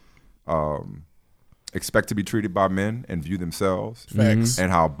daughters expect to be treated by men and view themselves, Facts. and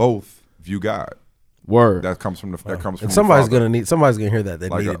how both view God. Word. That comes from And somebody's the father. somebody's gonna hear that. They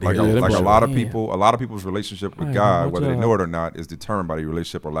Like, need it. a Yeah, lot of people's relationship with Hey, God, watch whether they out. know it or not, is determined by your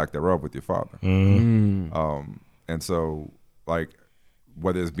relationship or lack thereof with your father. And so, like,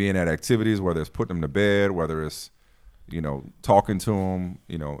 whether it's being at activities, whether it's putting them to bed, whether it's talking to him,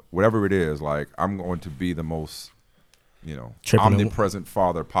 whatever it is, like I'm going to be the most, omnipresent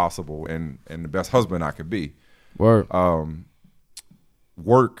father possible and the best husband I could be. Word.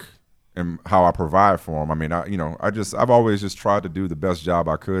 Work and how I provide for him. I mean, I've always just tried to do the best job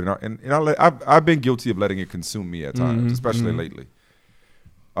I could, I've been guilty of letting it consume me at times, especially lately.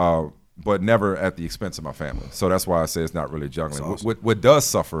 But never at the expense of my family. So that's why I say it's not really juggling. Awesome. What does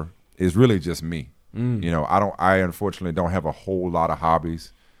suffer is really just me. I unfortunately don't have a whole lot of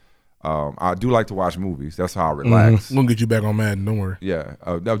hobbies. I do like to watch movies. That's how I relax. We're gonna get you back on Madden. Don't worry. Yeah,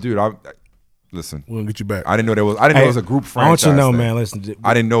 no, dude. Listen. We're gonna get you back. I didn't know there was. I didn't know it was a group franchise. I want you to know, thing. man. Listen,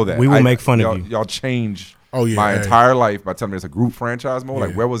 I didn't know that. We will make fun of you. Y'all changed my entire life by telling me it's a group franchise mode.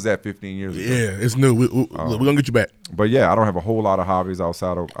 Like, where was that 15 years ago? Yeah, it's new. We're gonna get you back. But yeah, I don't have a whole lot of hobbies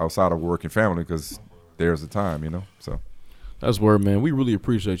outside of work and family because there's the time, So that's word, man. We really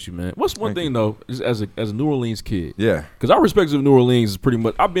appreciate you, man. What's one thing though, is as a New Orleans kid? Yeah, because our respect of New Orleans is pretty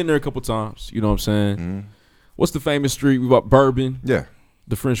much. I've been there a couple times. You know what I'm saying? Mm-hmm. What's the famous street? We got Bourbon. Yeah,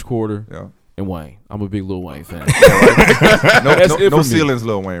 the French Quarter. Yeah. And Wayne. I'm a big Lil Wayne fan. no ceilings,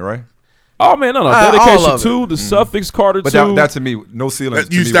 Lil Wayne, right? Oh man, no. Dedication 2, the Suffix Carter 2. But that to me, no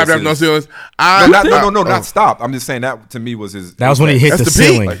ceilings. You stopped after no ceilings. Not stopped. I'm just saying that to me was his. That was when he hit the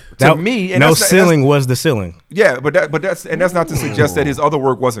ceiling. Like, to me, no ceiling was the ceiling. Yeah, but that's not to suggest that his other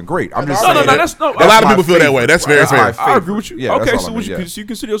work wasn't great. I'm just saying. No. That's a lot of people feel that way. That's very fair. I agree with you. Yeah, okay, so you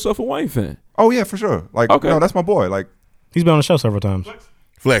consider yourself a Wayne fan? Oh yeah, for sure. Like, no, that's my boy. Like, he's been on the show several times.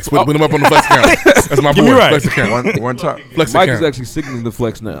 Flex, put him up on the flex account. That's my boy. Right. Flex account. One time, flex Mike account. is actually signaling the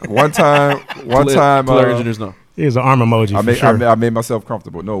flex now. One time, to let engineers know. Here's an arm emoji. I made myself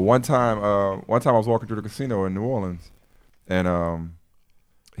comfortable. No, one time I was walking through the casino in New Orleans, and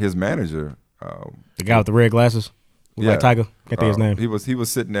his manager, the guy with the red glasses, like Tiger, can't think his name. He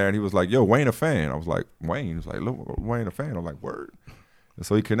was sitting there and he was like, "Yo, Wayne a fan." I was like, "Wayne?" He was like, "Look, Wayne a fan." I'm like, "Word." And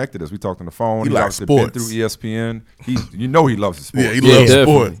so he connected us. We talked on the phone. He likes been sports. through ESPN. He loves the sports. Yeah, he loves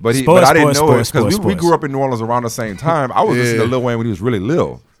sports. But I didn't know it because we grew up in New Orleans around the same time. I was listening to Lil Wayne when he was really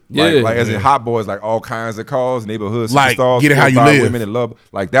little. Like as in Hot Boys, like all kinds of cars, neighborhood superstars, Get It How You Live, women in love.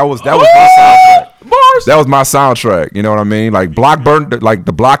 Like that was my soundtrack. Bars. That was my soundtrack. You know what I mean? Like Block Burner, like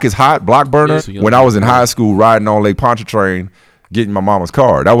the Block is Hot, Block Burner. When I was in high school, riding on Lake Pontchartrain, getting my mama's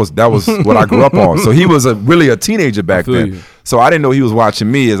car. That was what I grew up on. So he was really a teenager back then. So I didn't know he was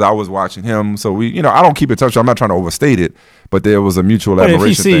watching me as I was watching him. So we, I don't keep in touch. I'm not trying to overstate it, but there was a mutual admiration.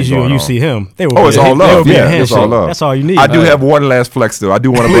 If he sees you and you see him, it's all love. Yeah, it's all love. That's all you need. I do have one last flex though. I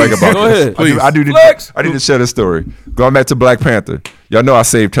do want to brag about Go this. ahead. Please. I need to share this story. Going back to Black Panther. Y'all know I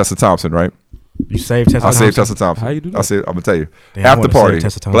saved Tessa Thompson, right? You saved Tessa Thompson? I saved Tessa Thompson. How you do that? I'm gonna tell you. Damn, after party,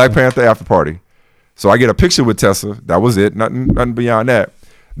 Black Panther after party. So I get a picture with Tessa. That was it. Nothing beyond that.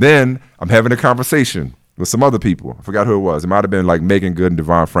 Then I'm having a conversation with some other people. I forgot who it was. It might have been like Megan Good and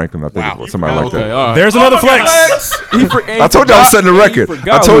Devon Franklin. I think it was somebody like that. All right. There's another flex. I told y'all I'm setting a record.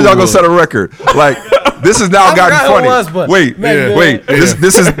 I told y'all I'm gonna set a record. Like this has now gotten funny. Wait.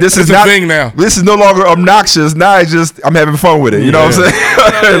 This is not thing now. This is no longer obnoxious. Now I'm having fun with it. You know what I'm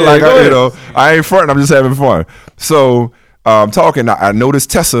saying? Like I ain't fronting. I'm just having fun. So I'm talking. I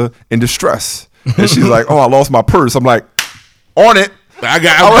noticed Tessa in distress, and she's like, "Oh, I lost my purse." I'm like, "On it."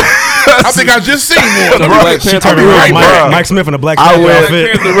 I think I just seen one. Mike Smith in a Black Panther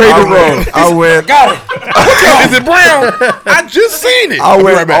outfit. I went. Got it. Is it brown? I just seen it. I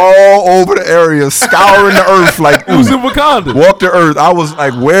went all over the area, scouring the earth like who's in Wakanda. Walked the earth. I was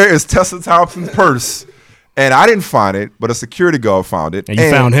like, "Where is Tessa Thompson's purse?" And I didn't find it, but a security guard found it. And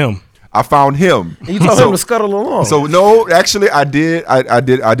you found him. I found him. And you told him to scuttle along. So no, actually, I did. I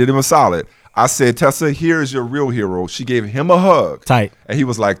did him a solid. I said, "Tessa, here is your real hero." She gave him a hug. Tight. And he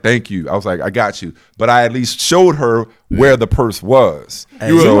was like, "Thank you." I was like, "I got you." But I at least showed her where the purse was.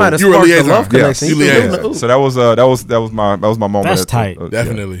 You might have sparked the love connection. Yeah. So that was my moment. That's tight.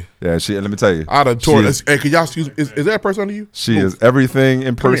 Definitely. Yeah. She. Let me tell you. Out of tour. Hey, could y'all excuse? Is that a person under you? She is everything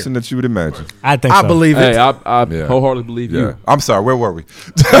in person that you would imagine. I think so. I believe it. Hey, I wholeheartedly believe you. I'm sorry. Where were we?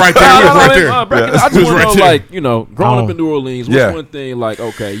 Right there. Right there. I just want to know, like, growing up in New Orleans, what's Yeah. one thing, like,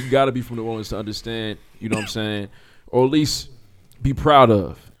 okay, you got to be from New Orleans to understand, you know what I'm saying, or at least be proud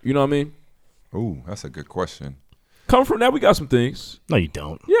of, you know what I mean? Ooh, that's a good question. Coming from that, we got some things. No, you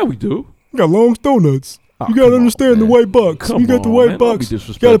don't. Yeah, we do. You got long donuts. You got to understand the white bucks. You got the white bucks. You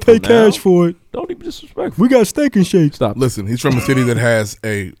got to pay cash for it. Don't be disrespectful. We got steak and shake. Stop. Listen, he's from a city that has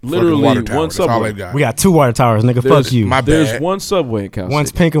a Literally water tower. one That's all subway. they got. We got 2 water towers, nigga. Fuck you. My bad. There's one subway in Cal One's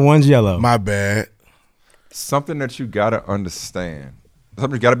City. pink and one's yellow. My bad. Something that you gotta understand.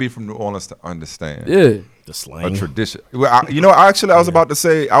 Something got to be from New Orleans to understand. Yeah. The slang. A tradition. Well, I was about to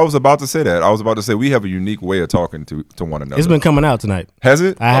say that. I was about to say we have a unique way of talking to one another. It's been coming out tonight. Has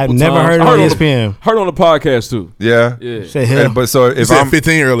it? I have Couple never times. heard it on ESPN. Heard on the podcast too. Yeah. Yeah. Say hell. But so You if said I'm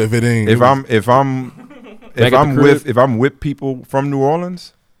 15 earlier. 15. if I'm with people from New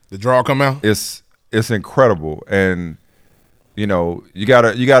Orleans, the draw come out. it's incredible. And you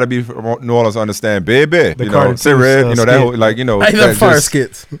gotta be from New Orleans to understand, baby. The say red. Carter that skit. whole, Hey, them that fire just-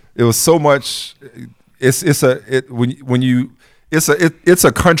 skits. It was so much. It's a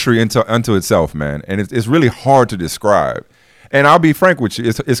country unto itself, man, and it's really hard to describe. And I'll be frank with you,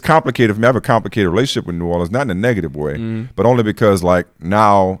 it's complicated for me. I have a complicated relationship with New Orleans, not in a negative way, but only because like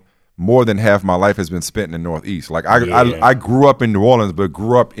now more than half my life has been spent in the Northeast. Like I grew up in New Orleans, but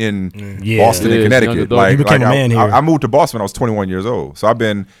grew up in Boston and Connecticut. You became a man here. I moved to Boston when I was 21 years old, so I've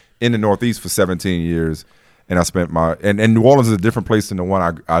been in the Northeast for 17 years. And I spent and New Orleans is a different place than the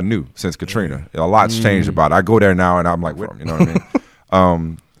one I knew since Katrina. A lot's changed about it. I go there now and I'm like, you know what I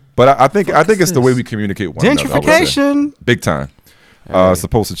mean? But I think it's the way we communicate with one another. I would say. Gentrification. Big time.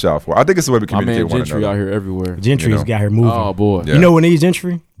 Supposed to child for. I think it's the way we My communicate man with one Gentry another. out here everywhere. Gentry's got her moving. Oh boy. Yeah. You know what needs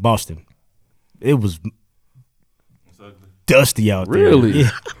Gentry? Boston. It was dusty out there. Really? Yeah.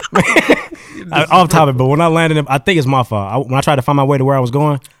 Off topic, but when I landed, I think it's my fault. When I tried to find my way to where I was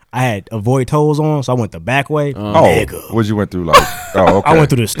going, I had avoid tolls on, so I went the back way. What you went through? Like, okay. I went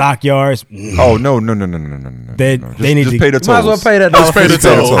through the stockyards. Oh no. They need just to pay the Might as well tolls. pay that. Just pay the $1.50.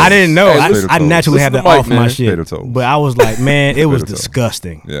 toll. I didn't know. Hey, pay the I tolls. naturally had Listen to to Mike, off my man. Pay shit, the tolls. but I was like, man, it was the tolls.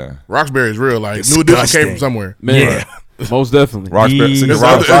 disgusting. Yeah. Roxbury is real. Like New Edition came from somewhere. Man. Yeah. Most definitely.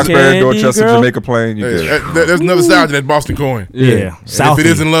 Roxbury, Dorchester, girl. Jamaica Plain. You get it. There's another side to that Boston coin. Yeah, And South. if it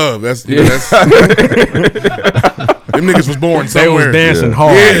isn't love, that's them niggas was born They was somewhere. dancing Yeah.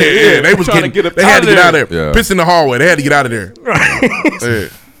 hard. Yeah. They was Trying to getting. get up They had out to of get out of there. there. Yeah. Piss in the hallway. They had to get out of there. Yeah.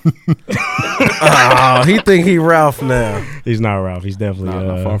 Oh, he think he Ralph now. He's not Ralph. He's definitely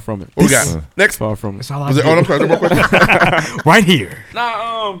Not far from it. What we got next? Far from it. That's all I Was it? do. Oh, I'm sorry. More questions? Right here.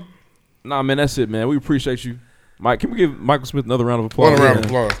 Nah, man, that's it, man. We appreciate you. Mike, can we give Michael Smith another round of applause? One round of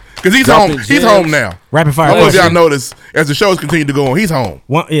applause. Because he's Dropping home. He's gems. home now. Rapid I fire. don't know if y'all question. notice as the shows continue to go on. He's home.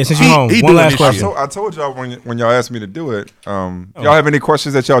 Since you're home, he one doing last this question. shit. I told y'all when y'all asked me to do it. Y'all have any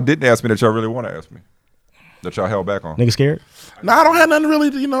questions that y'all didn't ask me that y'all really want to ask me? That y'all held back on? Nigga scared? No, I don't have nothing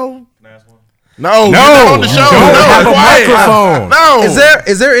really. No, No, you're not on the show. don't No, have a quiet. microphone. No.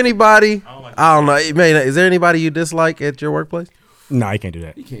 Is there anybody? I don't know. Is there anybody you dislike at your workplace? No, you can't do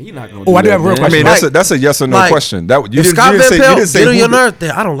that. He's not gonna Oh, I do that, have a real man. I mean, question. that's a yes or no Like, question. That you If Scott Van say Pelt get on who your do- nerves,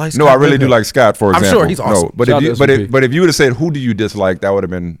 then I don't like Scott. No, I really Van do Pelt. like Scott, for I'm example. sure he's awesome. No, but Shout if out to SP. if you would have said who do you dislike, that would have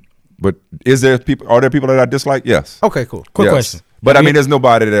been. But are there people that I dislike? Yes. Okay, cool. Quick Yes. question. But I mean, there's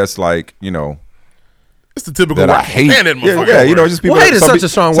nobody that's like It's the typical that I white hate. man that motherfucker. Yeah, just people. Well, hate is some such pe- a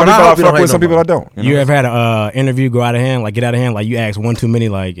strong some word. I people hope you fuck don't hate with, some people I don't. You ever had a interview get out of hand? Like you ask one too many,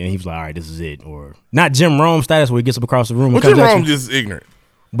 like, and he was like, all right, this is it. Or not Jim Rome status where he gets up across the room. Well, and comes Jim at Rome's you. just ignorant.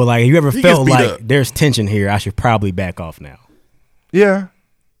 But like, you ever He felt gets beat like up. there's tension here? I should probably back off now. Yeah.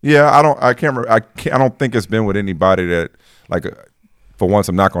 I can't. I don't think it's been with anybody that like. For once,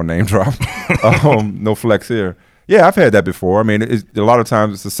 I'm not gonna name drop. No flex here. Yeah, I've had that before. I mean, a lot of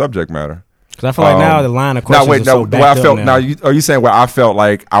times it's the subject matter. Because I feel like now the line of questions is so the way backed I felt. up now. Are you saying where I felt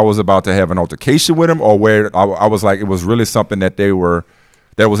like I was about to have an altercation with him, or where I was like it was really something that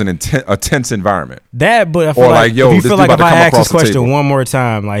was a tense environment? That, but I feel Or like, like, yo, if you this feel dude like about if to I come ask across this the question table. one more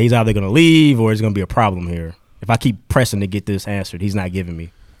time, like he's either gonna leave or it's gonna be a problem here. If I keep pressing to get this answered, he's not giving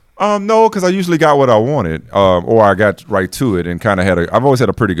me. No, because I usually got what I wanted, or I got right to it and kind of I've always had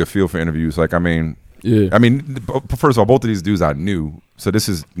a pretty good feel for interviews. Like, first of all, both of these dudes I knew, so this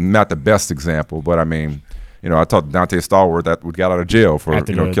is not the best example, but I mean, I talked to Dante Stallworth that got out of jail for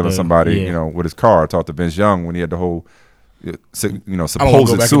After killing somebody, yeah. with his car. I talked to Vince Young when he had the whole, I don't wanna go supposed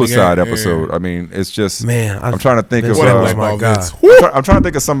back in the suicide game. episode. Yeah. I mean, it's just Man, I'm trying to think of. What a Oh, blackball my God. Vince. I'm trying to think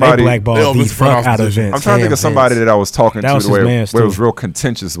of They somebody. blackballed Elvis the front fuck out of position. Vince. I'm trying to think of somebody that I was talking That to was where his it mans, was too. real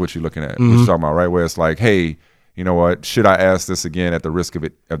contentious. What you're looking at, what you're talking about, right? Where it's like, hey, you know what? Should I ask this again at the risk of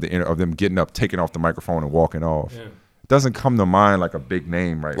them getting up, taking off the microphone, and walking off? It doesn't come to mind like a big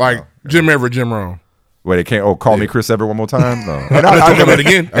name right Like now. Jim Everett, Jim Rome. Where they can't call me Chris Everett one more time. No, and I never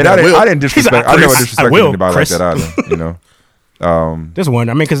again. And I will. didn't disrespect. I never disrespected will, anybody Chris. like that either. Just wondering.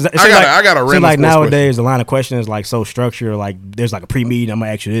 I mean, because I got a random like sports nowadays the line of question is like so structured. Like there's like a pre-meeting. I'm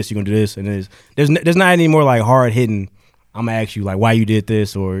gonna ask you this. You're gonna do this, and there's not any more like hard hitting. I'm gonna ask you like why you did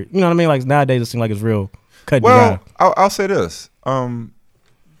this, or you know what I mean. Like nowadays it seems like it's real cut and Well, dry. I'll say this.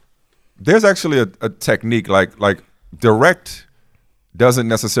 There's actually a technique like direct doesn't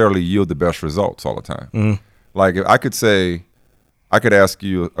necessarily yield the best results all the time. Like if I could say, I could ask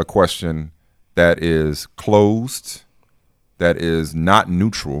you a question that is closed, that is not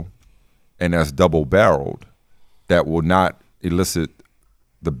neutral, and that's double-barreled, that will not elicit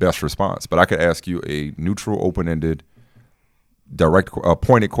the best response. But I could ask you a neutral, open-ended, direct,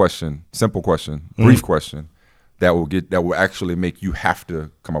 pointed question, simple question, brief question that will actually make you have to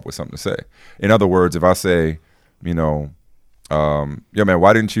come up with something to say. In other words, if I say, you know, yeah, man,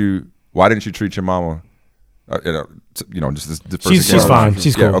 why didn't you treat your mama? Just this person. She's fine.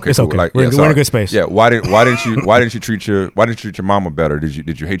 She's cool. Okay, it's cool. okay. Like, we're in a good space. Yeah. Why didn't you treat your mama better?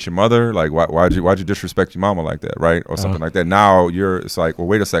 Did you hate your mother? Like, why'd you disrespect your mama like that, right? Or something like that. Now it's like, well,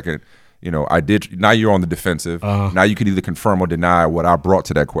 wait a second. You know, I did. Now you're on the defensive. Now you can either confirm or deny what I brought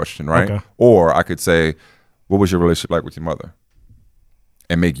to that question, right? Okay. Or I could say, what was your relationship like with your mother?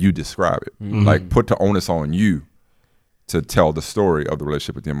 And make you describe it. Like, put the onus on you to tell the story of the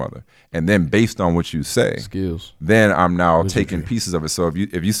relationship with your mother. And then based on what you say, then I'm now taking pieces of it. So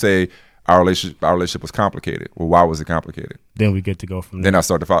if you say our relationship was complicated, well, why was it complicated? Then we get to go from there. Then I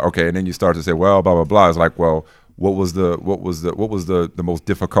start to follow, okay, and then you start to say, well, blah, blah, blah. It's like, well, what was the most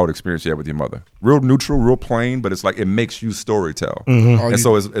difficult experience you had with your mother? Real neutral, real plain, but it's like it makes you story tell. And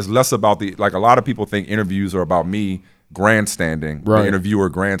so it's less about like a lot of people think interviews are about me grandstanding, the interviewer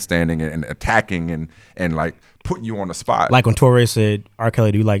grandstanding and attacking and like putting you on the spot. Like when Torre said, R.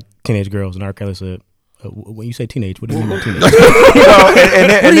 Kelly, do you like teenage girls? And R. Kelly said, when you say teenage, what do you mean by teenage?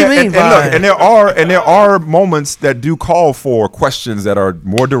 What do you mean by? And there are moments that do call for questions that are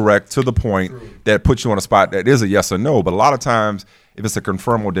more direct to the point that put you on a spot that is a yes or no. But a lot of times, if it's a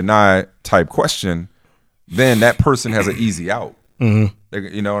confirm or deny type question, then that person has an easy out. You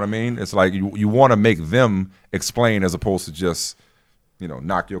know what I mean? It's like you want to make them explain as opposed to just, you know,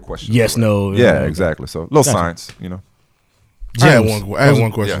 knock your question. Yes, away. No. Yeah, exactly. So a little science, you know. I had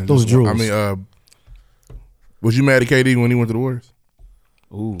one question. Yeah. Those drools. I mean, was you mad at KD when he went to the Warriors?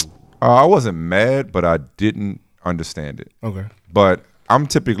 Ooh. I wasn't mad, but I didn't understand it. Okay. But I'm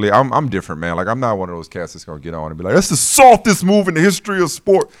different, man. Like, I'm not one of those cats that's gonna get on and be like, that's the softest move in the history of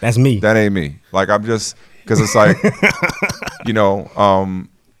sport. That's me. That ain't me. Like, I'm just, because it's like, you know,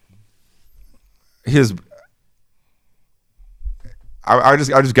 I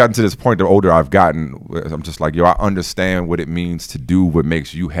just gotten to this point. The older I've gotten, I'm just like, yo, I understand what it means to do what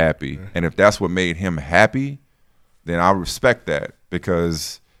makes you happy, and if that's what made him happy, then I respect that,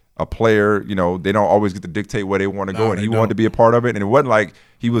 because a player, you know, they don't always get to dictate where they want to go, and he wanted to be a part of it, and it wasn't like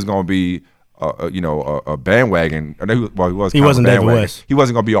he was going to be, a bandwagon. He wasn't David West. He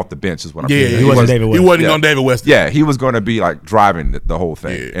wasn't going to be off the bench, is what I'm saying. He wasn't David West. He wasn't on David West. Yeah, he was going to be like driving the whole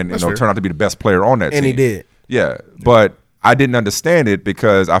thing, and turn out to be the best player on that team. And he did. Yeah, but I didn't understand it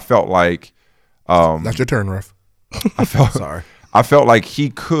because I felt like that's your turn, ref. I felt like he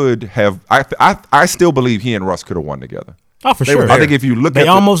could have. I still believe he and Russ could have won together. Oh, for sure. I think if you look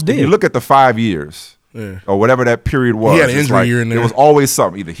if you look at the 5 years or whatever that period was, he had an injury year in there. It was always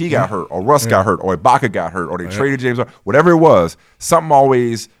something. Either he got hurt, or Russ got hurt, or Ibaka got hurt, or they traded James. Whatever it was, something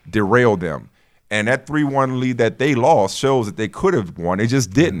always derailed them. And that 3-1 lead that they lost shows that they could have won. They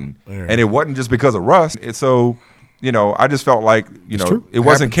just didn't, and it wasn't just because of Russ. So, you know, I just felt like, you know, it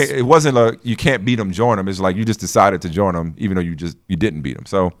wasn't a you can't beat them, join them. It's like you just decided to join them, even though you didn't beat them.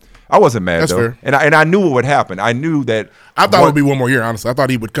 So I wasn't mad. That's though, fair. And I knew what would happen. I knew that. I thought it would be one more year. Honestly, I thought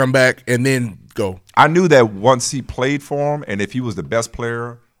he would come back and then go. I knew that once he played for him, and if he was the best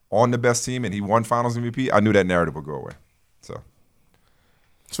player on the best team, and he won Finals MVP, I knew that narrative would go away. So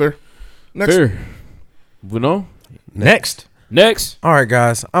it's fair. Next. Fair. Bruno? Next. All right,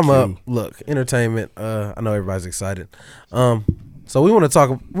 guys. I'm up. Look, entertainment. I know everybody's excited. So we want to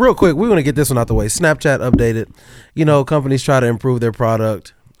talk real quick. We want to get this one out the way. Snapchat updated. You know, companies try to improve their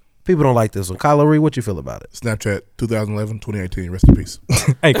product. People don't like this one. Kylo Ree, what you feel about it? Snapchat 2011, 2018. Rest in peace.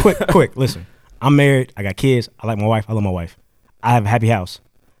 Hey, quick. Listen, I'm married. I got kids. I like my wife. I love my wife. I have a happy house.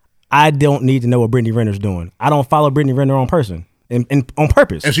 I don't need to know what Brittany Renner's doing. I don't follow Brittany Renner on person. And on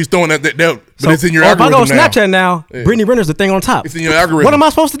purpose. And she's throwing that but it's in your algorithm now. If I go Snapchat now, Brittany Renner's the thing on top. It's in your algorithm. What am I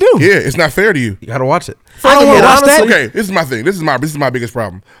supposed to do? Yeah, it's not fair to you. You got to watch it. I don't want to watch that. Okay, this is my thing. This is my biggest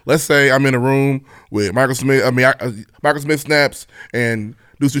problem. Let's say I'm in a room with Michael Smith. Michael Smith snaps and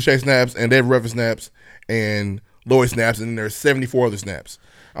Deuce Touché snaps and David Ruffin snaps and Lloyd snaps, and then there's 74 other snaps.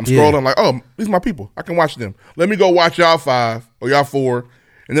 I'm scrolling. I'm like, oh, these are my people. I can watch them. Let me go watch y'all 5 or y'all 4.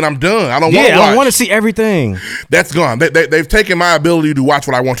 And then I'm done. I don't want to watch. I don't want to see everything. That's gone. They've taken my ability to watch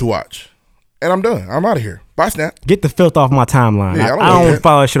what I want to watch. And I'm done. I'm out of here. Bye, Snap. Get the filth off my timeline. Yeah, I don't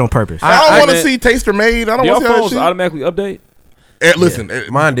follow that shit on purpose. I don't want to see Taster Made. I don't want to see that shit. Automatically update? Listen.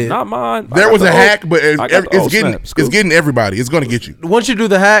 Mine did. Not mine. There was a hack, but it's getting everybody. It's going to get you. Once you do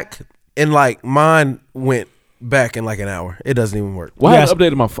the hack, and like mine went back in like an hour. It doesn't even work. Well, I Yes. haven't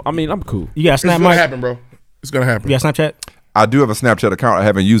updated my phone. I mean, I'm cool. You got It's Snap, gonna Mike? happen, bro. It's gonna happen. You got Snapchat? I do have a Snapchat account. I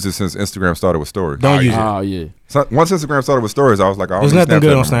haven't used it since Instagram started with stories. Don't use it. Oh, yeah. So, once Instagram started with stories, I was like, I don't There's need nothing good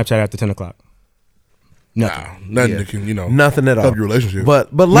on no more. Snapchat after 10 o'clock. Nothing. Nothing that can Nothing at all. help your relationship.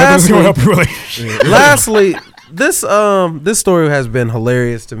 But Nothing's lastly, gonna help your relationship. lastly, this story has been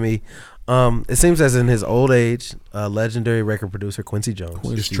hilarious to me. It seems as in his old age, legendary record producer Quincy Jones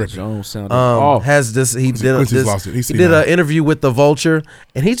Quincy tripping. Jones sounded off. has this. He did Quincy's lost it. He's he did senile. an interview with the Vulture,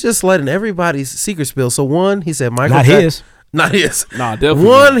 and he's just letting everybody's secret spill. So one, he said Michael Not his. Not his. Nah, definitely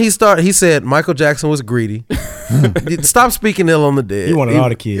One, not. he said Michael Jackson was greedy. Stop speaking ill on the dead. He wanted all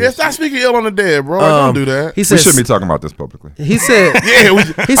the kids. Yeah, stop speaking ill on the dead, bro. Don't do that. He We said shouldn't be talking about this publicly. he said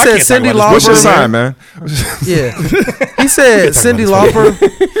Yeah, he said Cindy What's your Lauper. sign, man? Yeah, he said Cindy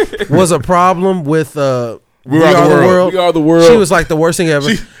Lauper was a problem with We Are the World. We Are the World. She was like the worst thing ever.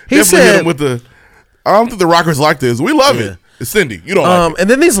 She He definitely hit said, him with the. I don't think the Rockers like this. We love it. It's Cindy. You don't like it. and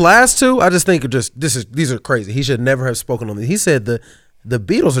then these last two, I just think these are crazy. He should never have spoken on these. He said the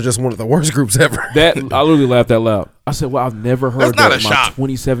Beatles are just one of the worst groups ever. That I literally laughed out loud. I said, "Well, I've never heard That's not that a in my shock.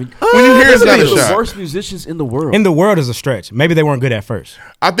 27." When you hear it's not a the shot. worst musicians in the world. In the world is a stretch. Maybe they weren't good at first.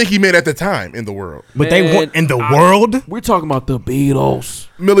 I think he made at the time in the world. But they Man, weren't in the world? We're talking about the Beatles.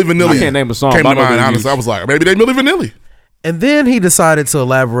 Milli Vanilli. I can't name a song, Came but to I know mind, they're honestly. huge. I was like, maybe they Milli Vanilli. And then he decided to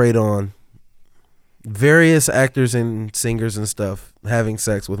elaborate on various actors and singers and stuff having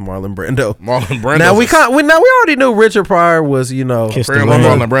sex with Marlon Brando. Marlon Brando. Now we already knew Richard Pryor was, Kiss the Apparently, ring.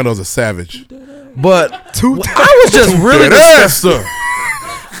 Marlon Brando's a savage. but I was just really That ass disturbed. stuff.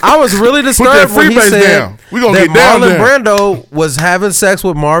 I was really disturbed when he freebase said down. We gonna that get down Marlon there. Brando was having sex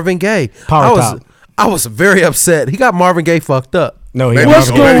with Marvin Gaye. Power top. I was very upset. He got Marvin Gaye fucked up. No, he Maybe got What's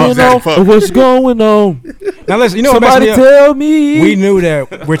Marvin Gaye. going Exactly. What's going on? Now listen, you know what Somebody messed me up? tell me. We knew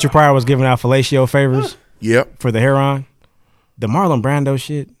that Richard Pryor was giving out fellatio favors Yep. for the heroin. The Marlon Brando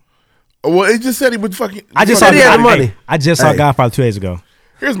shit. Well, it just said he would fucking. I just said saw he had I- the money. I just saw Hey. Godfather 2 days ago.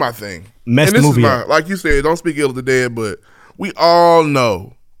 Here's my thing. Messed And the this movie is my, up. like you said, don't speak ill of the dead, but we all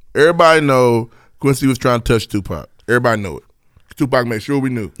know. Everybody know Quincy was trying to touch Tupac. Everybody know it. Tupac made sure we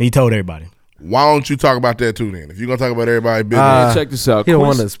knew. He told everybody. Why don't you talk about that too then? If you're gonna talk about everybody's business. Man, check this out. he don't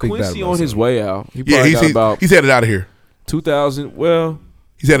want to speak Quincy bad on about his way out. He yeah, probably got about he's headed out of here. 2000. Well,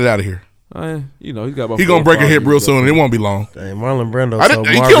 He's headed out of here. he's got about. He's 4 gonna or break a 5 hip real years soon, left. and it won't be long. Dang, Marlon Brando. I So didn't-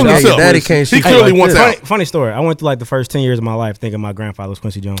 he Marvin killed Gaye, himself. Daddy can't He shoot clearly like wants this. out. Funny story. I went through like the first 10 years of my life thinking my grandfather was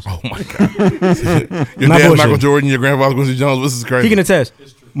Quincy Jones. Oh my god! Your Not dad's bullshit. Michael Jordan, your grandfather Quincy Jones. This is crazy. He can attest.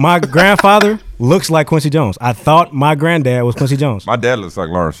 My grandfather looks like Quincy Jones. I thought my granddad was Quincy Jones. My dad looks like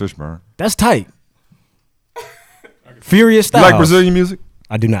Lawrence Fishburne. That's tight. Furious You style. like Brazilian music?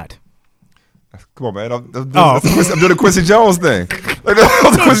 I do not. Come on, man. I'm doing the Quincy Jones thing. Like,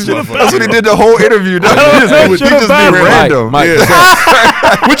 that's what he did the whole interview. He just be random. Mike,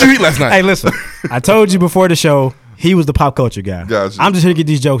 What'd you eat last night? Hey, listen. I told you before the show he was the pop culture guy. Gotcha. I'm just here to get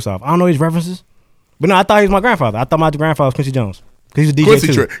these jokes off. I don't know these references, but no, I thought he was my grandfather. I thought my grandfather was Quincy Jones because he's a DJ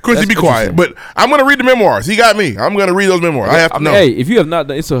Quincy, too. Quincy, be quiet. But I'm gonna read the memoirs. He got me. I'm gonna read those memoirs. I have to know. Hey, if you have not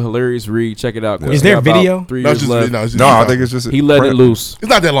done, it's a hilarious read. Check it out. Is there Got about video? 3 No, years it's just, left. no, it's just No, I think it's just He let it loose. It's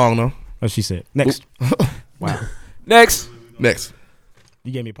not that long though. What she said. Next. Next. Next.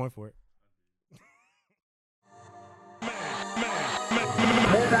 You gave me a point for it.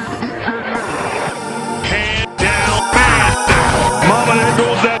 Hand down, man down. Mama, there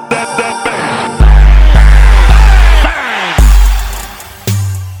goes that bang.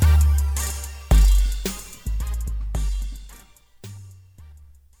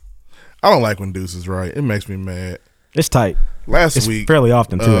 I don't like when Deuce is right. It makes me mad. It's tight. Last It's week, fairly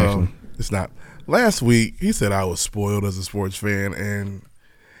often too, actually. It's not. Last week, he said I was spoiled as a sports fan, and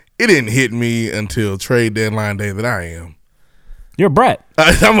it didn't hit me until trade deadline day that I am. You're a brat.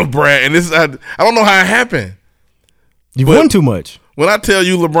 I'm a brat, and I don't know how it happened. You But- won too much. When I tell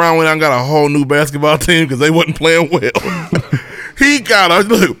you LeBron went out and got a whole new basketball team because they wasn't playing well, he got a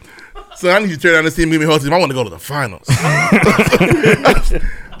look. So I need you to tear down this team and give me a whole team. I want to go to the finals.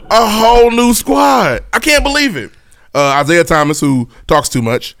 A whole new squad. I can't believe it. Isaiah Thomas, who talks too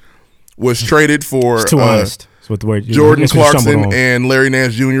much, was traded for It's too honest. That's what the word. Jordan that's what you stumbled Clarkson on. and Larry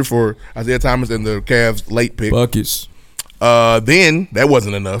Nance Jr. for Isaiah Thomas and the Cavs' late pick. Buckets. Then that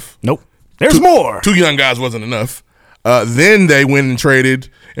wasn't enough. Nope. There's more. Two young guys wasn't enough. Then they went and traded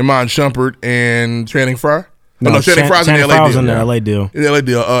Iman Shumpert and Channing Frye. Channing Frye's in the LA Fry was deal. in the LA deal. In the LA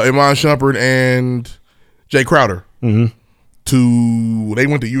deal. Iman Shumpert and Jay Crowder. Mm-hmm. They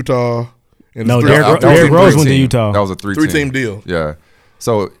went to Utah. And No, it's Derrick Rose went to Utah. That was a three-team Three-team deal. Yeah.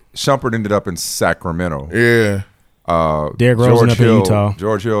 So Shumpert ended up in Sacramento. Yeah. Derrick Rose ended up in Utah.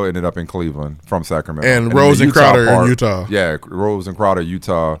 George Hill ended up in Cleveland from Sacramento. And Rose then and the Utah Crowder in Utah. Yeah, Rose and Crowder,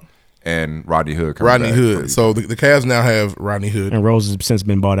 Utah, and Rodney Hood. Rodney Hood. So the Cavs now have Rodney Hood. And Rose has since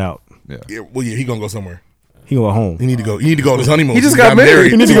been bought out. Yeah, well, he gonna go somewhere. He go home. He need to go. He need to go on his honeymoon. He just got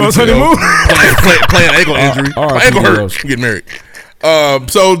married. He need to go on his honeymoon. Playing ankle injury. Ankle hurt. Get married.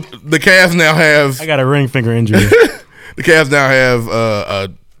 So the Cavs now have. I got a ring finger injury. The Cavs now have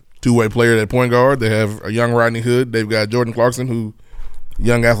a two-way player at point guard. They have a young Rodney Hood. They've got Jordan Clarkson, who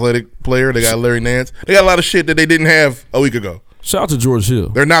young athletic player. They got Larry Nance. They got a lot of shit that they didn't have a week ago. Shout out to George Hill.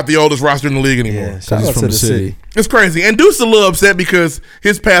 They're not the oldest roster in the league anymore. Yeah, shout out from to the the city. It's crazy. And Deuce is a little upset because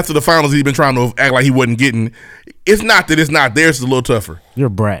his path to the finals he's been trying to act like he wasn't getting. It's not that it's not there. It's a little tougher. You're a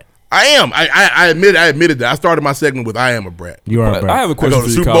brat. I am. I admitted that. I started my segment with I am a brat. You are a brat. I have a I question go to for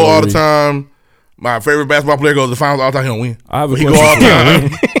the you, Super Bowl all the Kyrie. time. My favorite basketball player goes to the finals all the time. He don't win. I have a He question. go all the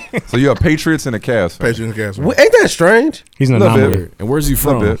time. So you're a Patriots and a Cavs fan. Patriots and Cavs. Well, ain't that strange? He's an Little bit. anomaly. And where's he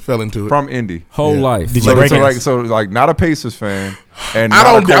from? bit. Fell into it. From Indy. Whole life. Did you So, break it? so not a Pacers fan, and I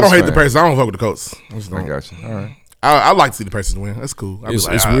not don't a Colts hate fan. the Pacers. I don't fuck with the Colts. I just I don't. got you. All right. I like to see the Pacers win. That's cool. I'd be It's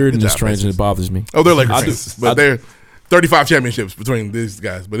like, weird and good it's job, strange and Pacers. it bothers me. Oh, they're Lakers I do- fans, but I- they're 35 championships between these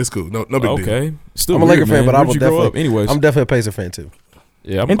guys. But it's cool. No big deal. Okay. Still I'm a weird, Laker fan, man. but I'm Where'd you grow up? definitely. Anyways. I'm definitely a Pacer fan too.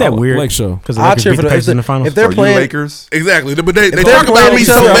 Yeah, Ain't that weird? Lake Show. Because the I'll Lakers cheer beat for the the Pacers in the finals. if they're Are you playing. Lakers? Exactly. But they they're talk about playing me each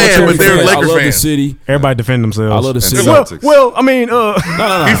so other, bad, I'm but they're cheering for Laker I love the fans. city. Everybody defend themselves. I love the And city. the Well, Celtics. well, I mean, No.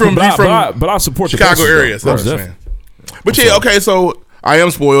 He from but I support the Chicago Pacers, though. area. So Most I'm definitely. saying. But yeah, okay. So I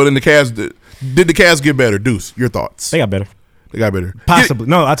am spoiled, and the Cavs did the Cavs get better? Deuce, your thoughts? they got better. They got better. Possibly.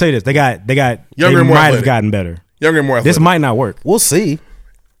 No, I'll tell you this. They Younger they and more might athletic. have gotten better. Younger and more athletic. This might not work. We'll see.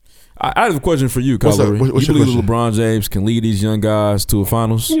 I have a question for you, What's up? Kyrie. What's You your believe question? LeBron James can lead these young guys to a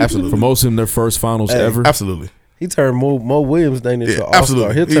finals? Absolutely. For most of them, their first finals ever. Absolutely. He turned Mo Williams name into Yeah, an all-star.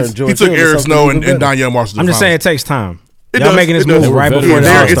 absolutely. He'll turn He George took Hill into Eric something Snow even and better. Danyelle Marshall. I'm just saying it takes time. It Y'all does, making this it does. move right Veterans. before the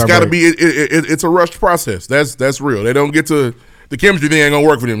Yeah, It's All-Star got to break. be. It's a rushed process. That's real. They don't get to the chemistry thing ain't gonna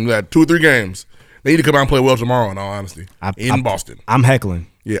work for them. Like 2 or 3 games. They need to come out and play well tomorrow. In all honesty, in Boston. I'm heckling.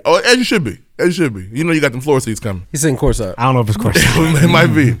 Yeah. Oh, as you should be. As you should be. You know you got them floor seats coming. He's sitting courtside. I don't know if it's question. It might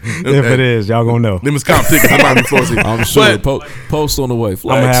be. If it is, y'all gonna know. Them is comp tickets. It might be floor seats. I'm sure. But Post on the way. I'm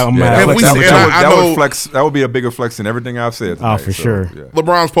Flex. gonna Yeah, have And we that, see- would, and that, would, I that know- would flex. That would be a bigger flex than everything I've said. Oh, tonight, for so, sure. Yeah.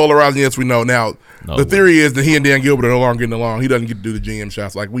 LeBron's polarizing. Yes, we know. Now No. the theory is that he and Dan Gilbert are no longer getting along. He doesn't get to do the GM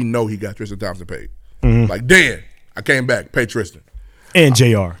shots. Like we know he got Tristan Thompson paid. Like Dan, I came back. Pay Tristan. And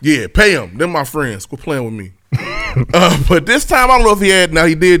JR. Yeah, pay him. They're my friends. Quit playing with me. But this time, I don't know if he had. Now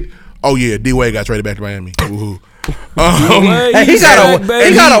he did. Oh yeah, D Wade got traded back to Miami. Woohoo. Hey, he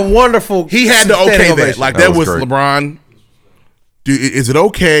got a wonderful. He had to standing okay that. ovation. Like That that was was great. LeBron. Dude, is it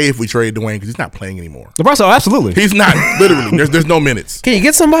okay if we trade Dwayne because he's not playing anymore? LeBron said, absolutely. He's not literally. There's no minutes. Can you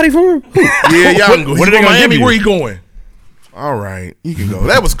get somebody for him? Yeah, y'all can go. What are they He's going gonna Miami? give you? Where he going? All right, you can go.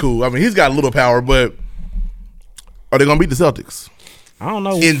 That was cool. I mean, he's got a little power, but are they gonna beat the Celtics I don't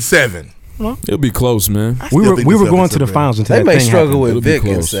know. in 7? It'll be close, man. We still were think we the were going Celtics to the are better. finals until They that may thing struggle happened. with It'll be Vic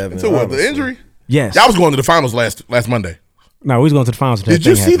in close. 7. So what? The honestly. injury? Yes. Y'all was going to the finals last Monday. No, we was going to the finals until Did that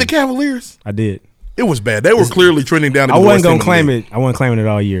you thing see the happened. Cavaliers? I did. It was bad. They were clearly trending down. To I be the wasn't worst gonna team in claim the league. it. I wasn't claiming it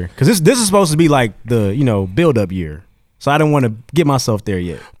all year because this is supposed to be like the build up year. So I didn't want to get myself there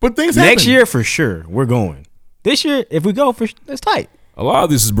yet. But things Next happen. year for sure we're going. This year if we go it's tight. A lot of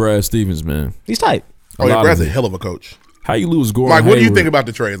this is Brad Stevens, man. He's tight. Oh yeah, lot Brad's of a it. hell of a coach. How you lose Gordon Mike, what do you Hayward? think about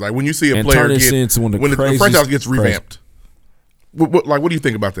the trades? Like when you see a And player turn this get into one of the when the craziest- franchise gets crazy. revamped. What do you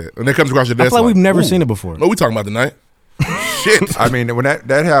think about that? And that comes across your I desk. feel like we've never ooh. seen it before. No, we talking about tonight. Shit. I mean, when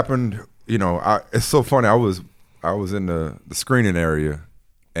that happened, it's so funny. I was in the screening area,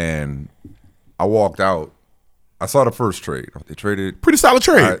 and I walked out. I saw the first trade. They traded Pretty solid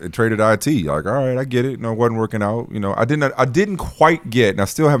trade. They traded IT. Like, all right, I get it. No, it wasn't working out. I didn't quite get, and I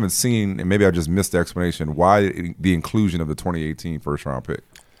still haven't seen, and maybe I just missed the explanation why the inclusion of the 2018 first round pick.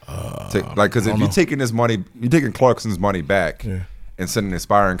 Because if you're taking this money, you're taking Clarkson's money back and sending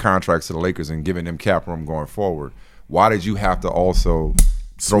expiring contracts to the Lakers and giving them cap room going forward. Why did you have to also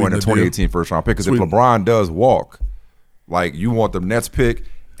throw in a Sweeten the 2018 first round pick? Because if Sweeten. LeBron does walk, like you want the Nets pick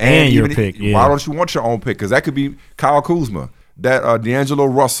And your even pick, yeah. Why don't you want your own pick? Because that could be Kyle Kuzma, that D'Angelo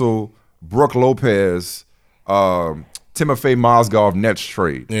Russell, Brooke Lopez, Timofey Mozgov Nets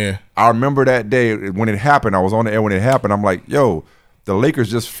trade. Yeah. I remember that day when it happened. I was on the air when it happened. I'm like, yo, the Lakers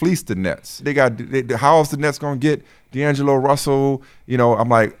just fleeced the Nets. How else the Nets gonna get D'Angelo Russell? I'm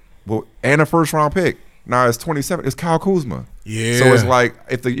like, well, and a first round pick. Now it's 27. It's Kyle Kuzma. Yeah. So it's like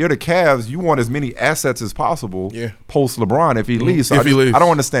if you're the Cavs, you want as many assets as possible. Yeah. Post LeBron if he leaves. So If he leaves. I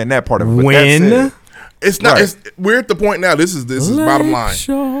don't understand that part of it. But When? that said, It's not. Right. We're at the point now. This is bottom line.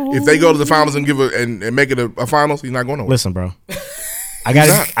 If they go to the finals and and make it a finals, he's not going nowhere. Listen, bro. I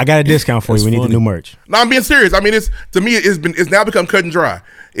got a discount for you. We need the new merch. No, I'm being serious. I mean, it's now become cut and dry.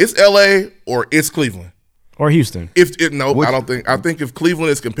 It's LA or it's Cleveland or Houston. I think if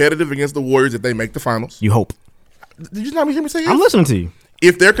Cleveland is competitive against the Warriors, if they make the finals, you hope. Did you not hear me say? I'm listening to you.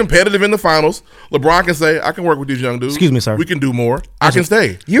 If they're competitive in the finals, LeBron can say, "I can work with these young dudes." Excuse me, sir. We can do more. I can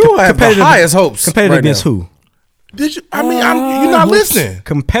stay. You have the highest hopes. Competitive against who? Did you? I mean, you're not listening.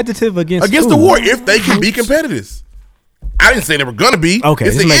 Competitive against the Warriors. If they can be competitive. I didn't say they were gonna be. Okay,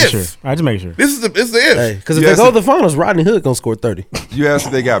 it's just the making if. sure. All right, just making sure. This is the if. Because if they go to the finals, Rodney Hood gonna score 30. You asked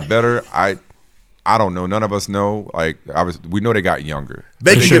if they got better. I don't know. None of us know. Like, we know they got younger.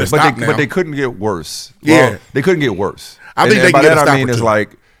 They can get a stop now. But they couldn't get worse. Yeah, well, they couldn't get worse. I think they by can get that a stop I mean or it's two.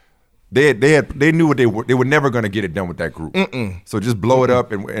 like they knew what they were never going to get it done with that group. So just blow it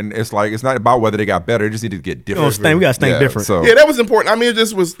up, and it's like it's not about whether they got better. They just need to get different. We got to think different. So. Yeah, that was important. I mean, it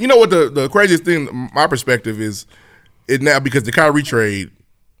just was. You know what the craziest thing, my perspective is, it now because the Kyrie trade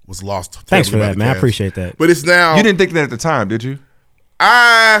was lost. Thanks for that, man. I appreciate that. But it's now. You didn't think that at the time, did you?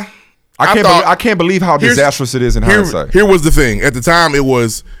 I can't believe how disastrous it is in hindsight. Here was the thing. At the time, it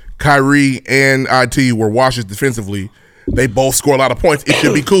was Kyrie and IT were washes defensively. They both score a lot of points. It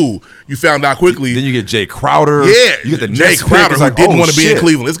should be cool. You found out quickly. Then you get Jay Crowder. Yeah, you get the Jay next Crowder pick. who Like, didn't want to be in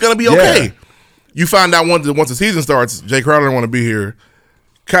Cleveland. It's going to be okay. Yeah. You find out once the season starts, Jay Crowder didn't want to be here.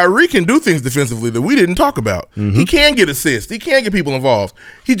 Kyrie can do things defensively that we didn't talk about. He can get assists. He can get people involved.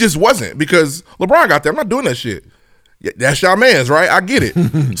 He just wasn't because LeBron got there. I'm not doing that shit. Yeah, that's your man's, right? I get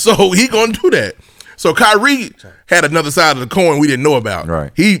it. So he going to do that. So Kyrie had another side of the coin we didn't know about.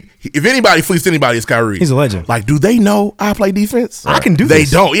 Right. If anybody fleeced anybody, it's Kyrie. He's a legend. Like, do they know I play defense? I can do they this.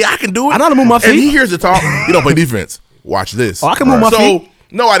 They don't. Yeah, I can do it. I know how to move my feet. And he hears the talk. You don't play defense. Watch this. Oh, I can move my feet.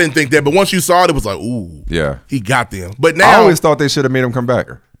 No, I didn't think that. But once you saw it was like, ooh, yeah, he got them. But now I always thought they should have made him come back.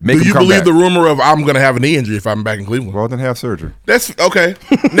 Do you believe the rumor of I'm going to have a knee injury if I'm back in Cleveland? Well, then have surgery. That's okay.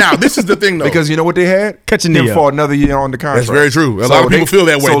 Now this is the thing though, because you know what they had? Catch a knee for another year on the contract. That's very true. A lot of people feel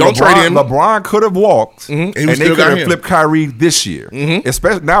that way. Don't trade him. LeBron could have walked, and they could have flipped Kyrie this year.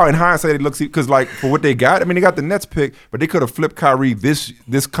 Especially now in hindsight, it looks because like for what they got. I mean, they got the Nets pick, but they could have flipped Kyrie this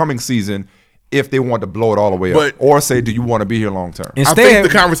coming season. If they want to blow it all the way up, or say, do you want to be here long term? I think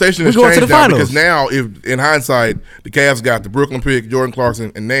the conversation has changed now because now, if in hindsight, the Cavs got the Brooklyn pick, Jordan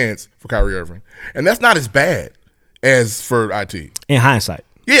Clarkson, and Nance for Kyrie Irving, and that's not as bad as for IT. In hindsight,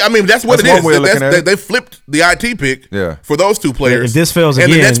 yeah, I mean that's what it is. They flipped the IT pick for those two players. If this fails again,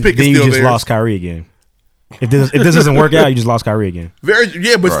 the Nets pick then is you still just theirs. lost Kyrie again. If this doesn't work out, you just lost Kyrie again. But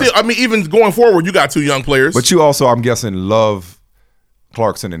still, I mean, even going forward, you got two young players. But you also, I'm guessing, love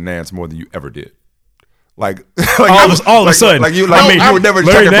Clarkson and Nance more than you ever did. Like all of a sudden, you would never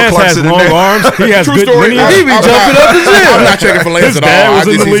Larry check Nance for has Clarkson. long arms. He has good lineage. He be jumping up the gym. I'm not checking for Lance at all. Dad was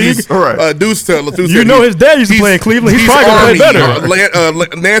in the league. Deuce you know his dad used to play in Cleveland. He's probably going to play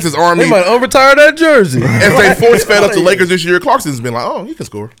better. Nance's Army. They might overtire that jersey. As they force fed up to Lakers this year, Clarkson's been like, oh, he can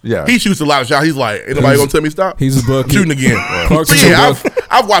score. Yeah, he shoots a lot of shots. He's like, ain't nobody gonna tell me stop. He's a bucket. Shooting again.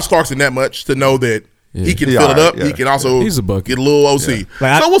 I've watched Clarkson that much to know that. Yeah. He can fill it up. Yeah. He can also get a little OC. Yeah.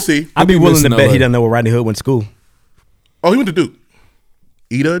 Like so we'll see. I'd be willing to bet he doesn't know where Rodney Hood went to school. Oh, he went to Duke.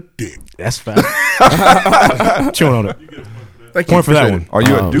 Eat a dick. That's fine. Chewing on it. Thank you. Point for that one. Are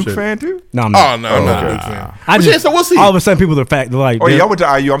you a Duke fan too? No, I'm not. Oh, no, I'm not a Duke fan. So we'll see. All of a sudden, people are like. Oh, yeah, y'all went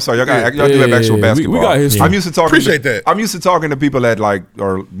to IU. I'm sorry. Y'all do have actual basketball. We got history. I'm used to talking. Appreciate that. I'm used to talking to people that like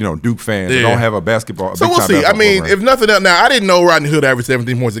are Duke fans and don't have a basketball. So we'll see. I mean, if nothing else, now I didn't know Rodney Hood averaged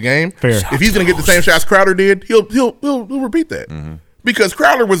 17 points a game. Fair. If he's gonna get the same shots Crowder did, he'll repeat that because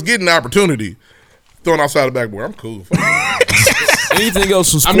Crowder was getting the opportunity. Throwing outside the backboard. I'm cool. Anything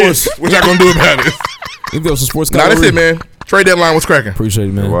else from sports? What y'all gonna do about it? Anything else from sports? Nah, that's it, man. Trade deadline was cracking. Appreciate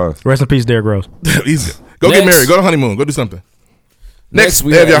it, man. It was. Rest in peace, Derrick Rose. Easy. Go get married. Go to honeymoon. Go do something. Next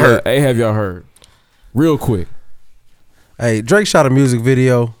we have y'all heard. Have y'all heard? Real quick. Hey, Drake shot a music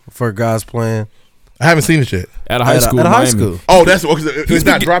video for God's Plan. I haven't seen it yet. At a high school. At a high school. Oh, that's it's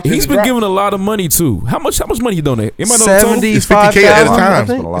not dropped. He's been giving a lot of money too. How much money he donate? Anybody know the total? It's $50K at a time.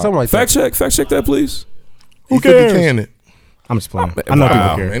 Something like that. Fact check that, please. Who cares? I'm just playing. I know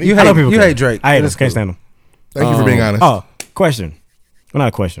people care. Man. You hate Drake. I hate him. Can't stand him. Thank you for being honest. Oh, question. Well, not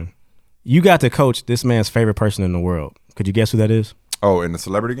a question. You got to coach this man's favorite person in the world. Could you guess who that is? Oh, in the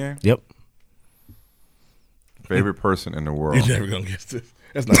celebrity game? Yep. Favorite person in the world. You're never gonna guess this.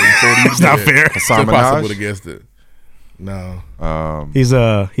 That's not even fair. It's not fair. It's impossible to guess it. No. He's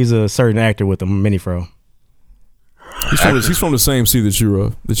a certain actor with a mini fro. He's from the same city that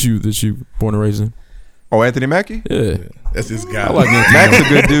you born and raised in. Oh, Anthony Mackie? Yeah. That's his guy. I like Anthony Mac's Mackie.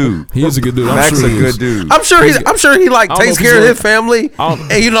 a good dude. He is a good dude. Mac's a good dude. I'm sure he like I don't takes know if care of he's his family,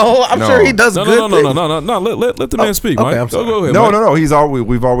 and I'm No. sure he does No, good no, no, things. no. Let the man speak, okay, Mike. I'm sorry. Go ahead, No, Mike. no, no.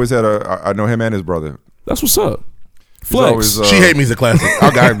 We've always had I know him and his brother. That's what's up. He's Flex. always, She Hate Me is a classic.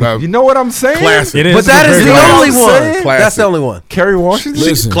 You know what I'm saying? Classic. It is. But that It's is very the good. only Classic. one. Classic. That's the only one. Kerry Washington.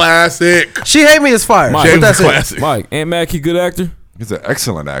 Listen, Classic. She Hate Me is fire. Mike. But James that's is it. classic. Mike, Aunt Mackie, good actor. He's an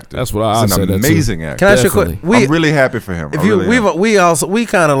excellent actor. That's what I He's said an that too. amazing actor. Can I ask you a Definitely. quick? I'm really happy for him. If I you really am. we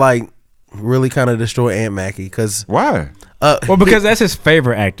kind of like really kind of destroy Aunt Mackie because Why? Well, because that's his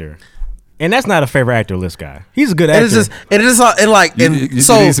favorite actor, and that's not a favorite actor list guy. He's a good actor. it is and like and It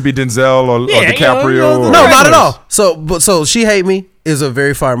so needs to be Denzel or DiCaprio. or- no, not at all. So She Hate Me is a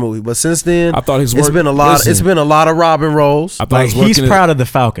very fire movie, but since then I thought his it's work- been a lot. listen. It's been a lot of Robin roles. I thought Like he was he's working proud of the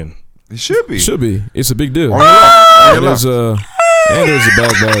Falcon. He should be. Should be. It's a big deal. On your left. On And your there's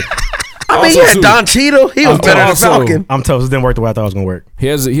left. a bad. I mean, Also, yeah, too, Don Cheadle, he was better than also- Falcon. I'm told it didn't work the way I thought it was gonna work. He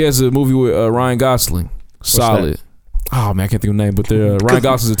has a movie with Ryan Gosling. Solid. Oh man, I can't think of the name, but Ryan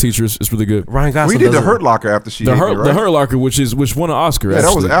Gosling's a teacher. It's really good. Ryan Gosling. We did the doesn't- Hurt Locker after She The Hate Me, right? Hurt Locker, which won an Oscar. Yeah, that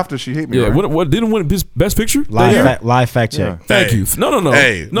was actually. after She Hate Me. Yeah, right? what didn't win Best Picture? Live, That year? live fact check. Yeah. Thank Hey. you. No.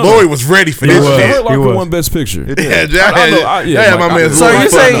 Hey, no, Lori no. was ready for He this was. The shit. Hurt Locker was. won Best Picture. It did. Yeah, I know, yeah, my Mike, man. I- So Lori you're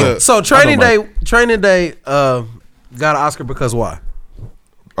was saying fucking up. so Training Day got an Oscar because why?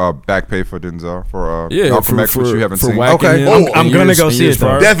 Back pay for Denzel for Yeah, Malcolm X, which you haven't seen. whacking Okay. him Oh, in I'm gonna years- go in see years it, though.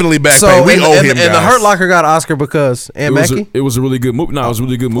 prior. Definitely back So pay. We and, owe and, him, and the guys. Hurt Locker got an Oscar because Aunt Mackie. It was a really good movie. No, it was a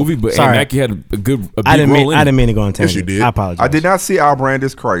really good movie, but Sorry. Aunt Mackie had a big I didn't role mean in I it. didn't mean to go on tangent. you did. I apologize. I did not see Al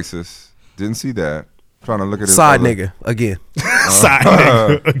Brandis Crisis. Didn't see that. Trying to look at his Side other- nigga again. Side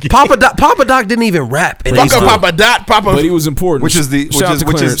nigga. Papa Doc didn't even rap. In Fuck these up, films. Papa Dot, Papa. But he was important. Which is Shout out to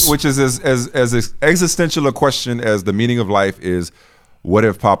Clarence. as existential a question as the meaning of life is. What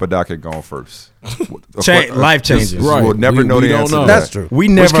if Papa Doc had gone first? Life changing. Right. We'll never We- know we the don't answer. know. To That's that. true. We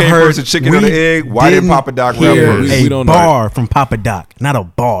Which never came heard first, the chicken or the we egg? Why didn't didn't Papa Doc rap hear first? We a don't know. bar from Papa Doc, not a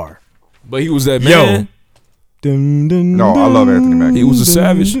bar. But he was that Yo. man. No, I love Anthony Mackie. He was a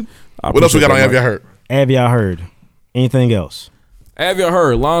savage. What else we got on Have Y'all Heard? Have y'all heard anything else? Have y'all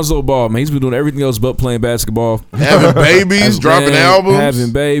heard Lonzo Ball? Man, he's been doing everything else but playing basketball. Having babies, dropping Man, albums.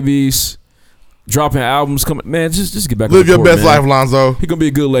 having babies, dropping albums. Coming, man, just get back. Live on the your court, best man. life, Lonzo. He gonna be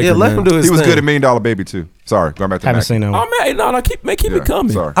a good Laker. Yeah, let man. him do his He was thing. good at $1 Million Baby too. Sorry, going back to Haven't Mackie. seen that one. Oh man, no, keep Yeah, it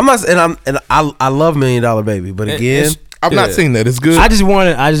coming. Sorry. I'm not, and I love $1 Million Baby, but again, I've not seen that. It's good. I just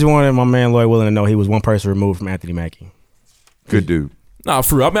wanted my man Lloyd Willing to know he was one person removed from Anthony Mackie. Good dude. Nah,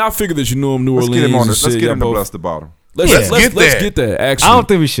 for real. I mean, I figured that you knew him, New Let's Orleans. get him on. and Let's shit. get Y'all him to both- bless the bottom. Let's get that. Actually, I don't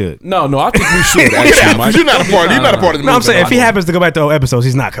think we should. No, I think we should. Get Actually, out, Mike. you're not a part. You're not a part of the No, I'm movement. saying if he happens to go back to old episodes,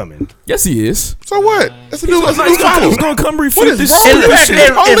 he's not coming. Yes, he is. So what? That's a new. That's a new He's follow. gonna come What refute is this wrong shit. with that shit?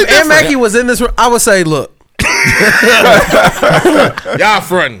 Totally if Aunt Mackie different. was in this room, I would say, look, Y'all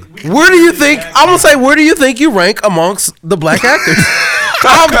fronting. where do you think you rank amongst the black actors?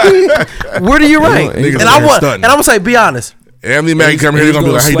 I mean, where do you rank? Niggas And out I here want, stunting. and I'm gonna say, be honest. Anthony Mackie come here. He's gonna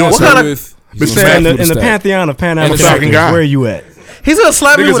be like, "How you doing, What son?" kind of- He's Mr. gonna In slap the, you with in the a stack. pantheon of Pan And African the fucking actors, guy. where you at? He's gonna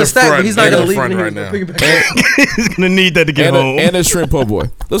slap me Niggas with are a stack, but front- he's not gonna niggas leave front me right here. now. Pick it back. He's gonna need that to get home. And a shrimp po' boy.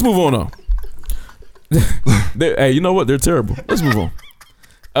 Let's move on. Hey, you know what? They're terrible. Let's move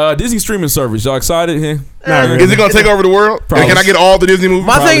on. Disney streaming service. Y'all excited here? Not really. Is it gonna take over the world? Probably. Can I get all the Disney movies?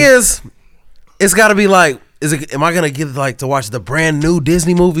 My thing is, it's got to be like, am I gonna get like to watch the brand new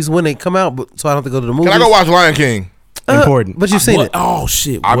Disney movies when they come out, but so I don't have to go to the movies? Can I go watch Lion King? Important. But you've seen it. Oh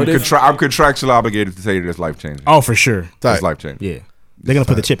shit! I'm What if? contractually obligated to tell you that's life changing. Oh, for sure. It's life changing. Yeah. They're gonna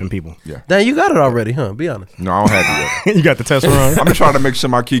put the chip in people. Dang, you got it already, huh? Be honest. No, I don't have it yet. You got the test run. I'm trying to make sure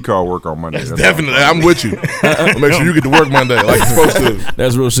my key card work on Monday. That's all. Definitely, I'm with you. I'll make sure you get to work Monday like you're supposed to.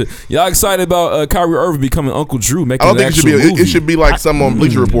 That's real shit. Y'all excited about Kyrie Irving becoming Uncle Drew? I Making don't an think it should be. actual movie? It should be like something on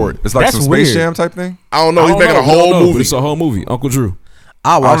Bleacher Report. It's like That's some Space weird. Jam type thing. I don't know. I He's don't making know. a We don't whole know, but movie. It's a whole movie. Uncle Drew.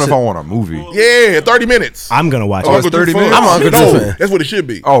 I'll I don't watch know if it. I want a movie. Yeah, 30 minutes. I'm gonna watch Oh, it. it's Uncle 30 Drew minutes? fun. I'm an Uncle No, Drew fan. that's what it should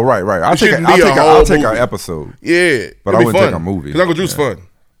be. Oh, right. I'll It take shouldn't be a an whole episode. Yeah, But I wouldn't take a movie. Because Uncle Drew's fun.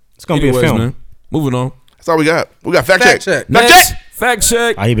 It's gonna be a Anyways, film. man. Moving on. That's all we got. We got fact check. check. Fact Next, check. fact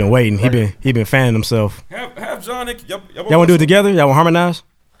check. Oh, he been waiting. He been fanning himself. Have John. Y'all want to do it together? Y'all want to harmonize?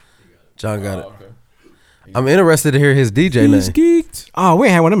 John got it. I'm interested to hear his DJ He's name. geeked. Oh, we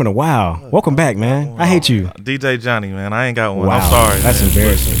ain't had one of them in a while. Welcome back, man. I hate you. DJ Johnny, man. I ain't got one. Wow, I'm sorry. that's man.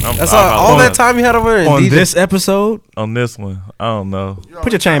 embarrassing. That's I all that apologize. time you had over there. On DJ, this episode, On this one, I don't know.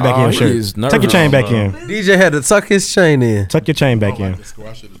 put your chain back Oh, in, he shirt. is Tuck your nervous. chain back in. DJ had to tuck his chain in. Tuck your chain back in.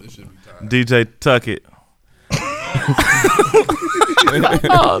 DJ Tuckett.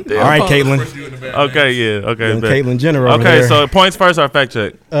 All right, Caitlin. Okay, yeah. Okay, And bet. Caitlyn Jenner over Okay, there. so points first or fact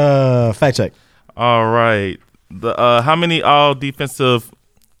check? Fact check. All right. How many all defensive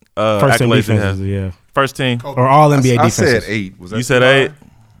First team accolades he defenses, has? yeah. First team. Or all NBA I defenses. said 8. Was that You said too 8. high?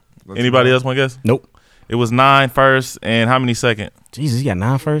 Anybody else want to guess? Nope. It was 9 first, and how many second? Jesus, he got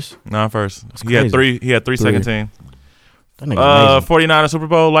 9 first? 9 first. That's He had crazy. 3. He had 3 second team. That nigga amazing. 49 Super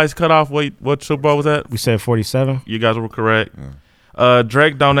Bowl lights cut off. Wait, what Super Bowl was that? We said 47. You guys were correct.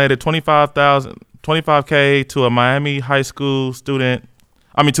 Drake donated $25K to a Miami high school student.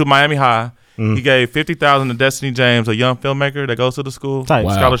 To Miami High. Mm. He gave $50,000 to Destiny James, a young filmmaker that goes to the school Tight.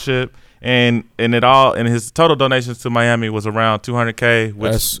 Wow. scholarship, and his total donations to Miami was around $200K,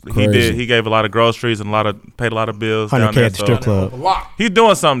 which That's he crazy. did. He gave a lot of groceries and paid a lot of bills. 100K down there, at the strip club. Lot. He's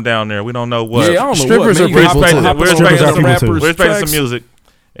doing something down there. We don't know what. Yeah, I don't know Strippers what, are man. We're people expecting, too. we're Strippers expecting are some people too. rappers. We're expecting tracks. some music,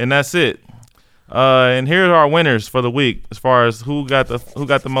 and that's it. And here are our winners for the week as far as who got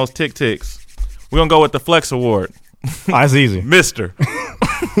the most ticks. We're gonna go with the Flex Award. That's easy. Mr.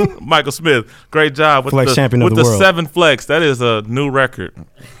 Michael Smith, great job with Flex champion of with the the world. 7 flex. That is a new record.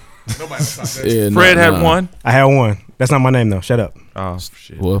 Yeah, Fred had 1. I had 1. That's not my name though. Shut up. Oh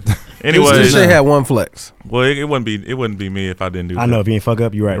shit. Well, Anyway, You should have one flex. well, it wouldn't be me if I didn't do that. I know if you ain't fuck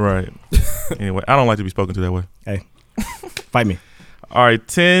up, you right. Right. Anyway, I don't like to be spoken to that way. Hey, fight me. All right,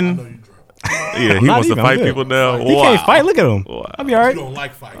 10. Yeah, he Not wants to even, I'm fight good. people now. He Wow. can't fight. Look at him. Wow. I'll be all right. You don't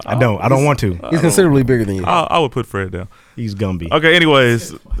like fight. I don't want to. He's considerably bigger than you. I would put Fred down. He's Gumby. Okay,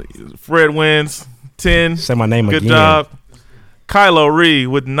 anyways, Fred wins 10. Say my name Good again. job. Kylo Ree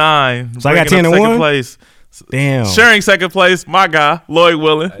with 9. So I got bringing 10 up and second 1? place. Damn. Sharing second place, my guy, Lloyd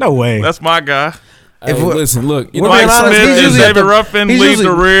Willing. No way. That's my guy. hey, If we- listen, look. You we're know, being Mike honest, Smith he's and usually at David the- Ruffin he's lead the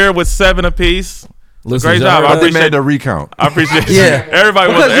usually- rear with 7 apiece. listen, Great y'all job. heard I They appreciate made the recount. I appreciate Yeah.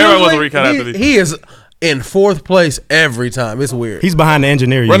 Everybody Because was a usually recount after this. he is in 4th place every time. It's weird. He's behind the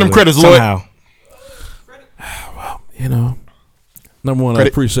engineer. Run them usually, credits, Lloyd. somehow. You know, number one, I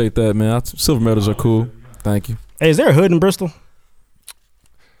appreciate that, man. Silver medals are cool. Thank you. Hey, is there a hood in Bristol?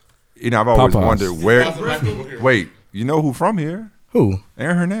 I've always Popeyes. wondered where. Wait, you know who from here? Who?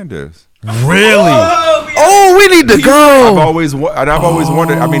 Aaron Hernandez. Really? Oh, we need to I've go. always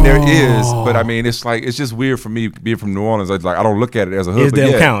wondered. I mean, there is, but I mean, it's just weird for me being from New Orleans. It's like I don't look at it as a hood. It but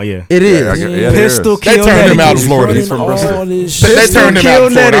doesn't yeah. count, yeah. It is. Yeah, there Pistol is. They kill turned him out in Connecticut. Florida. He's from Bristol. All this They shit. turned him out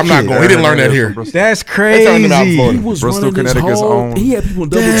in Florida. I'm not Connecticut. going. He didn't learn that here. That's They turned him out in crazy. Florida. He was Bristol, running this Connecticut's whole. own. He had people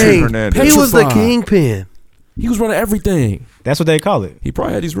double Dang. Hernandez. He was the petrified. kingpin. He was running everything. That's what they call it. He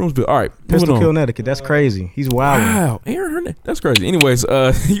probably had these rooms built. All right, Pistol moving kill on. Connecticut. That's crazy. He's wild. Wow, Aaron Hernandez. That's crazy. Anyways,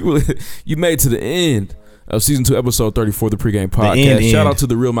 you made it to the end of season 2, episode 34 of the Pregame Podcast. Shout out to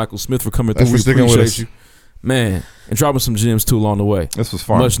the real Michael Smith for coming through. Thanks for We sticking with appreciate us. you, man, and dropping some gems too along the way. This was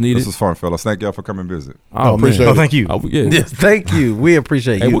fun. Much needed. This was fun, fellas. Thank y'all for coming to visit. Oh, appreciate man. Oh, thank you. Oh, yeah. Yes, thank you. We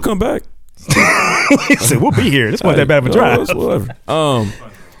appreciate Hey, you. we'll come back. He said, we'll be here. This wasn't that bad of a drive. Whatever.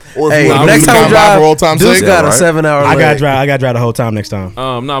 Or if Hey, you want to next time we drive, for old time's Dude's sake. got a right? 7-hour I got leg. to drive. I got to drive the whole time next time.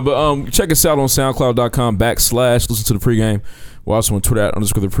 Check us out on SoundCloud.com/. Listen to the pregame. We're also on Twitter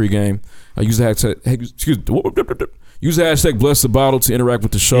 _ the pregame. Use the hashtag. Use the hashtag bless the bottle to interact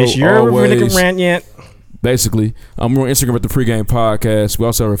with the show. It's your always. rant yet. Basically, we're on Instagram at the Pregame Podcast. We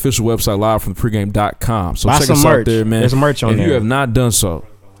also have our official website live from thepregame.com. So Buy check some us merch. out there, man. There's merch on if there. you have not done so,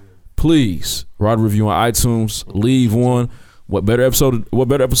 please write a review on iTunes. Leave one. What better episode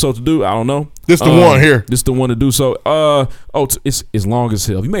to do? I don't know. This the one here. This the one to do so. It's as long as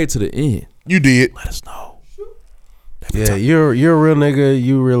hell. If you made it to the end, You did. let us know. Yeah, you're a real nigga.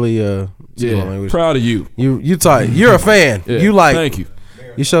 You really Yeah, proud of you. you tight. You're a fan. Yeah. You like. Thank you.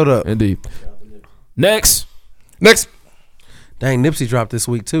 You showed up. Indeed. Next. Dang, Nipsey dropped this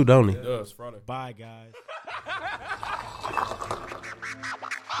week too, don't he? Bye, guys.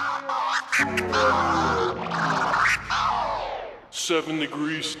 7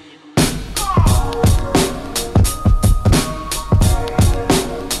 degrees.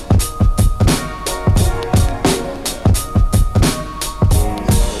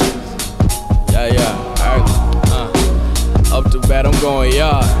 Up to bat, I'm going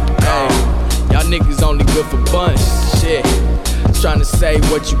yard. Hey, y'all niggas only good for bunch. Shit, tryna say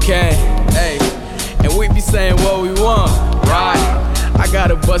what you can. Hey, and we be saying what we want. Right? I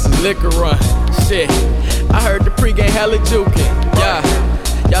gotta bust his liquor run. Shit, I heard the pregame hella jukin'.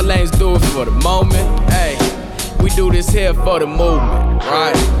 Yeah, y'all lanes do it for the moment. Hey, we do this here for the movement.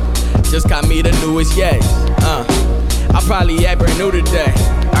 Right? Just got me the newest yes. I probably act brand new today.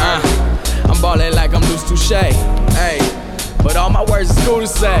 I'm ballin' like I'm loose touche. Hey, but all my words is cool to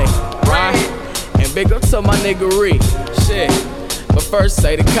say, right? And big up to my niggery, shit. But first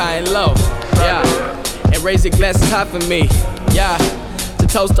say the kind low, yeah. And raise your glasses high for me, yeah. To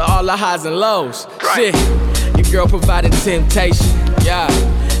toast to all the highs and lows, shit. Your girl provided temptation, yeah.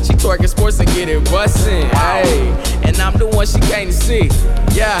 She twerking sports and get it bustin', ayy. And I'm the one she came to see,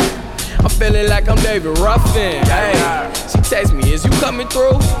 yeah. I'm feeling like I'm David Ruffin, ayy. She text me, is you coming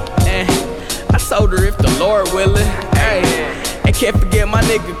through? And I told her if the Lord willing, ayy. And can't forget my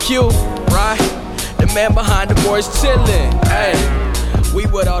nigga Q, right? The man behind the boys chillin', ayy. We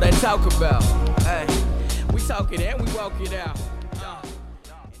what all that talk about, ayy. We talk it and we walk it out.